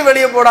நாட்டை விட்டு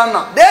வெளியே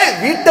போடான்னா, டேய்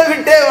வீட்டை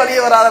விட்டே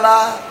வெளியே வராதடா,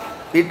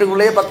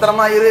 வீட்டுக்குள்ளேயே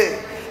பத்திரமா இரு,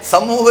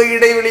 சமூக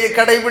இடைவெளியை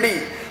கடைபிடி,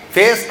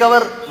 ஃபேஸ்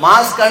கவர்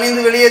மாஸ்க்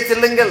அணிந்து வெளியே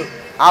செல்லுங்கள்,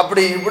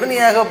 அப்படி இப்படின்னு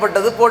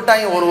ஏகப்பட்டது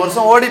போட்டாங்க. ஒரு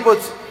வருஷம் ஓடி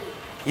போச்சு.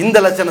 இந்த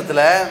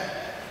லட்சணத்துல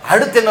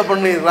அடுத்து என்ன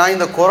பண்ணிடுறான்?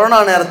 இந்த கொரோனா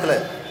நேரத்துல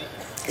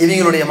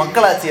இவங்களுடைய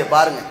மக்களாட்சியை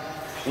பாருங்க.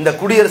 இந்த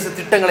குடியரசு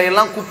திட்டங்களை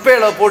எல்லாம்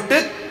குப்பையில போட்டு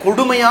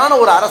கொடுமையான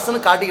ஒரு அரசுன்னு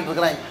காட்டிக்கிட்டு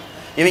இருக்கிறாங்க.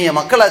 இவங்க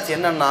மக்களாட்சி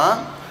என்னன்னா,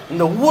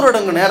 இந்த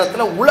ஊரடங்கு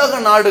நேரத்துல உலக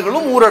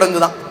நாடுகளும் ஊரடங்கு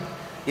தான்,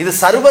 இது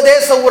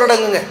சர்வதேச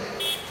ஊரடங்குங்க.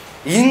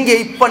 இங்க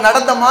இப்ப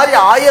நடந்த மாதிரி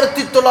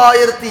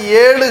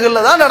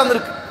 1907 தான்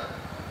நடந்திருக்கு.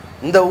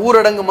 இந்த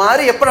ஊரடங்கு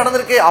மாதிரி எப்ப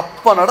நடந்திருக்கு?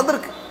 அப்ப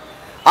நடந்திருக்கு.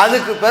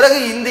 அதுக்கு பிறகு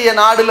இந்திய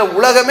நாடுல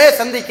உலகமே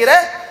சந்திக்கிற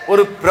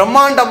ஒரு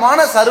பிரம்மாண்டமான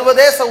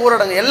சர்வதேச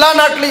ஊரடங்கு. எல்லா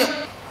நாட்டிலையும்,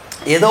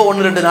 ஏதோ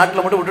 1-2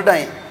 நாட்டில் மட்டும்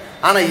விட்டுட்டாங்க,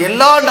 ஆனா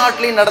எல்லா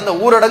நாட்டிலையும் நடந்த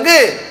ஊரடங்கு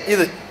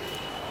இது.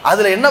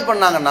 அதுல என்ன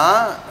பண்ணாங்கன்னா,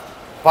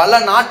 பல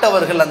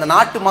நாட்டவர்கள் அந்த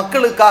நாட்டு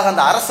மக்களுக்காக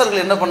அந்த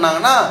அரசர்கள் என்ன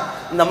பண்ணாங்கன்னா,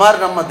 இந்த மாதிரி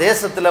நம்ம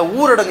தேசத்துல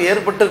ஊரடங்கு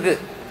ஏற்பட்டிருக்கு,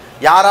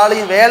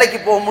 யாராலையும் வேலைக்கு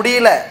போக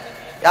முடியல,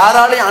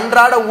 யாராலையும்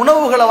அன்றாட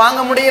உணவுகளை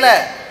வாங்க முடியல.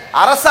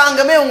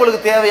 அரசாங்கமே உங்களுக்கு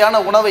தேவையான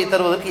உணவை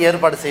தருவதற்கு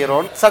ஏற்பாடு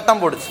செய்யறோம்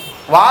சட்டம் போடுச்சு.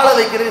 வாழ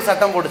வைக்கிறதுக்கு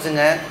சட்டம்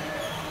போடுச்சுங்க.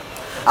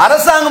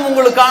 அரசாங்கம்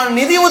உங்களுக்கான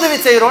நிதி உதவி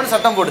செய்யறோம்னு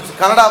சட்டம் போடுச்சு.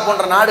 கனடா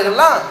போன்ற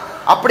நாடுகள்லாம்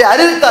அப்படி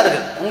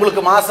அறிவித்தார்கள்.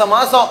 உங்களுக்கு மாசம்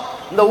மாசம்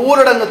இந்த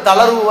ஊரடங்கு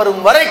தளர்வு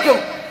வரும்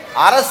வரைக்கும்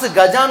அரசு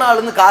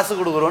கஜானாலிருந்து காசு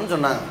கொடுக்குறோன்னு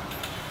சொன்னாங்க.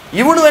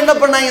 இவனு என்ன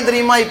பண்ணாங்க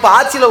தெரியுமா? இப்ப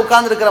ஆட்சியில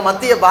உட்கார்ந்து இருக்கிற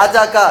மத்திய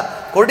பாஜக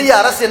கொடிய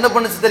அரசு என்ன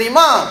பண்ணுச்சு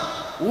தெரியுமா?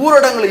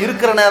 ஊரடங்குல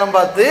இருக்கிற நேரம்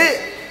பார்த்து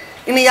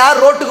இனி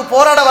யார் ரோட்டுக்கு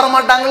போராட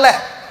வரமாட்டாங்கல்ல,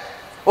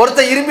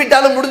 ஒருத்தர்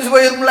இரும்பிட்டாலும் முடிஞ்சு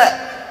போயிரும்ல,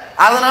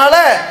 அதனால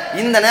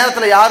இந்த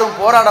நேரத்துல யாரும்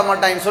போராட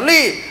மாட்டாங்கன்னு சொல்லி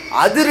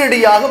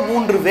அதிரடியாக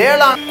 3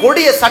 வேளாண்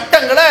கொடிய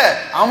சட்டங்களை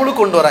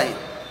அமலுக்கு கொண்டு வராங்க.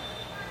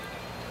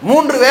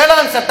 3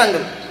 வேளாண்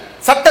சட்டங்கள்,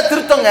 சட்ட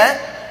திருத்தங்க,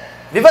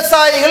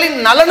 விவசாயிகளின்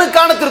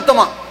நலனுக்கான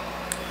திருத்தமா.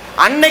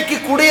 அன்னைக்கு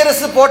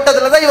குடியரசு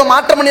போட்டதுலதான் இவன்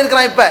மாற்றம்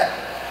பண்ணியிருக்கிறான். இப்ப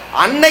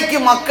அன்னைக்கு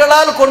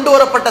மக்களால் கொண்டு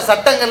வரப்பட்ட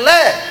சட்டங்கள்ல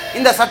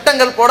இந்த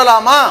சட்டங்கள்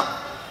போடலாமா,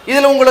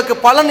 இதுல உங்களுக்கு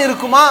பலன்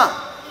இருக்குமா,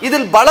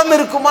 இதில் பலம்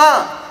இருக்குமா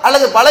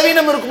அல்லது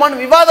பலவீனம்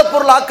இருக்குமான்னு விவாத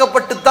பொருள்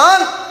ஆக்கப்பட்டு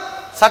தான்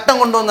சட்டம்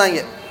கொண்டு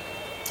வந்தாங்க.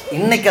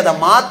 இன்னைக்கு அதை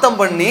மாத்தம்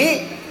பண்ணி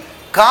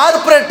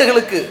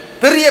கார்பரேட்டுகளுக்கு,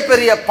 பெரிய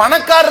பெரிய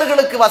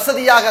பணக்காரர்களுக்கு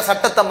வசதியாக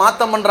சட்டத்தை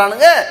மாத்தம்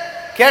பண்றானுங்க.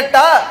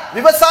 கேட்டா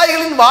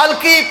விவசாயிகளின்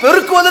வாழ்க்கையை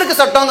பெருக்குவதற்கு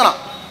சட்டங்கிறான்.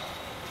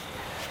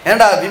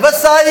 ஏண்டா,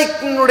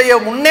 விவசாயிகளுடைய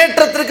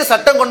முன்னேற்றத்திற்கு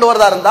சட்டம் கொண்டு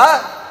வரதா இருந்தா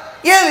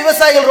ஏன்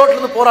விவசாயிகள் ரோட்ல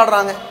இருந்து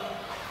போராடுறாங்க?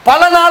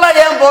 பல நாளா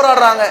ஏன்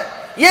போராடுறாங்க?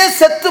 ஏன்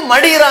செத்து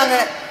மடிகிறாங்க?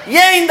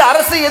 ஏன் இந்த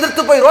அரசை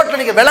எதிர்த்து போய் ரோட்ல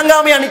நீங்க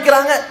விளங்காமையா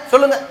நிக்கிறாங்க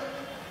சொல்லுங்க?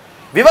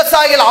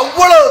 விவசாயிகள்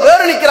அவ்வளவு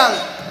பேர் நிக்கிறாங்க.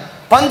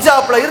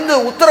 பஞ்சாப்ல இருந்து,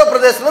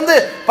 உத்தரப்பிரதேசல இருந்து,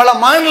 பல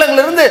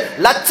மாநிலங்கள்ல இருந்து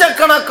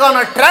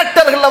லட்சக்கணக்கான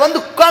டிராக்டர்கள்ல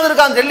வந்து உட்கார்ந்து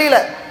இருக்காங்க டெல்லியில.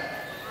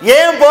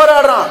 ஏன்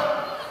போராடுறான்?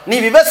 நீ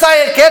விவசாய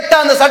கேட்ட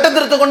அந்த சட்ட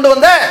திருத்தம் கொண்டு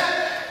வந்த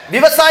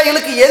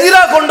விவசாயிகளுக்கு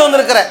எதிராக கொண்டு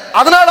வந்திருக்கிற,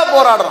 அதனால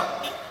போராடுறான்.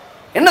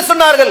 என்ன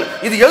சொன்னார்கள்?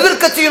 இது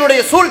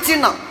எதிர்கட்சியினுடைய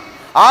சூழ்ச்சின்னா.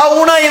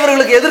 ஆவுனா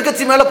இவர்களுக்கு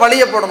எதிர்கட்சி மேல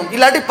பழிய போடணும்,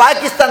 இல்லாட்டி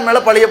பாகிஸ்தான் மேல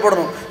பழிய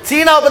போடணும்.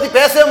 சீனாவை பத்தி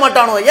பேசவே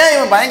மாட்டானோ. ஏன்?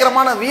 இவன்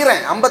பயங்கரமான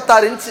வீரன்,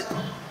 56 இன்ச்சு.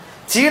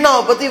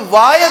 சீனாவை பத்தி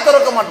வாயை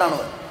திறக்க மாட்டானோ.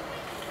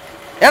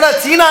 ஏன்னா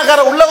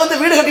சீனாக்கார உள்ள வந்து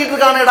வீடு கட்டிட்டு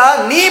இருக்கானேடா,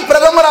 நீ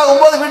பிரதமர்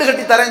ஆகும் போது வீடு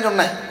கட்டி தரேன்னு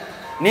சொன்னேன்,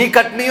 நீ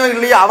கட்டினியோ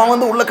இல்லையோ, அவன்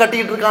வந்து உள்ள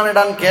கட்டிட்டு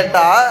இருக்கானேடான்னு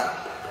கேட்டா,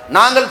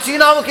 நாங்கள்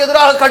சீனாவுக்கு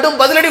எதிராக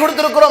கடும் பதிலடி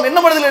கொடுத்திருக்கிறோம். என்ன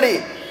பதிலடி?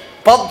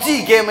 பப்ஜி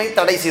கேமை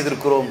தடை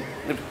செய்திருக்கிறோம்.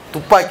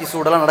 துப்பாக்கி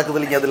சூடெல்லாம் நடக்குது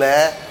இல்லைங்க, அதுல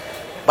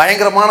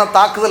பயங்கரமான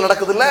தாக்குதல்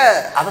நடக்குது இல்ல,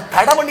 அதை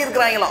தடை பண்ணி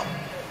இருக்கிறாங்களாம்.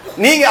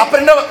 நீங்க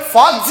அப்புறம் என்ன?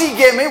 ஃபாக்ஸி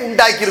கேமை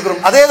உண்டாக்கி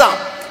இருக்கிறோம். அதேதான்.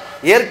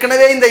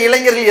 ஏற்கனவே இந்த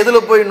இளைஞர்கள் எதுல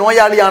போய்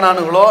நோயாளி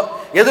ஆனானுங்களோ,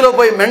 எதுல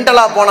போய்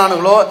மென்டலா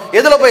போனானுங்களோ,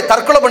 எதுல போய்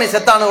தற்கொலை பண்ணி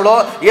செத்தானுங்களோ,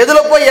 எதுல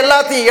போய்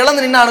எல்லாத்தையும்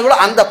இழந்து நின்னானுங்களோ,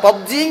 அந்த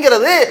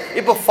பப்ஜிங்கிறது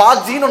இப்ப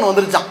ஃபாக்ஸின்னு ஒன்று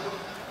வந்துருச்சான்.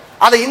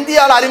 அதை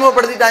இந்தியாவில்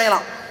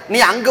அறிமுகப்படுத்திட்டாங்களாம். நீ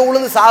அங்க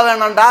உழுந்து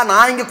சாவேணாண்டா,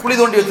 நான் இங்க குழி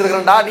தோண்டி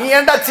வச்சிருக்கிறேன்டா, நீ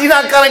ஏன்டா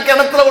சீனாக்காரன்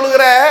கிணத்துல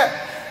உழுகுற?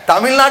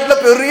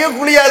 தமிழ்நாட்டில் பெரிய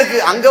குழியா இருக்கு,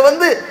 அங்க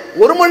வந்து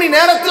 1 மணி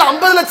நேரத்தில்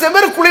 50 லட்சம்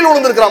பேர் குழியில்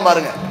விழுந்திருக்கிறான்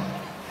பாருங்க.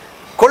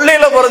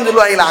 கொள்ளையில போறன்னு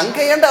சொல்லுவாங்களா, அங்க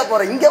ஏன்டா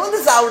போற, இங்க வந்து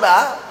சாவுடா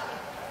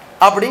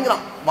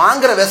அப்படிங்கிறான்.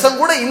 வாங்குற விஷம்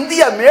கூட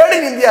இந்தியா, மேட்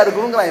இன் இந்தியா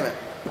இருக்குங்கிறான் இவன்.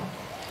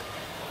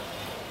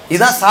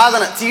 இதான்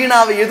சாதனை.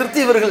 சீனாவை எதிர்த்து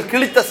இவர்கள்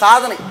கிழித்த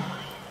சாதனை.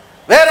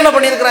 வேற என்ன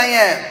பண்ணியிருக்கிறாங்க?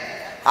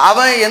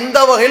 அவன் எந்த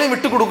வகையிலும்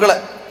விட்டு கொடுக்கல.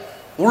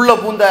 உள்ள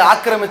பூந்த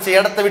ஆக்கிரமிச்ச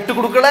இடத்தை விட்டு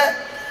கொடுக்கல.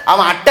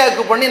 அவன் அட்டாக்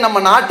பண்ணி நம்ம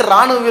நாட்டு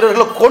ராணுவ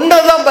வீரர்களை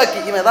கொண்டதுதான் பாக்கி.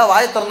 இவன் ஏதாவது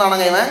வாய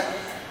திறந்தானுங்க? இவன்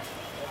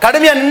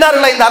கடுமையா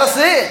நின்னார்களா இந்த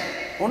அரசு?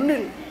 ஒண்ணு.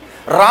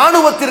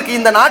 ராணுவத்திற்கு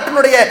இந்த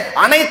நாட்டினுடைய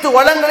அனைத்து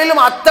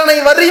வளங்களிலும் அத்தனை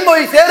வரியும்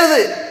போய்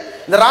சேருது.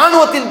 இந்த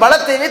ராணுவத்தின்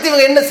பலத்தை வைத்து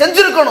இவங்க என்ன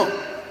செஞ்சிருக்கணும்?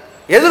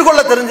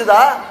 எதிர்கொள்ள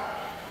தெரிஞ்சுதா?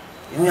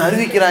 இவங்க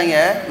அறிவிக்கிறாங்க,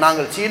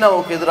 நாங்கள்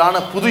சீனாவுக்கு எதிரான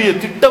புதிய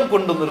திட்டம்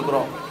கொண்டு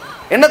வந்திருக்கிறோம்.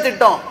 என்ன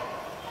திட்டம்?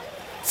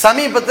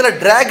 சமீபத்தில்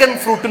டிராகன்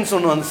ஃப்ரூட்னு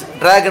ஒன்று வந்துச்சு.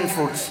 Dragon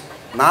fruits.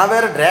 நான்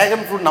வேற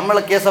டிராகன் ஃப்ரூட்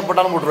நம்மளை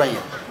கேசப்பட்டாலும்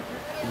போட்டுருவாங்க.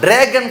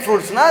 டிராகன்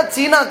ஃப்ரூட்ஸ்னா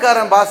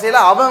சீனாக்காரன் பாஷையில்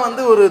அவன்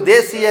வந்து ஒரு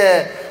தேசிய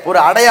ஒரு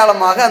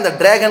அடையாளமாக அந்த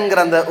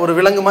டிராகன்கிற அந்த ஒரு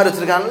விலங்கு மாதிரி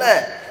வச்சிருக்கான்ல,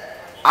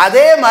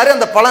 அதே மாதிரி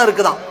அந்த பழம்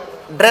இருக்குதான்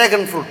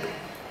டிராகன் ஃப்ரூட்.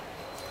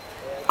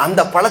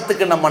 அந்த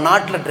பழத்துக்கு நம்ம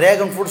நாட்டில்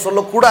டிராகன் ஃப்ரூட்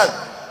சொல்லக்கூடாது.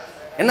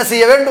 என்ன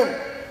செய்ய வேண்டும்?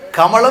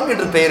 கமலம்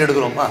என்று பெயர்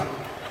எடுக்கிறோம்.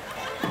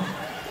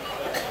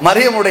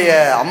 மரியமுடைய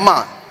அம்மா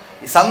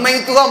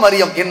சம்மைத்துவா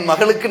மரியம், என்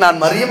மகளுக்கு நான்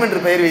மரியம் என்று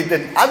பெயர்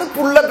வைத்தேன். அது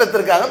புள்ள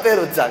பெற்றிருக்காங்க,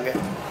 பெயர் வச்சாங்க.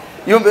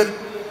 இவன் பேர்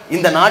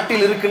இந்த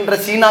நாட்டில் இருக்கின்ற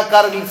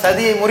சீனாக்காரர்கள்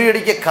சதியை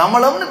முறியடிக்க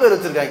கமலம்னு பேர்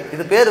வச்சிருக்காங்க.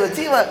 இது பேர்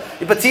வச்சு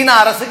இப்ப சீனா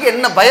அரசுக்கு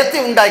என்ன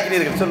பயத்தை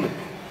உண்டாக்கினீர்கள் சொல்லு.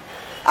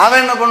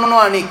 அவன் என்ன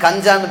பண்ணணும்? நீ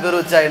கஞ்சான்னு பேர்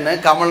வச்சா என்ன,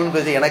 கமல்னு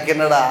பேச எனக்கு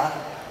என்னடா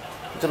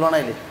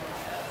சொல்லுவானா இல்லை?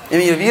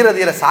 இவங்க வீர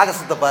தீர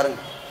சாகசத்தை பாருங்க.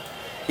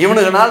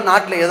 இவனுங்கனால்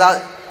நாட்டில் ஏதாவது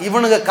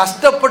இவனுங்க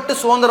கஷ்டப்பட்டு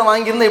சுதந்திரம்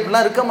வாங்கியிருந்தா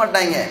இப்படிலாம் இருக்க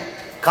மாட்டாங்க.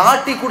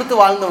 காட்டி கொடுத்து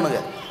வாழ்ந்தவனுங்க,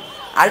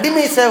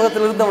 அடிமை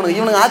சேவகத்தில் இருந்தவனுங்க.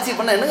 இவனுங்க ஆட்சி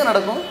பண்ண என்னங்க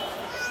நடக்கும்?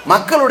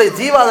 மக்களுடைய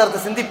ஜீவாதாரத்தை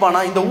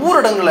சிந்திப்பானா? இந்த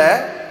ஊரடங்குல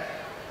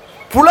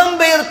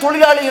புலம்பெயர்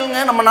தொழிலாளிகள்ங்க,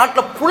 நம்ம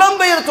நாட்டில்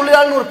புலம்பெயர்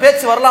தொழிலாளின்னு ஒரு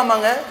பேச்சு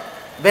வரலாமாங்க?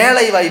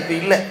 வேலை வாய்ப்பு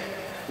இல்லை,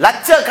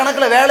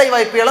 லட்சக்கணக்கில் வேலை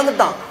வாய்ப்பு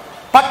இழந்துட்டான்.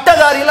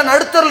 பட்டதாரியில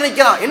நடுத்தரில்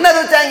நிக்கிறான். என்ன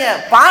வச்சாங்க?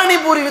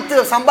 பானிபூரி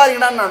வித்து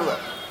சம்பாதிக்கடான்னு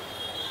நானுவேன்,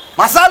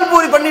 மசால்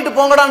பூரி பண்ணிட்டு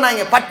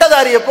போங்கடான்னாங்க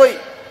பட்டதாரிய போய்.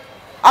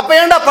 அப்ப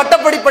ஏன்டா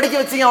பட்டப்படி படிக்க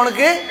வச்சீங்க?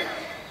 அவனுக்கு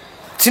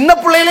சின்ன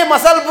பிள்ளையிலே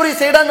மசால் பூரி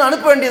செய்யடான்னு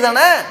அனுப்ப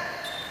வேண்டியதானே?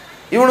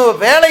 இவனு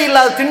வேலை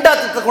இல்லாத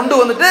திண்டாட்டத்தை கொண்டு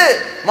வந்துட்டு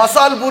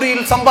மசால்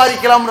பூரியில்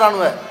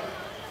சம்பாதிக்கலாம்ன்றானுவ.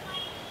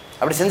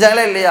 அப்படி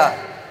செஞ்சாங்களே இல்லையா?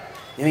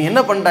 இவங்க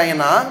என்ன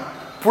பண்ணிட்டாங்கன்னா,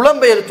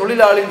 புலம்பெயர்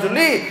தொழிலாளின்னு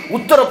சொல்லி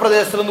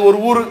உத்தரப்பிரதேசத்துலேருந்து ஒரு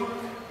ஊர்,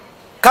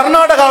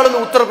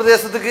 கர்நாடகாவிலிருந்து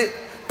உத்தரப்பிரதேசத்துக்கு,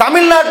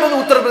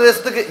 தமிழ்நாட்டிலிருந்து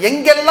உத்தரப்பிரதேசத்துக்கு,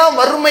 எங்கெல்லாம்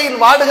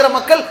வறுமையில் வாடுகிற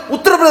மக்கள்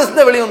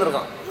உத்தரப்பிரதேசத்தை வெளியே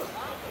வந்திருக்கான்.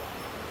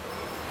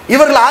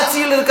 இவர்கள்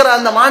ஆட்சியில் இருக்கிற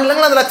அந்த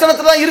மாநிலங்கள் அந்த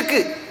லட்சணத்துல தான் இருக்கு.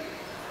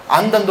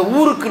 அந்தந்த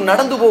ஊருக்கு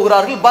நடந்து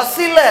போகிறார்கள். பஸ்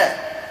இல்ல,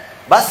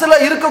 பஸ்ல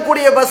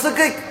இருக்கக்கூடிய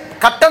பஸ்ஸுக்கு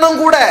கட்டணம்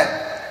கூட,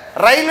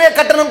 ரயில்வே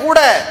கட்டணம் கூட.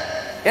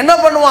 என்ன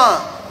பண்ணுவான்?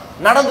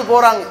 நடந்து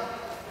போறாங்க.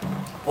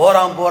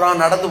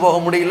 போறான் நடந்து போக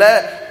முடியல,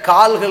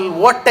 கால்கள்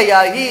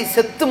ஓட்டையாகி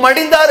செத்து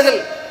மடிந்தார்கள்.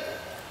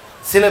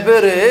 சில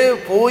பேர்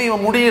போய்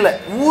முடியல,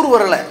 ஊர்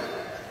வரல,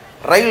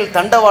 ரயில்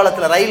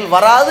தண்டவாளத்தில் ரயில்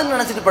வராதுன்னு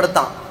நினைச்சிட்டு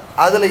படுத்தான்.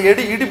 அதுல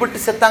இடிபட்டு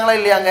செத்தாங்களா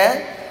இல்லையாங்க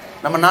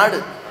நம்ம நாடு?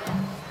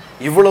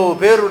 இவ்வளவு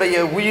பேருடைய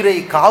உயிரை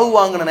காவு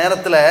வாங்கின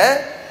நேரத்தில்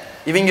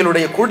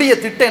இவங்களுடைய கொடிய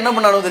திட்டம் என்ன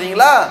பண்ணாலும்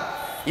தெரியுங்களா?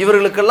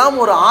 இவர்களுக்கெல்லாம்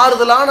ஒரு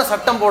ஆறுதலான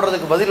சட்டம்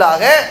போடுறதுக்கு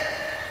பதிலாக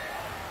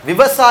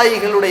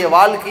விவசாயிகளுடைய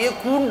வாழ்க்கையை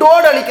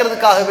கூண்டோடு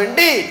அளிக்கிறதுக்காக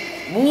வேண்டி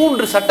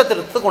 3 சட்ட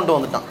திருத்தத்தை கொண்டு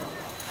வந்துட்டான்.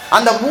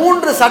 அந்த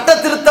 3 சட்ட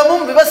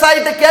திருத்தமும்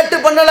விவசாயிட்ட கேட்டு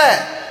பண்ணல.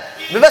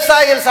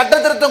 விவசாயிகள் சட்ட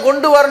திருத்தம்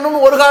கொண்டு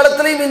வரணும்னு ஒரு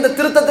காலத்திலையும் இந்த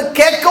திருத்தத்தை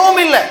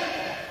கேட்கவும் இல்லை,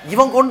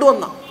 இவன் கொண்டு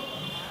வந்தான்.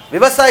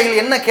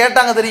 விவசாயிகள் என்ன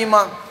கேட்டாங்க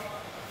தெரியுமா?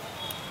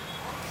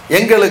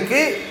 எங்களுக்கு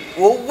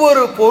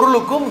ஒவ்வொரு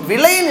பொருளுக்கும்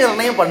விலை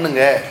நிர்ணயம்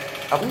பண்ணுங்க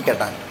அப்படின்னு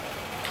கேட்டாங்க.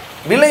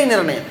 விலை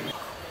நிர்ணயம்.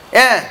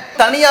 ஏன்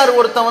தனியார்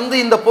ஒருத்தன் வந்து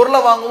இந்த பொருளை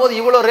வாங்கும்போது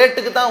இவ்வளோ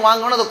ரேட்டுக்கு தான்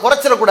வாங்கணும், அதை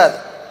குறைச்சிடக்கூடாது.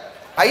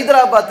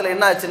 ஹைதராபாத்தில்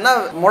என்ன ஆச்சுன்னா,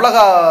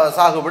 மிளகா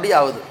சாகுபடி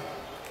ஆகுது.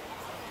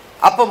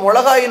 அப்போ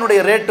மிளகாயினுடைய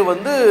ரேட்டு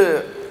வந்து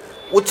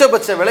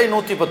உச்சபட்ச விலை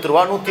 110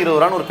 ரூபா 120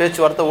 ரூபான்னு ஒரு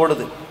பேச்சுவார்த்தை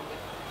ஓடுது.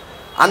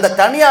 அந்த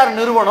தனியார்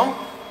நிறுவனம்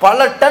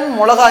பல டன்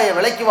மிளகாயை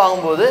விலைக்கு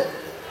வாங்கும்போது,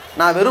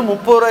 நான் வெறும்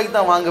 30 ரூபாய்க்கு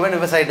தான் வாங்குவேன்னு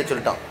விவசாயிட்ட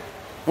சொல்லிட்டான்.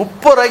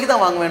 30 ரூபாய்க்கு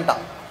தான்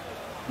வாங்குவேன்ட்டான்.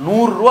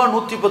 100 ரூபா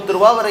 110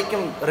 ரூபா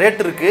வரைக்கும்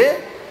ரேட் இருக்கு.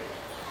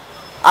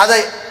 அதை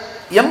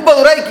 80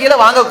 ரூபாய்க்கு கீழே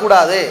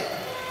வாங்கக்கூடாது,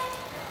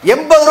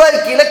 80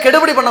 ரூபாய்க்கு கீழே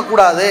கெடுபடி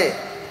பண்ணக்கூடாது.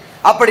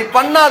 அப்படி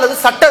பண்ணால் அது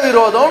சட்ட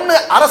விரோதம்னு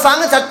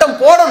அரசாங்கம் சட்டம்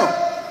போடணும்.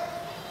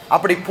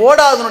 அப்படி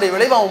போடாதனுடைய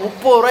விளைவு அவன்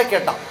 30 ரூபாய்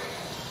கேட்டான்.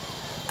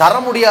 தர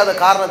முடியாத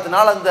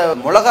காரணத்தினால் அந்த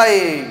மிளகாய்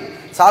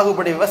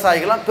சாகுபடி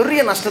விவசாயிகள்லாம் பெரிய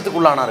நஷ்டத்துக்கு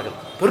உள்ளானார்கள்.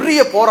 பெரிய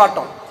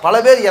போராட்டம், பல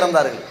பேர்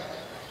இறந்தார்கள்.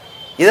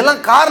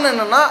 இதெல்லாம் காரணம்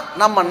என்னன்னா,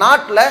 நம்ம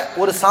நாட்டில்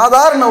ஒரு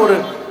சாதாரண ஒரு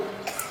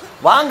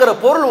வாங்குற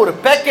பொருள் ஒரு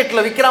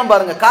பேக்கெட்டில் விற்கிறான்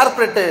பாருங்க,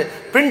 கார்பரேட்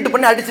பிரிண்ட்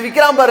பண்ணி அடிச்சு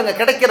விற்கிறான் பாருங்க,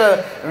 கிடைக்கிற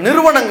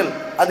நிறுவனங்கள்,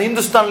 அது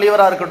இந்துஸ்தான்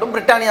லீவரா இருக்கட்டும்,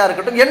 பிரிட்டானியா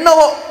இருக்கட்டும்,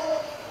 என்னவோ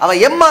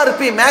அவன்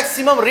எம்ஆர்பி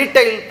மேக்சிமம்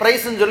ரீட்டைல்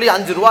பிரைஸ்ன்னு சொல்லி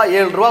 5 ரூபா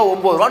 7 ரூபா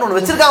 9 ரூபான்னு ஒன்று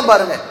வச்சிருக்கான்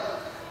பாருங்க.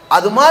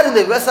 அது மாதிரி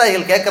இந்த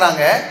விவசாயிகள்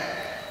கேட்குறாங்க,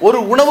 ஒரு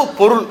உணவு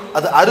பொருள்,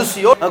 அது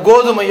அரிசியோ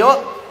கோதுமையோ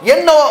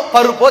என்னவோ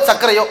பருப்போ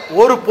சர்க்கரையோ,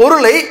 ஒரு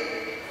பொருளை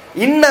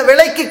இன்ன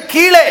விலைக்கு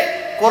கீழே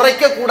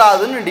குறைக்க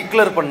கூடாதுன்னு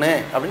டிக்ளேர் பண்ணு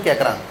அப்படின்னு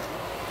கேட்குறாங்க.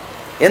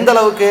 எந்த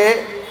அளவுக்கு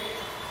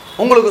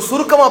உங்களுக்கு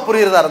சுருக்கமாக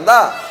புரியுறதா இருந்தா,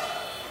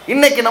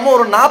 இன்னைக்கு நம்ம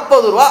ஒரு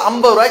 40 ரூபா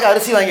 50 ரூபாய்க்கு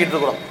அரிசி வாங்கிட்டு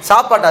இருக்கிறோம்,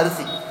 சாப்பாட்டு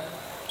அரிசி.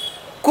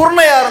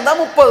 குருணையா இருந்தால்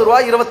 30 ரூபா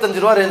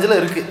 25 ரூபா ரேஞ்சில்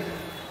இருக்கு.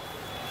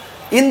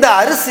 இந்த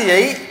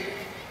அரிசியை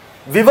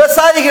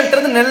விவசாயிகள்ட்ட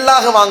இருந்து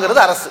நெல்லாக வாங்குறது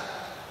அரசு,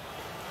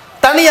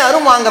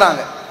 தனியாரும்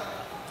வாங்குறாங்க.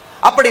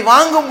 அப்படி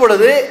வாங்கும்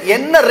பொழுது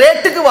என்ன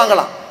ரேட்டுக்கு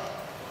வாங்கலாம்?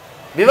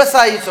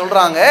 விவசாயி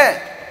சொல்றாங்க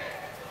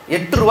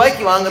 8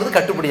 ரூபாய்க்கு வாங்குறது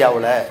கட்டுப்படி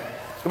ஆகல.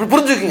 இப்படி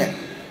புரிஞ்சுக்குங்க,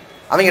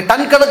 அவங்க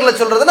டன் கணக்கில்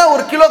சொல்றதுன்னா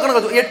ஒரு கிலோ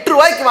கணக்கு 8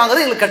 ரூபாய்க்கு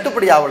வாங்குறது எங்களுக்கு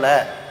கட்டுப்படி ஆகல.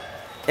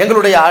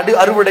 எங்களுடைய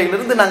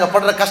அறுவடையிலிருந்து நாங்கள்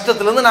படுற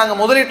கஷ்டத்திலிருந்து நாங்கள்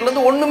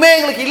முதலீட்டிலிருந்து ஒன்றுமே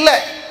எங்களுக்கு இல்லை,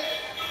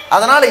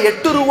 அதனால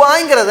 8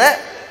 ரூபாய்ங்கிறத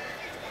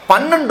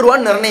 12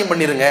 ரூபான்னு நிர்ணயம்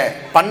பண்ணிருங்க,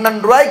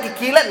 12 ரூபாய்க்கு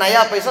கீழே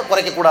நயா பைசா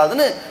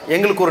குறைக்கக்கூடாதுன்னு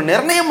எங்களுக்கு ஒரு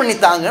நிர்ணயம் பண்ணி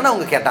தாங்கன்னு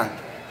அவங்க கேட்டாங்க.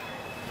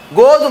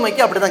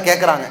 கோதுமைக்கு அப்படி தான்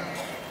கேட்குறாங்க.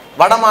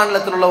 வட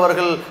மாநிலத்தில்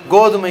உள்ளவர்கள்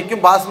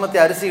கோதுமைக்கும் பாஸ்மதி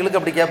அரிசிகளுக்கு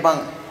அப்படி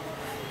கேட்பாங்க,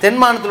 தென்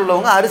மாநிலத்தில்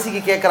உள்ளவங்க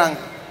அரிசிக்கு கேட்குறாங்க.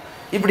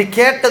 இப்படி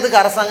கேட்டதுக்கு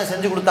அரசாங்கம்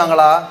செஞ்சு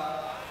கொடுத்தாங்களா?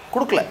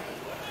 கொடுக்கல.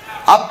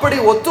 அப்படி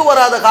ஒத்து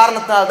வராத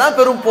காரணத்தினால்தான்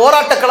பெரும்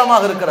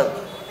போராட்டக்களமாக இருக்கிறது.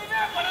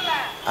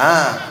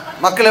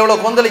 மக்கள்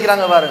எவ்வளவு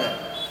கொந்தளிக்கிறாங்க பாருங்க,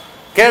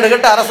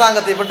 கேடுகட்ட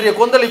அரசாங்கத்தை பற்றிய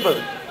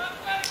கொந்தளிப்பது.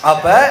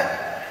 அப்ப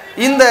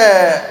இந்த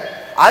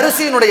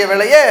அரிசியினுடைய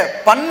விலையை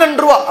 12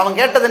 ரூபா, அவன்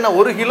கேட்டது என்ன,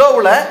 ஒரு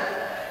கிலோவில்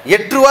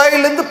 8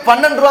 ரூபாயிலிருந்து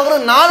 12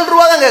 ரூபாங்கிறது 4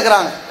 ரூபா தான்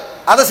கேட்குறாங்க.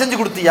 அதை செஞ்சு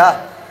கொடுத்தியா?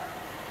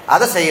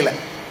 அதை செய்யலை.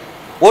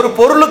 ஒரு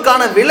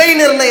பொருளுக்கான விலை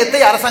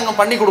நிர்ணயத்தை அரசாங்கம்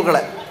பண்ணி கொடுக்கல.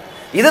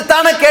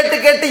 இதைத்தானே கேட்டு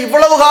கேட்டு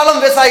இவ்வளவு காலம்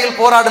விவசாயிகள்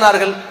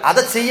போராடினார்கள்.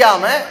 அதை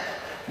செய்யாம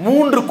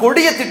 3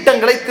 கொடிய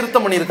திட்டங்களை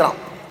திருத்தம் பண்ணியிருக்கிறான்.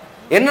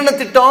 என்னென்ன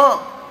திட்டம்?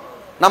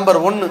 நம்பர்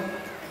 1,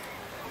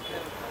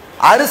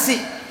 அரிசி,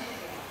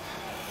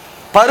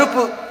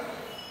 பருப்பு,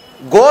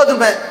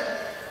 கோதுமை,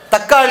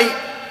 தக்காளி,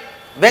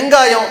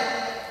 வெங்காயம்,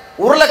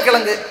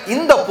 உருளைக்கிழங்கு,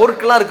 இந்த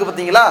பொருட்கள்லாம் இருக்கு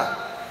பார்த்தீங்களா,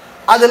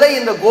 அதுல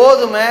இந்த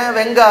கோதுமை,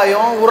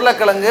 வெங்காயம்,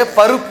 உருளைக்கிழங்கு,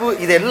 பருப்பு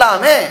இது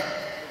எல்லாமே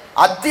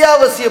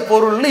அத்தியாவசிய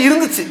பொருள்னு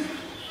இருந்துச்சு.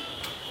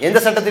 எந்த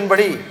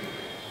சட்டத்தின்படி?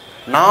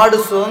 நாடு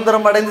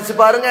சுதந்திரம் அடைந்துச்சு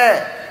பாருங்க,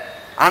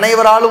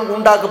 அனைவராலும்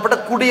உண்டாக்கப்பட்ட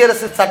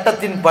குடியரசு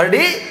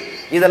சட்டத்தின்படி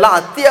இதெல்லாம்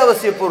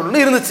அத்தியாவசிய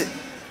பொருள்னு இருந்துச்சு.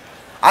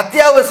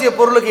 அத்தியாவசிய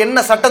பொருளுக்கு என்ன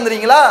சட்டம்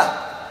தெரியுங்களா?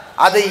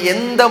 அதை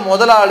எந்த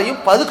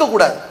முதலாளியும் பதுக்க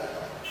கூடாது.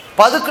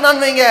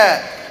 பதுக்குனான்னு வைங்க,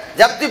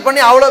 ஜப்தி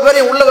பண்ணி அவ்வளவு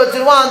பேரையும் உள்ள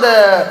வச்சிருவான், அந்த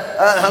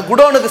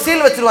குடோனுக்கு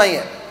சீல்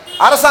வச்சிருவாங்க,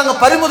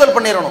 அரசாங்கம் பறிமுதல்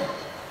பண்ணிடணும்.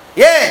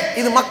 ஏன்?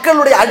 இது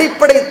மக்களுடைய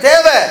அடிப்படை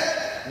தேவை.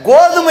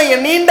 கோதுமையை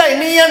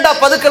நீ ஏண்டா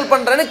பதுக்கல்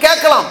பண்றேன்னு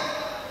கேட்கலாம்.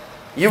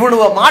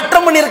 இவனுவ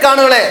மாற்றம்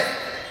பண்ணியிருக்கானுங்களே,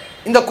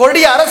 இந்த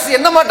கொடிய அரசு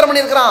என்ன மாற்றம்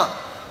பண்ணியிருக்கிறான்?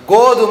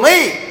 கோதுமை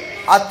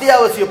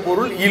அத்தியாவசிய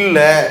பொருள்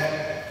இல்லை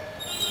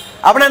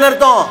அப்படின்னு என்ன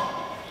அர்த்தம்?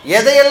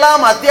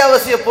 எதையெல்லாம்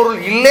அத்தியாவசிய பொருள்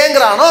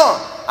இல்லைங்கிறானோ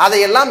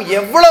அதையெல்லாம்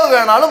எவ்வளவு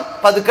வேணாலும்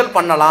பதுக்கல்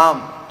பண்ணலாம்,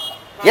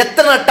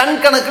 எத்தனை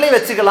டன் கணக்குலையும்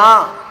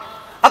வச்சுக்கலாம்.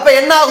 அப்ப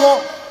என்ன ஆகும்?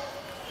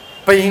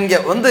 இப்ப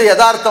இங்க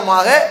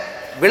யதார்த்தமாக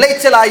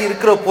விளைச்சலாகி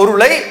இருக்கிற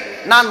பொருளை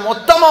நான்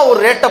மொத்தமா ஒரு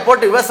ரேட்டை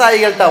போட்டு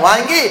விவசாயிகள்கிட்ட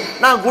வாங்கி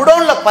நான்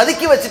குடோன்ல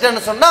பதுக்கி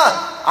வச்சுட்டேன்னு சொன்னா,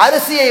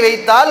 அரிசியை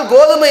வைத்தால்,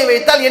 கோதுமை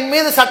வைத்தால் என்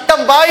மீது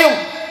சட்டம் பாயும்.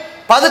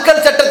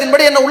 பதுக்கல்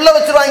சட்டத்தின்படி என்ன உள்ள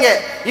வச்சிருவாங்க.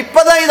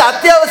 இப்பதான் இது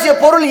அத்தியாவசிய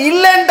பொருள்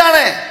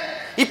இல்லைன்றானே,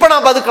 இப்ப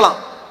நான் பதுக்கலாம்.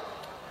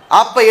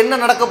 அப்ப என்ன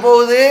நடக்க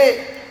போகுது?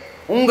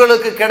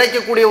 உங்களுக்கு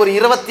கிடைக்கக்கூடிய ஒரு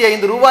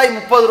 25 ரூபாய்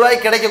 30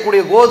 ரூபாய்க்கு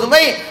கிடைக்கக்கூடிய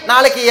கோதுமை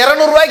நாளைக்கு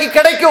 200 ரூபாய்க்கு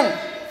கிடைக்கும்.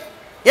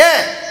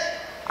 ஏன்?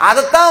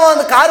 அதைத்தான்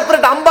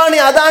கார்பரேட் அம்பானி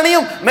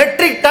அதானியும்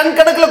மெட்ரிக் டன்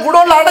கணக்கில்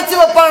குடோன்ல அடைச்சு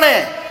வைப்பானே,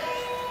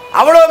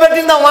 அவ்வளவு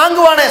மெட்ரிக் தான்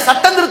வாங்குவானே.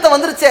 சட்டம் திருத்தம்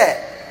வந்துருச்சே.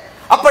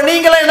 அப்ப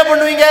நீங்களாம் என்ன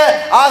பண்ணுவீங்க?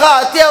 ஆகா,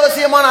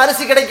 அத்தியாவசியமான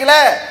அரிசி கிடைக்கல,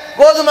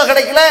 கோதுமை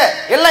கிடைக்கல,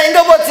 எல்லாம்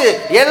எங்க போச்சு?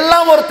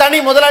 எல்லாம் ஒரு தனி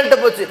முதலாளிட்ட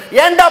போச்சு.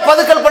 ஏன்டா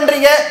பதுக்கல்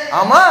பண்றீங்க?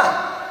 ஆமா,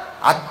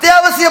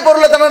 அத்தியாவசிய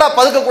பொருளை தானடா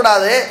பதுக்க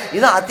கூடாது,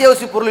 இதுதான்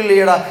அத்தியாவசிய பொருள்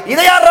இல்லையடா.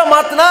 இதை யாரா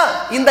மாத்துனா?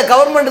 இந்த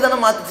கவர்மெண்ட் தானே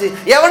மாத்துச்சு.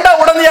 எவன்டா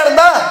உடந்தையா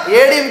இருந்தா?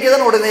 ஏடிஎம்கே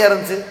தானே உடந்தையா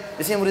இருந்துச்சு.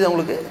 விஷயம் புரியுது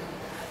உங்களுக்கு?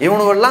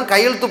 இவனுவெல்லாம்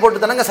கையெழுத்து போட்டு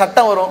தானங்க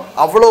சட்டம் வரும்.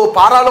 அவ்வளவு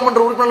பாராளுமன்ற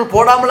உறுப்பினர்கள்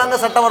போடாமலாங்க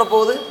சட்டம்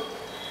வரப்போகுது.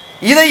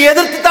 இதை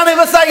எதிர்த்து தானே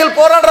விவசாயிகள்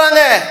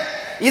போராடுறாங்க.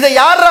 இதை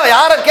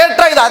யார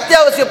கேட்டா இது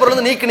அத்தியாவசிய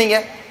பொருள் நீக்குனீங்க?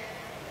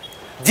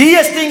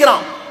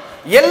 ஜிஎஸ்டிங்கிறான்,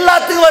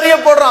 எல்லாத்துக்கும் வரிய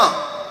போடுறான்.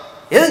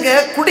 எதுங்க?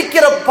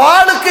 குடிக்கிற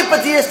பாலுக்கு இப்ப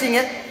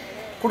ஜிஎஸ்டிங்க.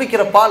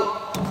 குடிக்கிற பால்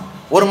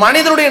ஒரு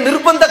மனிதனுடைய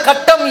நிர்பந்த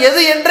கட்டம்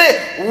எது என்று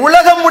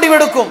உலகம்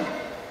முடிவெடுக்கும்.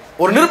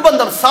 ஒரு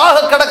நிர்பந்தம்,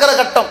 சாக கடக்கிற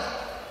கட்டம்.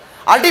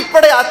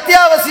 அடிப்படை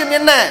அத்தியாவசியம்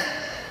என்ன?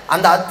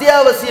 அந்த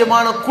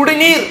அத்தியாவசியமான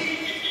குடிநீர்,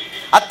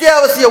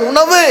 அத்தியாவசிய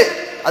உணவு,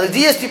 அது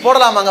ஜிஎஸ்டி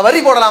போடலாமாங்க? வரி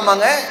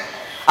போடலாமாங்க?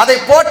 அதை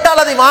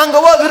போட்டால் அதை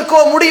வாங்கவோ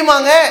விற்கவோ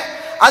முடியுமாங்க?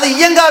 அது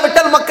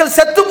இயங்காவிட்டால் மக்கள்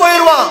செத்து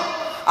போயிடுவான்.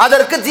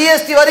 அதற்கு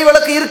ஜிஎஸ்டி வரி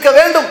விலக்கு இருக்க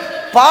வேண்டும்.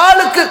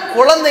 பாலுக்கு,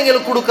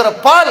 குழந்தைங்களுக்கு கொடுக்கிற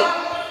பால்,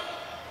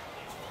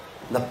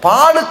 இந்த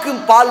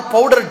பாலுக்கும் பால்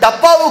பவுடர்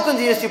டப்பாவுக்கும்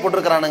ஜிஎஸ்டி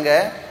போட்டிருக்கிறானுங்க.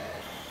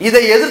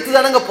 இதை எதிர்த்து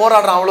தானங்க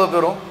போராடுறான் அவ்வளவு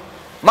பேரும்.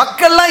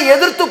 மக்கள்லாம்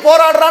எதிர்த்து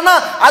போராடுறான்னா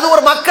அது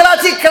ஒரு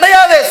மக்களாட்சி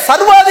கிடையாது,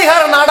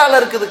 சர்வாதிகார நாடால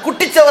இருக்குது.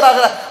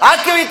 குட்டிச்சவராக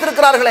ஆக்கி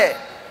வைத்திருக்கிறார்களே.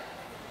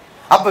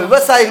 அப்ப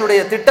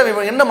விவசாயிகளுடைய திட்டம்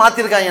இவங்க என்ன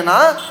மாத்திருக்காங்கன்னா,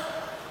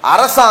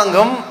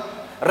 அரசாங்கம்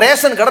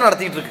ரேஷன் கடை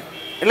நடத்திக்கிட்டு இருக்கு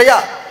இல்லையா,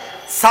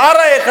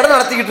 சாராய கடை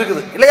நடத்திக்கிட்டு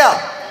இருக்குது இல்லையா.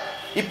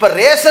 இப்ப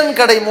ரேஷன்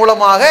கடை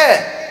மூலமாக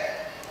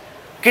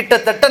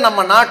கிட்டத்தட்ட நம்ம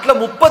நாட்டில்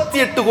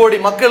 38 கோடி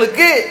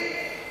மக்களுக்கு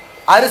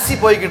அரிசி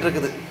போய்கிட்டு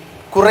இருக்குது.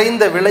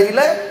 குறைந்த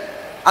விலையில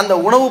அந்த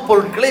உணவுப்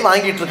பொருட்களை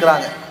வாங்கிட்டு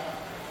இருக்கிறாங்க.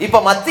 இப்ப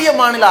மத்திய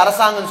மாநில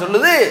அரசாங்கம்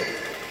சொல்லுது,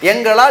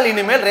 எங்களால்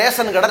இனிமேல்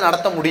ரேஷன் கடை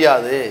நடத்த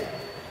முடியாது.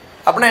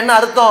 அப்படின்னா என்ன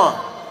அர்த்தம்?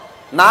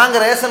 நாங்க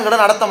ரேஷன் கடை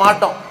நடத்த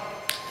மாட்டோம்,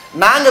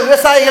 நாங்க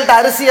விவசாயிகள்ட்ட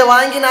அரிசியை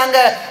வாங்கி நாங்க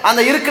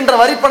அந்த இருக்கின்ற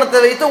வரி பணத்தை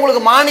வைத்து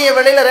உங்களுக்கு மானிய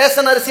விலையில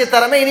ரேஷன் அரிசியை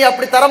தரமே, இனி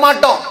அப்படி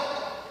தரமாட்டோம்.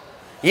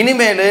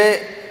 இனிமேல்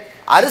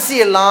அரிசி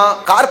எல்லாம்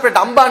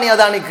கார்பரேட் அம்பானி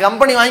அதானி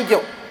கம்பெனி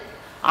வாங்கிக்கும்,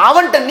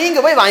 அவன்கிட்ட நீங்க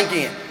போய்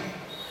வாங்கிக்கிங்க.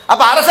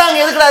 அப்ப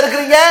அரசாங்கம் எதுக்குடா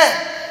இருக்கிறீங்க?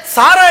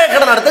 சாராய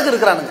கடை நடத்துக்கு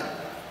இருக்கிறானுங்க.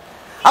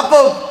 அப்போ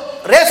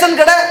ரேஷன்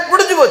கடை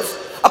முடிஞ்சு போச்சு.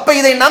 அப்ப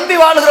இதை நம்பி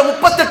வாழுகிற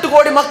 38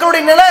 கோடி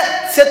மக்களுடைய நிலை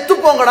செத்து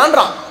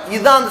போங்கடான்றான்.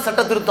 இதுதான் அந்த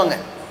சட்ட திருத்தங்க.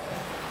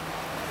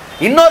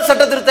 இன்னொரு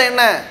சட்ட திருத்தம்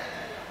என்ன?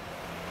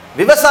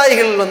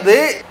 விவசாயிகள்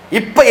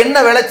இப்ப என்ன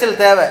விளைச்சல்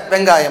தேவை?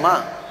 வெங்காயமா,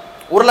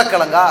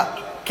 உருளைக்கிழங்கா,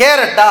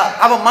 கேரட்டா?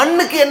 அவன்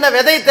மண்ணுக்கு என்ன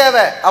விதை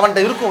தேவை?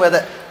 அவன்கிட்ட இருக்கும்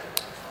விதை.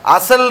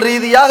 அசல்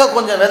ரீதியாக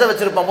கொஞ்சம் விதை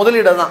வச்சிருப்பான்,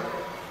 முதலீடு தான்.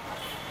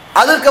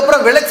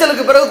 அதுக்கப்புறம்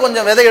விளைச்சலுக்கு பிறகு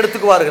கொஞ்சம் விதை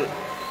எடுத்துக்குவார்கள்.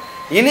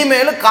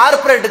 இனிமேல்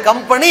கார்பரேட்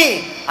கம்பெனி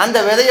அந்த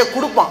விதையை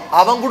கொடுப்பான்.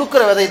 அவன்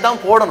கொடுக்கிற விதை தான்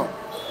போடணும்,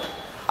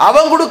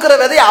 அவன் கொடுக்கிற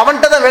விதையை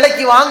அவன்கிட்ட தான்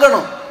விலைக்கு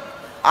வாங்கணும்,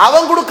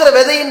 அவன் கொடுக்கிற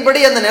விதையின்படி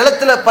அந்த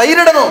நிலத்துல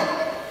பயிரிடணும்.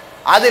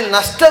 அதில்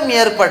நஷ்டம்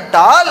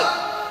ஏற்பட்டால்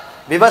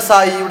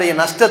விவசாயியுடைய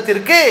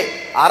நஷ்டத்திற்கு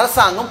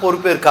அரசாங்கம்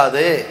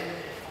பொறுப்பேற்காது.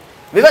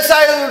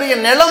 விவசாயிகளுடைய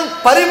நிலம்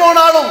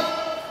பறிபோனாலும்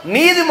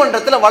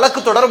நீதிமன்றத்தில் வழக்கு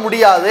தொடர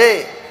முடியாது.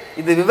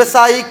 இது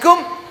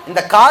விவசாயிக்கும்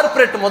இந்த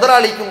கார்பரேட்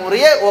முதலாளிக்கும்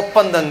உரிய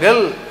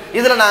ஒப்பந்தங்கள்.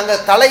 இதுல நாங்க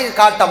தலை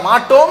காட்ட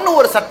மாட்டோம்னு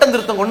ஒரு சட்டம்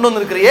திருத்தம் கொண்டு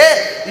வந்திருக்கிறியே,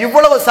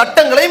 இவ்வளவு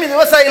சட்டங்களையும்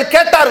விவசாயிகள்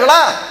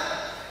கேட்டார்களா?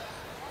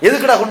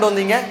 எதுக்குடா கொண்டு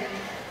வந்தீங்க?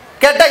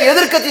 கேட்டா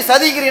எதிர்கட்சி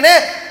சதிக்கிறீனே,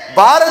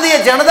 பாரதிய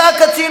ஜனதா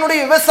கட்சியினுடைய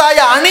விவசாய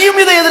அணியும்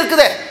இதை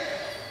எதிர்க்குதே.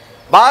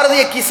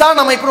 பாரதிய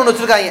கிசான் அமைப்புன்னு ஒன்று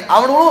வச்சிருக்காங்க,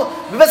 அவனும்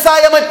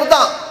விவசாய அமைப்பு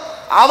தான்.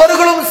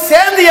 அவர்களும்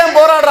சேர்ந்து ஏன்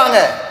போராடுறாங்க?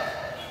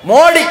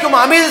 மோடிக்கும்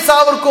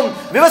அமித்ஷாவிற்கும்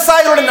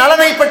விவசாயிகளுடைய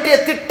நலனை பற்றிய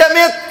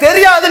திட்டமே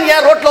தெரியாதுன்னு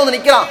ஏன் ரோட்ல வந்து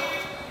நிக்கிறான்?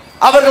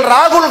 அவர்கள்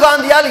ராகுல்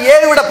காந்தியால்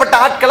ஏவிடப்பட்ட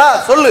ஆட்களா?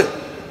 சொல்லு.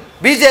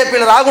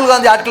 பிஜேபியில் ராகுல்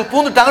காந்தி ஆட்கள்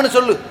பூந்துட்டாங்கன்னு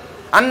சொல்லு.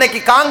 அன்னைக்கு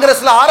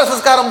காங்கிரஸ்ல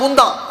ஆர்எஸ்எஸ் காரன்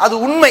பூந்தான், அது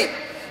உண்மை.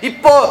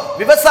 இப்போ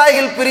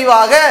விவசாயிகள்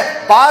பிரிவாக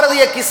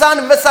பாரதிய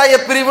கிசான் விவசாய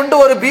பிரிவுண்டு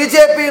ஒரு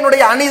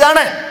பிஜேபியினுடைய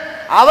அணிதானே,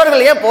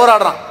 அவர்கள் ஏன்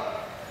போராடுறான்?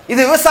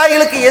 இது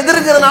விவசாயிகளுக்கு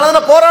எதிர்க்கிறதுனால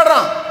தானே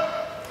போராடுறான்.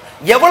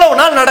 எவ்வளவு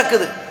நாள்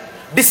நடக்குது?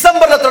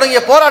 டிசம்பர்ல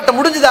தொடங்கிய போராட்டம்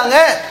முடிஞ்சுதாங்க.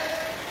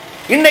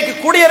 இன்னைக்கு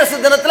குடியரசு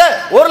தினத்துல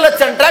 1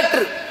 லட்சம்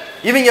டிராக்டர்.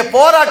 இவங்க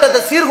போராட்டத்தை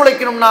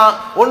சீர்குலைக்கணும்னா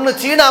ஒன்னு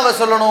சீனாவை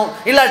சொல்லணும்,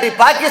 இல்லாட்டி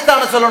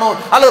பாகிஸ்தானை சொல்லணும்,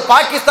 அல்லது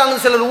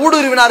பாகிஸ்தான் சிலர்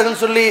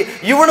ஊடுருவினார்கள் சொல்லி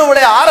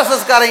இவனுடைய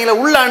ஆர்எஸ்எஸ் காரங்களை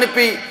உள்ள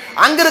அனுப்பி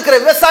அங்க இருக்கிற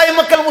விவசாய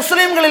மக்கள்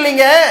முஸ்லிம்கள்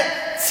இல்லைங்க,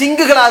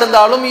 சிங்குகளா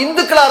இருந்தாலும்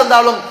இந்துக்களா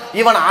இருந்தாலும்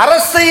இவன்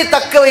அரசை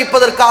தக்க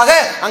வைப்பதற்காக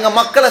அங்க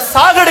மக்களை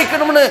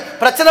சாகடிக்கணும்னு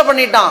பிரச்சனை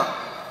பண்ணிட்டான்.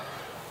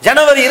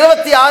 ஜனவரி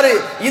 26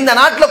 இந்த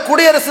நாட்டில்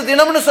குடியரசு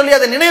தினம்னு சொல்லி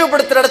அதை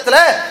நினைவுபடுத்துற இடத்துல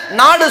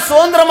நாடு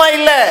சுதந்திரமா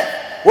இல்ல,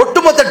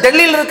 ஒட்டுமொத்த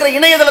டெல்லியில் இருக்கிற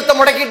இணையதளத்தை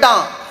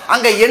முடக்கிட்டான்.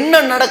 அங்க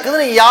என்ன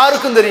நடக்குதுன்னு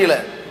யாருக்கும் தெரியல.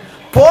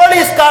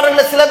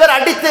 போலீஸ்காரர்கள் சில பேர்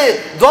அடித்து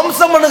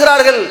துவம்சம்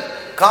பண்ணுகிறார்கள்.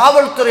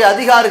 காவல்துறை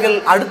அதிகாரிகள்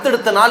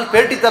அடுத்தடுத்த நாள்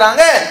பேட்டி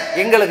தராங்க,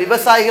 எங்களை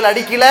விவசாயிகள்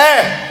அடிக்கல,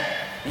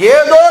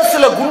 ஏதோ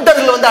சில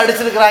குண்டர்கள் வந்து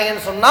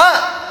அடிச்சிருக்கிறாங்கன்னு சொன்னா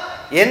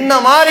என்ன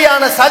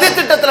மாதிரியான சதி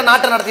திட்டத்தில்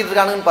நாட்டை நடத்திட்டு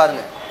இருக்காங்கன்னு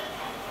பாருங்க.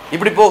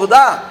 இப்படி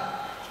போகுதா?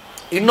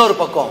 இன்னொரு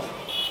பக்கம்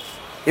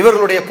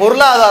இவர்களுடைய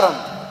பொருளாதாரம்,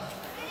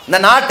 இந்த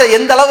நாட்டை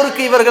எந்த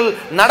அளவிற்கு இவர்கள்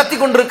நடத்தி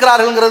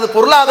கொண்டிருக்கிறார்கள்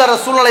பொருளாதார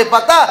சூழ்நிலை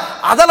பார்த்தா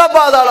அதல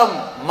பாதாளம்.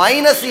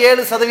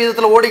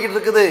 -7% ஓடிக்கிட்டு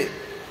இருக்குது.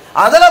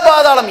 அதல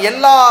பாதாளம்.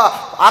 எல்லா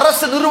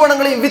அரசு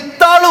நிறுவனங்களையும்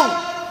வித்தாலும்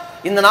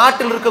இந்த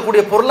நாட்டில்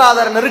இருக்கக்கூடிய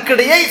பொருளாதார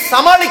நெருக்கடியை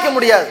சமாளிக்க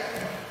முடியாது.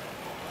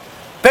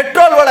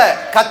 பெட்ரோல் விலை,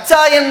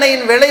 கச்சா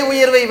எண்ணெயின் விலை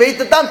உயர்வை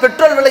வைத்துத்தான்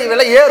பெட்ரோல்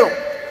விலை ஏறும்.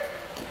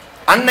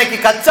 அன்னைக்கு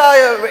கச்சா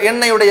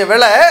எண்ணெயுடைய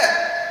விலை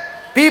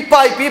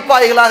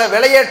பீப்பாய்களாக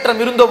விலையேற்றம்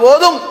இருந்த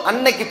போதும்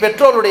அன்னைக்கு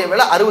பெட்ரோலுடைய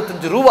விலை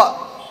 65 ரூபா.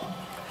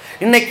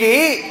 இன்னைக்கு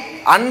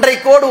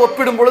அன்றைக்கோடு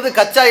ஒப்பிடும் பொழுது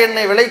கச்சா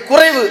எண்ணெய் விலை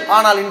குறைவு,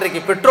 ஆனால் இன்றைக்கு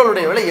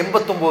பெட்ரோலுடைய விலை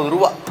 89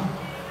 ரூபா.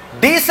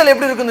 டீசல்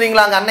எப்படி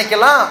இருக்குங்களா?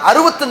 அன்னைக்கெல்லாம்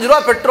 65 ரூபா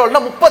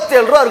பெட்ரோல்னா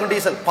 37 ரூபா இருக்கும்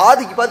டீசல்,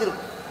 பாதிக்கு பாதி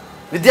இருக்கும்,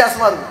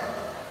 வித்தியாசமா இருக்கும்.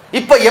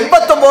 இப்ப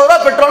 89 ரூபா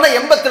பெட்ரோல்னா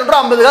 82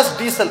 ரூபா 50 காசு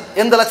டீசல்.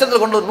 எந்த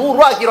லட்சத்துல கொண்டு 100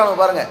 ரூபா ஆக்கிடுவாங்க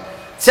பாருங்க.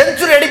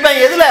 செஞ்சுரி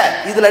அடிப்பாங்க. எதுல?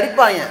 இதுல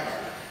அடிப்பாங்க.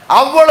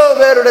 அவ்வளவு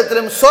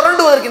பேரிடத்திலும்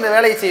சுரண்டுவதற்கு இந்த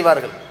வேலையை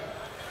செய்வார்கள்.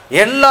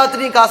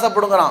 எல்லாத்திலையும்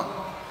காசப்படுங்கிறான்,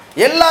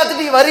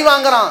 எல்லாத்திலையும் வரி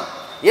வாங்குறான்,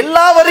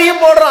 எல்லா வரியும்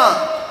போடுறான்.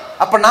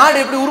 அப்ப நாடு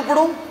எப்படி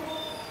உருப்படும்?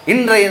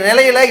 இன்றைய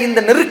நிலையில இந்த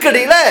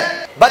நெருக்கடியில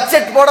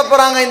பட்ஜெட் போட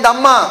போறாங்க. இந்த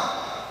அம்மா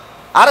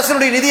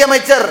அரசனுடைய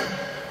நிதியமைச்சர்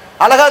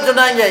அழகா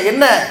சொன்னாங்க,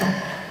 என்ன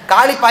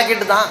காலி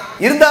பாக்கெட்டு தான்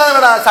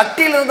இருந்தாடா,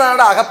 சட்டியில்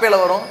இருந்தாடா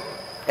அகப்பையில வரும்,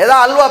 ஏதோ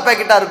அல்வா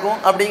பாக்கெட்டா இருக்கும்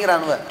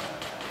அப்படிங்கிறானுவ.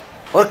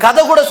 ஒரு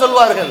கதை கூட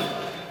சொல்வார்கள்.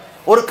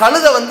 ஒரு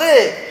கழுதை வந்து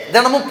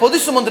தினமும் பொதி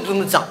சுமந்துட்டு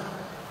இருந்துச்சான்.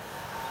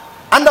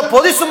 அந்த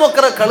பொதி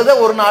சுமக்கிற கழுதை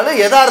ஒரு நாள்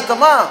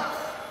யதார்த்தமா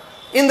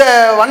இந்த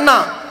வண்ணா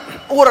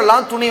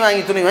ஊரெல்லாம் துணி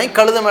வாங்கி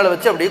கழுதை மேல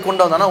வச்சு அப்படியே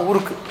கொண்டு வந்தானா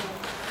ஊருக்கு.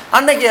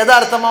 அன்னைக்கு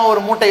யதார்த்தமா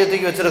ஒரு மூட்டையை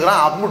தூக்கி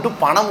வச்சிருக்கிறான், அம்முட்டு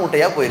பண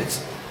மூட்டையா போயிருச்சு.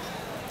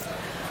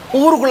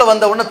 ஊருக்குள்ள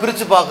வந்த உடனே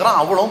பிரிச்சு பார்க்கறான்,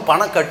 அவ்வளவும்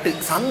பணம் கட்டு.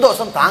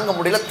 சந்தோஷம் தாங்க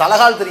முடியல,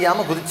 தலகால்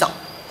தெரியாம குதிச்சான்.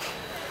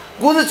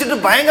 குதிச்சுட்டு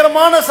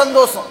பயங்கரமான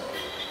சந்தோஷம்.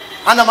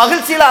 அந்த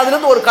மகிழ்ச்சியில அதுல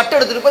இருந்து ஒரு கட்டு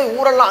எடுத்துட்டு போய்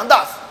ஊரெல்லாம்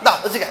இந்தா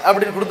வச்சுக்க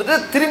அப்படின்னு கொடுத்துட்டு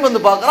திரும்பி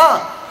வந்து பார்க்கறான்,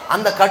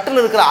 அந்த கட்டில்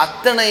இருக்கிற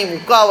அத்தனை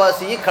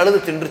முக்காவாசியும் கழுது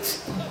தின்றுச்சு.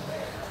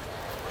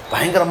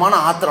 பயங்கரமான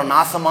ஆத்திரம்,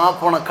 நாசமா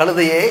போன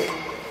கழுதையே,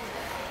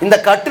 இந்த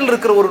கட்டில்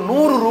இருக்கிற ஒரு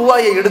 100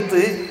 ரூபாயை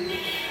எடுத்து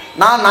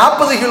நான்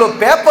 40 கிலோ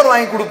பேப்பர்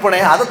வாங்கி கொடுப்பனே,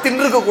 அதை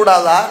தின்றுக்க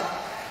கூடாதா?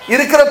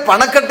 இருக்கிற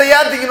பணக்கட்டையா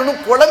திங்கணும்னு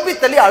புலம்பி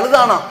தள்ளி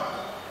அழுதானா.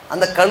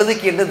 அந்த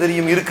கழுதைக்கு என்ன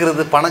தெரியும்?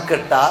 இருக்கிறது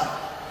பணக்கட்டா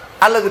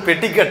அல்லது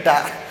பெட்டிக்கட்டா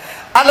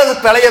அல்லது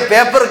பழைய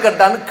பேப்பர்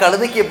கட்டான்னு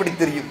கழுதைக்கு எப்படி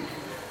தெரியும்?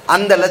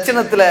 அந்த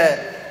லட்சணத்துல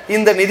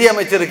இந்த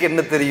நிதியமைச்சருக்கு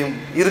என்ன தெரியும்?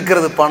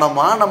 இருக்கிறது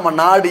பணமா, நம்ம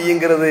நாடு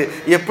இயங்கிறது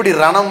எப்படி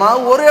ரணமா,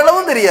 ஒரு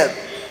அளவும் தெரியாது.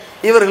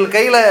 இவர்கள்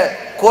கையில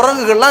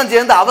குரங்குகள்லாம்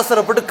சேர்ந்து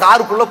அவசரப்பட்டு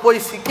காருக்குள்ள போய்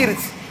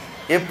சிக்கிருச்சு.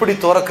 எப்படி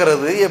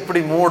திறக்கிறது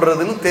எப்படி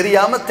மூடுறதுன்னு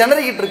தெரியாம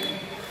திணறிக்கிட்டு இருக்கு.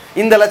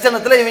 இந்த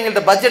லட்சணத்துல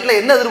இவங்கள்ட்ட பட்ஜெட்ல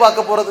என்ன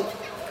எதிர்பார்க்க போறது?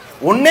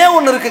 ஒன்னே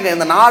ஒண்ணு இருக்குங்க,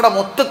 இந்த நாடை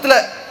மொத்தத்துல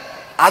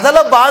அதல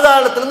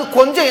பாதாளத்துல இருந்து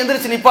கொஞ்சம்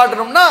எந்திரிச்சு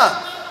நிப்பாட்டணும்னா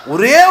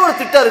ஒரே ஒரு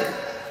திட்டம் இருக்கு.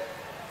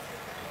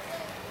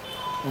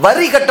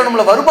 வரி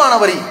கட்டணும்ல, வருமான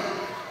வரி.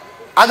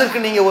 அதற்கு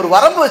நீங்க ஒரு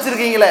வரம்பு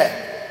வச்சிருக்கீங்களே,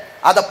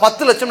 அதை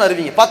 10 லட்சம்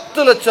அறிவிங்க.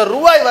 10 லட்சம்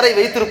ரூபாய் வரை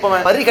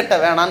வைத்திருப்பவன் வரி கட்ட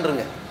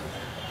வேணான்றங்க.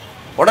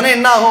 உடனே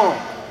என்ன ஆகும்?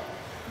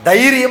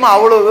 தைரியமா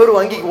அவ்வளவு பேர்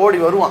வங்கிக்கு ஓடி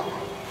வருவான்,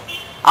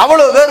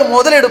 அவ்வளவு பேர்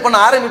முதலீடு பண்ண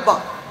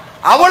ஆரம்பிப்பான்,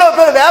 அவ்வளவு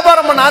பேர்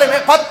வியாபாரம் பண்ண ஆரம்பி.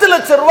 10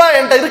 லட்சம் ரூபாய்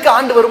என்கிட்ட இருக்கு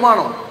ஆண்டு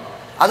வருமானம்,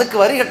 அதுக்கு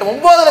வரி கட்ட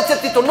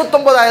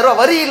 9,99,000 ரூபாய்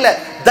வரி இல்லை.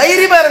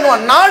 தைரியமா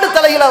இறங்குவான், நாடு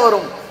தலையில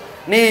வரும்.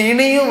 நீ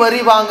இனியும் வரி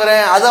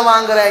வாங்குறேன், அதை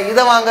வாங்குறேன்,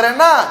 இதை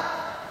வாங்குறேன்னா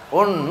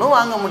ஒன்றும்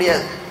வாங்க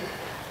முடியாது.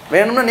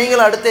 வேணும்னா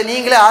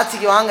நீங்களே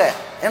ஆட்சிக்கு வாங்க,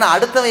 ஏன்னா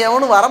அடுத்தவன்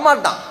எவனும்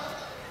வரமாட்டான்.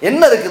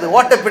 என்ன இருக்குது,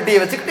 ஓட்டப்பெட்டியை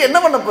வச்சுக்கிட்டு என்ன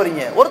பண்ண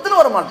போறீங்க?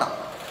 ஒருத்தரும் வரமாட்டான்.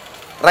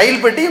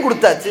 ரயில் பெட்டியும்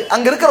கொடுத்தாச்சு,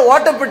 அங்க இருக்கிற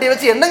ஓட்டப்பெட்டியை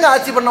வச்சு என்னங்க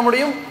ஆட்சி பண்ண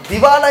முடியும்?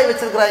 திவாலாய்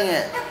வச்சிருக்கிறாங்க.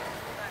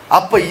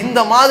 அப்ப இந்த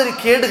மாதிரி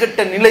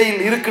கேடுகட்ட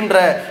நிலையில் இருக்கின்ற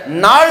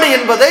நாடு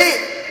என்பதை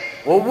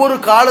ஒவ்வொரு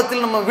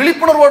காலத்தில் நம்ம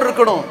விழிப்புணர்வோடு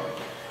இருக்கணும்.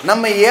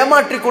 நம்ம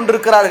ஏமாற்றி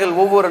கொண்டிருக்கிறார்கள்.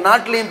 ஒவ்வொரு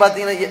நாட்டிலையும்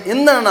பார்த்தீங்கன்னா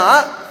என்னன்னா,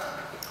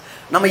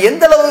 நம்ம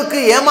எந்த அளவுக்கு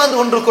ஏமாந்து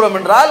கொண்டிருக்கிறோம்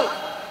என்றால்,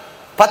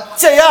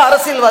 பச்சையா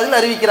அரசியல்வாதிகள்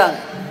அறிவிக்கிறாங்க,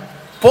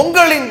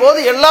 பொங்கலின் போது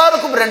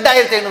எல்லாருக்கும்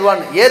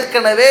 2500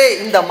 ஏற்கனவே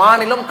இந்த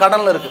மாநிலம்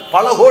கடன்ல இருக்கு,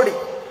 பல கோடி,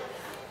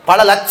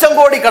 பல லட்சம்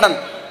கோடி கடன்.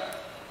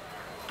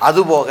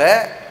 அதுபோக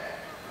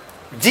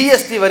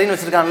ஜிஎஸ்டி வரின்னு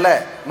வச்சிருக்காங்கல்ல,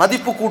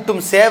 மதிப்பு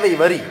கூட்டும் சேவை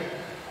வரி,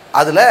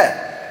 அதுல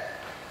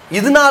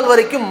இது நாள்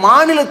வரைக்கும்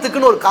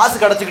மாநிலத்துக்குன்னு ஒரு காசு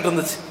கிடைச்சிக்கிட்டு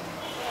இருந்துச்சு.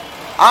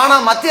 ஆனா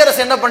மத்திய அரசு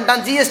என்ன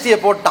பண்ணிட்டான், ஜிஎஸ்டியை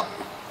போட்டான்.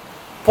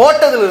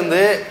 போட்டதுல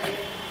இருந்து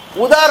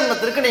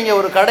உதாரணத்திற்கு நீங்க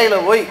ஒரு கடையில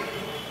போய்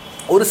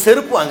ஒரு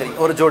செருப்பு வாங்குறீங்க,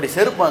 ஒரு ஜோடி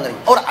செருப்பு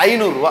வாங்குறீங்க, ஒரு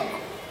 500 ரூபா,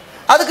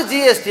 அதுக்கு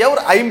ஜிஎஸ்டியா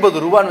ஒரு 50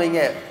 ரூபான்னு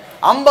வைங்க.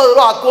 50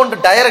 ரூபா அக்கௌண்ட்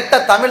டைரக்டா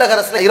தமிழக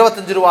அரசுல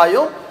 25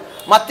 ரூபாயும்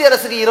மத்திய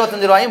அரசுக்கு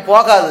 25 ரூபாயும்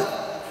போகாது.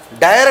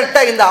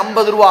 டைரக்டா இந்த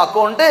 50 ரூபா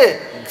அக்கௌண்ட்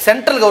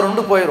சென்ட்ரல்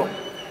கவர்மெண்ட் போயிடும்.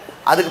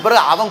 அதுக்கு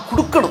பிறகு அவன்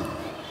கொடுக்கணும்.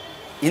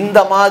 இந்த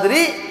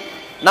மாதிரி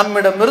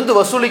நம்மிடமிருந்து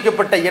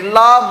வசூலிக்கப்பட்ட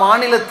எல்லா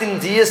மாநிலத்தின்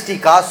ஜிஎஸ்டி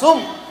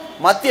காசும்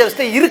மத்திய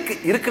அரசு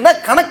இருக்குன்னா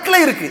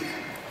கணக்கில் இருக்கு,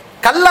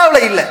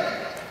 கல்லாவில் இல்லை,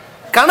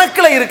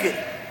 கணக்கில் இருக்கு.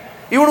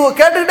 இவனுக்கு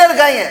கேட்டுக்கிட்டே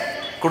இருக்காங்க,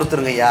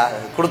 கொடுத்துருங்க ஐயா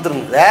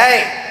கொடுத்துருங்க.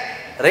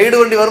 ரைடு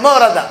வண்டி வருமா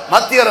வராதா?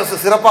 மத்திய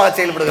அரசு சிறப்பாக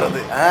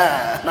செயல்படுகிறது,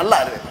 நல்லா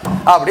இருக்கு,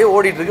 அப்படியே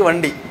ஓடிட்டு இருக்கு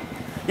வண்டி.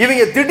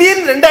 இவங்க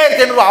திடீர்னு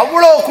 2500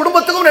 அவ்வளோ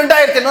குடும்பத்துக்கும்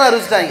 2500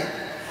 அறிவிச்சிட்டாங்க.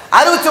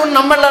 அறிவிச்சவன்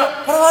நம்ம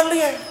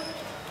பரவாயில்லையே,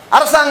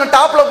 அரசாங்கம்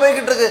டாப்ல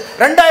போய்கிட்டு இருக்கு,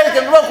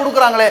 2500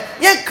 கொடுக்குறாங்களே,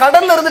 ஏன்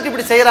கடல்ல இருந்துட்டு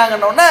இப்படி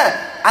செய்யறாங்கன்னு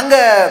அங்க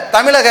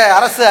தமிழக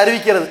அரசு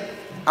அறிவிக்கிறது.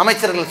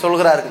 அமைச்சர்கள்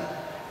சொல்கிறார்கள்,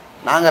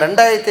 நாங்க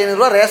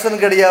 2500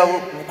 ரேஷன் கடையா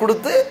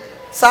கொடுத்து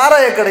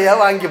சாராய கடையா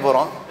வாங்கி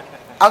போறோம்,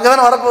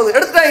 அங்கதானே வரப்போகுது,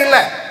 எடுத்துட்டாங்க இல்ல.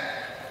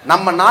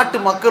 நம்ம நாட்டு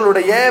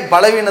மக்களுடைய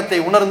பலவீனத்தை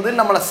உணர்ந்து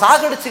நம்மளை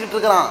சாகடிச்சுக்கிட்டு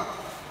இருக்கிறான்.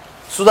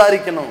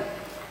 சுதாரிக்கணும்.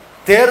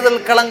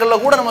 தேர்தல் களங்கள்ல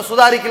கூட நம்ம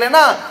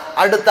சுதாரிக்கலைன்னா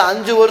அடுத்த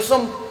 5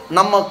 வருஷம்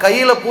நம்ம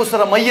கையில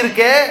பூசுற மை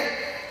இருக்கே,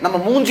 நம்ம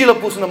மூஞ்சில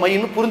பூசின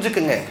மைன்னு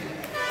புரிஞ்சுக்குங்க.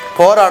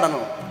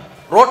 போராடணும்,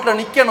 ரோட்ல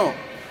நிக்கணும்.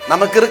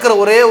 நமக்கு இருக்கிற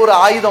ஒரே ஒரு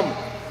ஆயுதம்,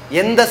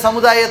 எந்த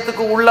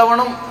சமுதாயத்துக்கு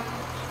உள்ளவனும்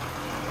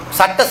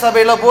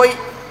சட்டசபையில போய்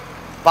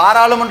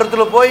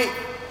பாராளுமன்றத்தில் போய்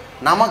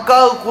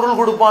நமக்காக குரல்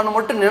கொடுப்பான்னு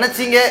மட்டும்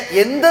நினைச்சிங்க.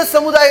 எந்த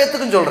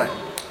சமுதாயத்துக்கும் சொல்றேன்,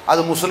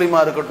 அது முஸ்லீமா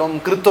இருக்கட்டும்,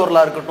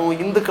 கிறிஸ்தவர்களா இருக்கட்டும்,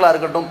 இந்துக்களா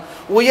இருக்கட்டும்,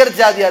 உயர்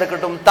ஜாதியா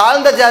இருக்கட்டும்,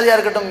 தாழ்ந்த ஜாதியா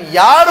இருக்கட்டும்,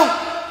 யாரும்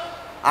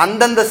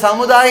அந்தந்த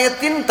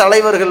சமுதாயத்தின்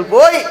தலைவர்கள்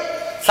போய்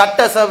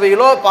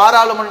சட்டசபையிலோ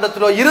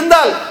பாராளுமன்றத்திலோ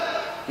இருந்தால்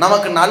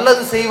நமக்கு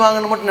நல்லது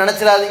செய்வாங்கன்னு மட்டும்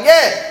நினைச்சிடாதீங்க.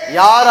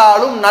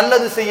 யாராலும்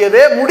நல்லது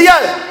செய்யவே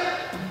முடியாது.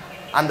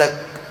 அந்த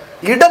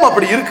இடம்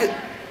அப்படி இருக்கு.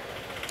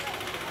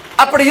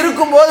 அப்படி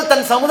இருக்கும்போது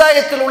தன்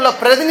சமுதாயத்தில் உள்ள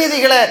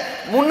பிரதிநிதிகளை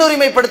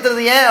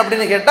முன்னுரிமைப்படுத்துறது ஏன்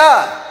அப்படின்னு கேட்டா,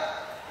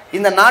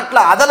 இந்த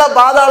நாட்டில் அதல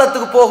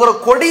பாதாளத்துக்கு போகிற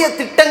கொடிய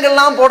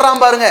திட்டங்கள்லாம்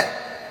போடுறான் பாருங்க.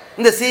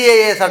 இந்த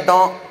சிஏஏ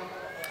சட்டம்,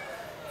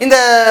 இந்த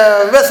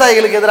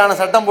விவசாயிகளுக்கு எதிரான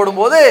சட்டம்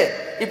போடும்போது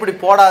இப்படி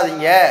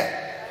போடாதீங்க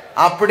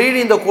அப்படின்னு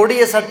இந்த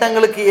கொடிய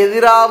சட்டங்களுக்கு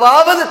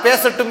எதிராவது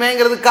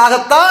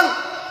பேசட்டுமேங்கிறதுக்காகத்தான்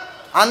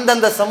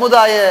அந்தந்த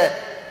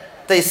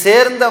சமுதாயத்தை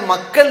சேர்ந்த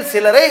மக்கள்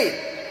சிலரை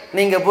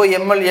நீங்க போய்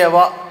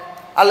எம்எல்ஏவா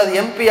அல்லது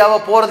எம்பியாவா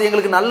போறது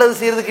எங்களுக்கு நல்லது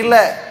செய்யறதுக்கு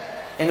இல்லை,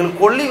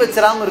 எங்களுக்கு கொல்லி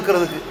வச்சிடாம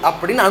இருக்கிறதுக்கு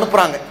அப்படின்னு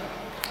அனுப்புறாங்க.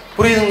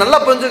 புரியுதுங்க? நல்லா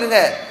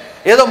புரிஞ்சுக்குங்க.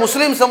 ஏதோ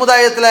முஸ்லீம்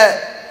சமுதாயத்தில்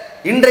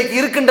இன்றைக்கு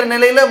இருக்கின்ற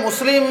நிலையில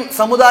முஸ்லீம்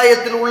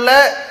சமுதாயத்தில் உள்ள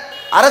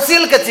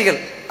அரசியல்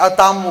கட்சிகள்,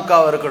 தமுக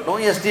இருக்கட்டும்,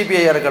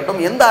 எஸ்டிபிஐ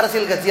இருக்கட்டும், எந்த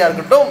அரசியல் கட்சியா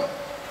இருக்கட்டும்,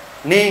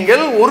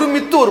 நீங்கள்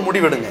ஒருமித்து ஒரு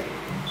முடிவெடுங்க.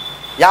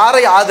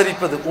 யாரை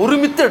ஆதரிப்பது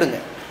ஒருமித்து எடுங்க.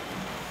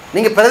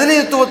 நீங்க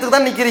பிரதிநிதித்துவத்துக்கு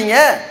தான் நிக்கிறீங்க.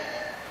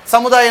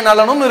 சமுதாய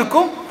நலனும்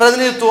இருக்கும்,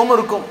 பிரதிநிதித்துவமும்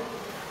இருக்கும்.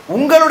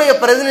 உங்களுடைய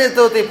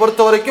பிரதிநிதித்துவத்தை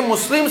பொறுத்த வரைக்கும்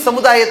முஸ்லீம்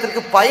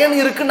சமுதாயத்திற்கு பயன்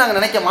இருக்குன்னு நாங்கள்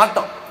நினைக்க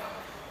மாட்டோம்.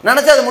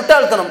 நினைச்சா அது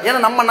முட்டாள்தனம். ஏன்னா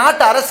நம்ம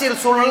நாட்டு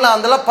அரசியல் சூழ்நிலை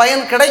அதெல்லாம்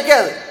பயன்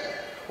கிடைக்காது.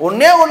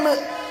 ஒன்னே ஒன்று,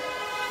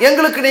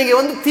 எங்களுக்கு நீங்க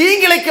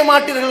தீங்கிழைக்க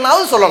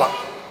மாட்டீர்கள்னாவது சொல்லலாம்.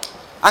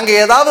 அங்க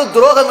ஏதாவது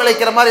துரோகம்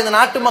இழைக்கிற மாதிரி, இந்த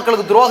நாட்டு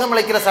மக்களுக்கு துரோகம்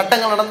இழைக்கிற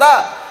சட்டங்கள் நடந்தா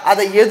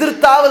அதை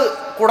எதிர்த்தாவது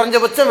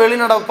குறைஞ்சபட்சம்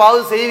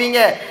வெளிநடப்பாவது செய்வீங்க,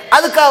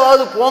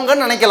 அதுக்காவது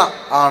போங்கன்னு நினைக்கலாம்.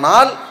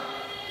 ஆனால்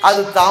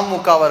அது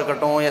தமுகவா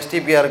இருக்கட்டும்,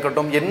 எஸ்டிபியா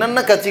இருக்கட்டும், என்னென்ன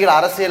கட்சிகள்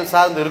அரசியல்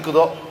சார்ந்து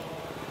இருக்குதோ,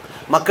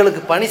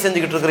 மக்களுக்கு பணி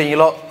செஞ்சுக்கிட்டு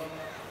இருக்கிறீங்களோ,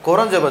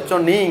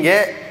 குறைஞ்சபட்சம் நீங்க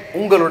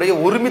உங்களுடைய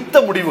ஒருமித்த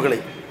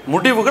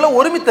முடிவுகளை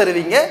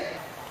ஒருமித்தருவீங்க.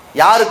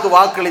 யாருக்கு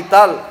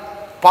வாக்களித்தால்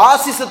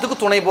பாசிசத்துக்கு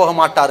துணை போக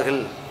மாட்டார்கள்,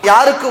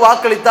 யாருக்கு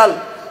வாக்களித்தால்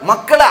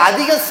மக்களை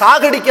அதிகம்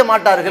சாகடிக்க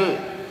மாட்டார்கள்,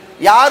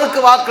 யாருக்கு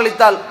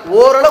வாக்களித்தால்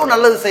ஓரளவு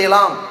நல்லது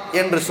செய்யலாம்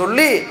என்று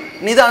சொல்லி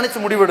நிதானிச்சு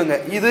முடிவெடுங்க.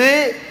 இது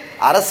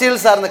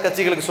அரசியல் சார்ந்த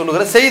கட்சிகளுக்கு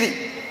சொல்லுகிற செய்தி.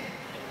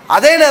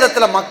 அதே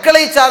நேரத்தில்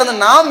மக்களை சார்ந்த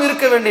நாம்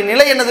இருக்க வேண்டிய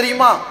நிலை என்ன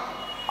தெரியுமா?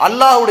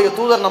 அல்லாஹ்வுடைய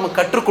தூதர் நமக்கு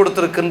கற்றுக்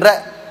கொடுத்திருக்கின்ற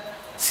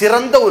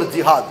சிறந்த ஒரு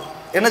ஜிஹாத்,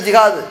 என்ன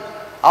ஜிஹாது?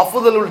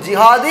 அஃதலுல்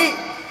ஜிஹாதி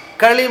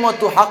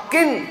கலிமத்து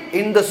ஹக்கின்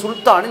இந்த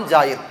சுல்தானின்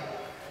ஜாயிர்.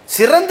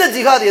 சிறந்த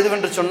ஜிஹாத்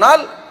எதுவென்று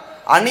சொன்னால்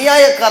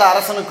அநியாயக்கார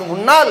அரசனுக்கு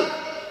முன்னால்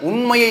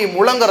உண்மையை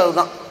முழங்கிறது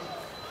தான்.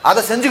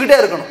 அதை செஞ்சுக்கிட்டே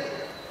இருக்கணும்.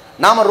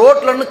 நாம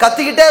ரோட்ல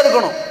கத்திக்கிட்டே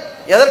இருக்கணும்.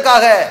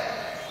 எதற்காக?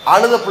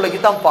 அழுத பிள்ளைக்கு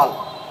தான் பால்.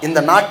 இந்த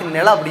நாட்டின்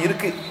நிலை அப்படி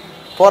இருக்கு.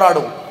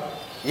 போராடுவோம்,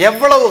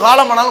 எவ்வளவு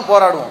காலமானாலும்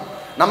போராடுவோம்.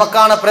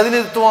 நமக்கான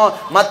பிரதிநிதித்துவம்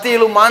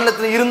மத்தியிலும்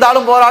மாநிலத்திலும்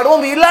இருந்தாலும்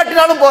போராடுவோம்,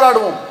 இல்லாட்டினாலும்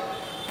போராடுவோம்.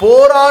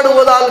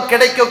 போராடுவதால்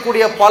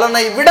கிடைக்கக்கூடிய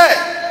பலனை விட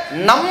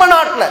நம்ம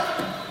நாட்டில்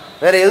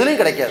வேற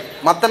எதுலையும் கிடைக்காது.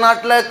 மற்ற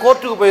நாட்டில்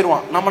கோர்ட்டுக்கு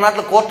போயிடுவான், நம்ம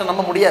நாட்டில் கோர்ட்டை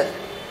நம்ப முடியாது,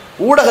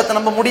 ஊடகத்தை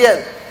நம்ப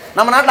முடியாது,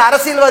 நம்ம நாட்டில்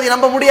அரசியல்வாதி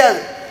நம்ப முடியாது.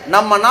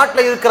 நம்ம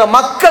நாட்டில் இருக்கிற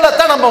மக்களை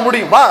தான் நம்ப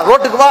முடியும். வா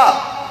ரோட்டுக்கு வா,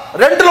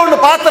 ரெண்டுல ஒன்று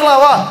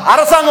பார்த்துடலாம் வா,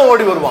 அரசாங்கம்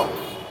ஓடி வருவான்.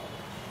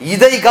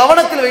 இதை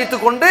கவனத்தில்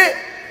வைத்துக்கொண்டு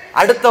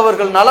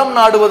அடுத்தவர்கள் நலம்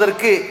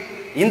நாடுவதற்கு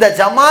இந்த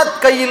ஜமாத்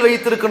கையில்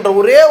வைத்திருக்கின்ற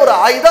ஒரே ஒரு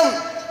ஆயுதம்,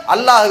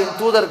 அல்லாஹ்வின்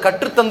தூதர்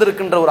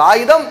கற்றுத்தந்திருக்கின்ற ஒரு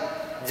ஆயுதம்,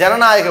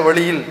 ஜனநாயக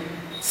வழியில்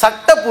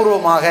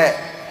சட்டபூர்வமாக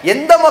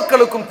எந்த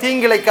மக்களுக்கும்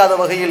தீங்கிழைக்காத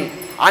வகையில்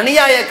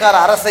அநியாயக்கார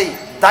அரசை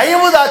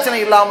தயவு தாட்சணை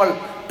இல்லாமல்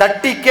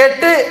தட்டி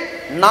கேட்டு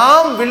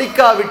நாம்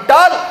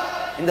விழிக்காவிட்டால்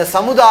இந்த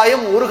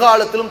சமுதாயம் ஒரு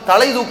காலத்திலும்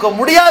தலை தூக்க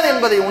முடியாது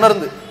என்பதை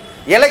உணர்ந்து,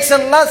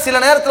 எலெக்ஷன்லாம் சில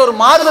நேரத்தில் ஒரு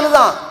மாறுதல்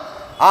தான்,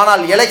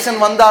 ஆனால் எலெக்ஷன்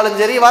வந்தாலும்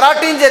சரி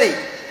வராட்டியும் சரி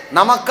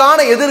நமக்கான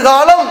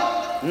எதிர்காலம்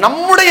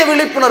நம்முடைய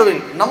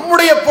விழிப்புணர்வில்,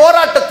 நம்முடைய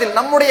போராட்டத்தில்,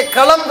 நம்முடைய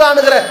களம்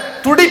காணுகிற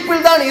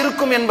துடிப்பில் தான்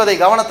இருக்கும் என்பதை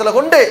கவனத்தில்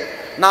கொண்டு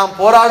நாம்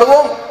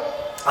போராடுவோம்.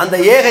 அந்த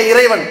ஏக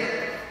இறைவன்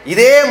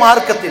இதே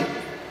மார்க்கத்தில்,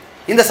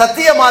 இந்த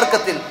சத்திய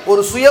மார்க்கத்தில்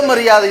ஒரு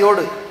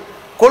சுயமரியாதையோடு,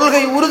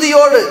 கொள்கை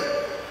உறுதியோடு,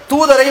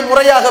 தூதரை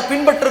முறையாக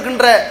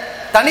பின்பற்றுகின்ற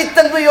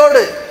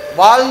தனித்தன்மையோடு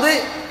வாழ்ந்து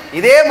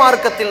இதே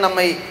மார்க்கத்தில்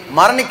நம்மை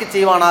மரணிக்க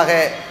செய்வானாக.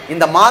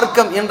 இந்த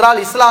மார்க்கம் என்றால்,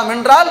 இஸ்லாம்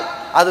என்றால்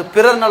அது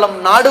பிறர் நலம்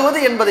நாடுவது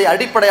என்பதை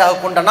அடிப்படையாக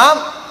கொண்ட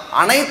நாம்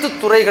அனைத்து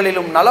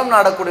துறைகளிலும் நலம்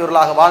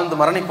நாடக்கூடியவர்களாக வாழ்ந்து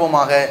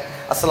மரணிப்போமாக.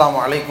 அஸ்ஸலாமு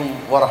அலைக்கும்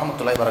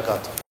வரஹ்மத்துல்லாஹி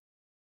வபரகாத்துஹு.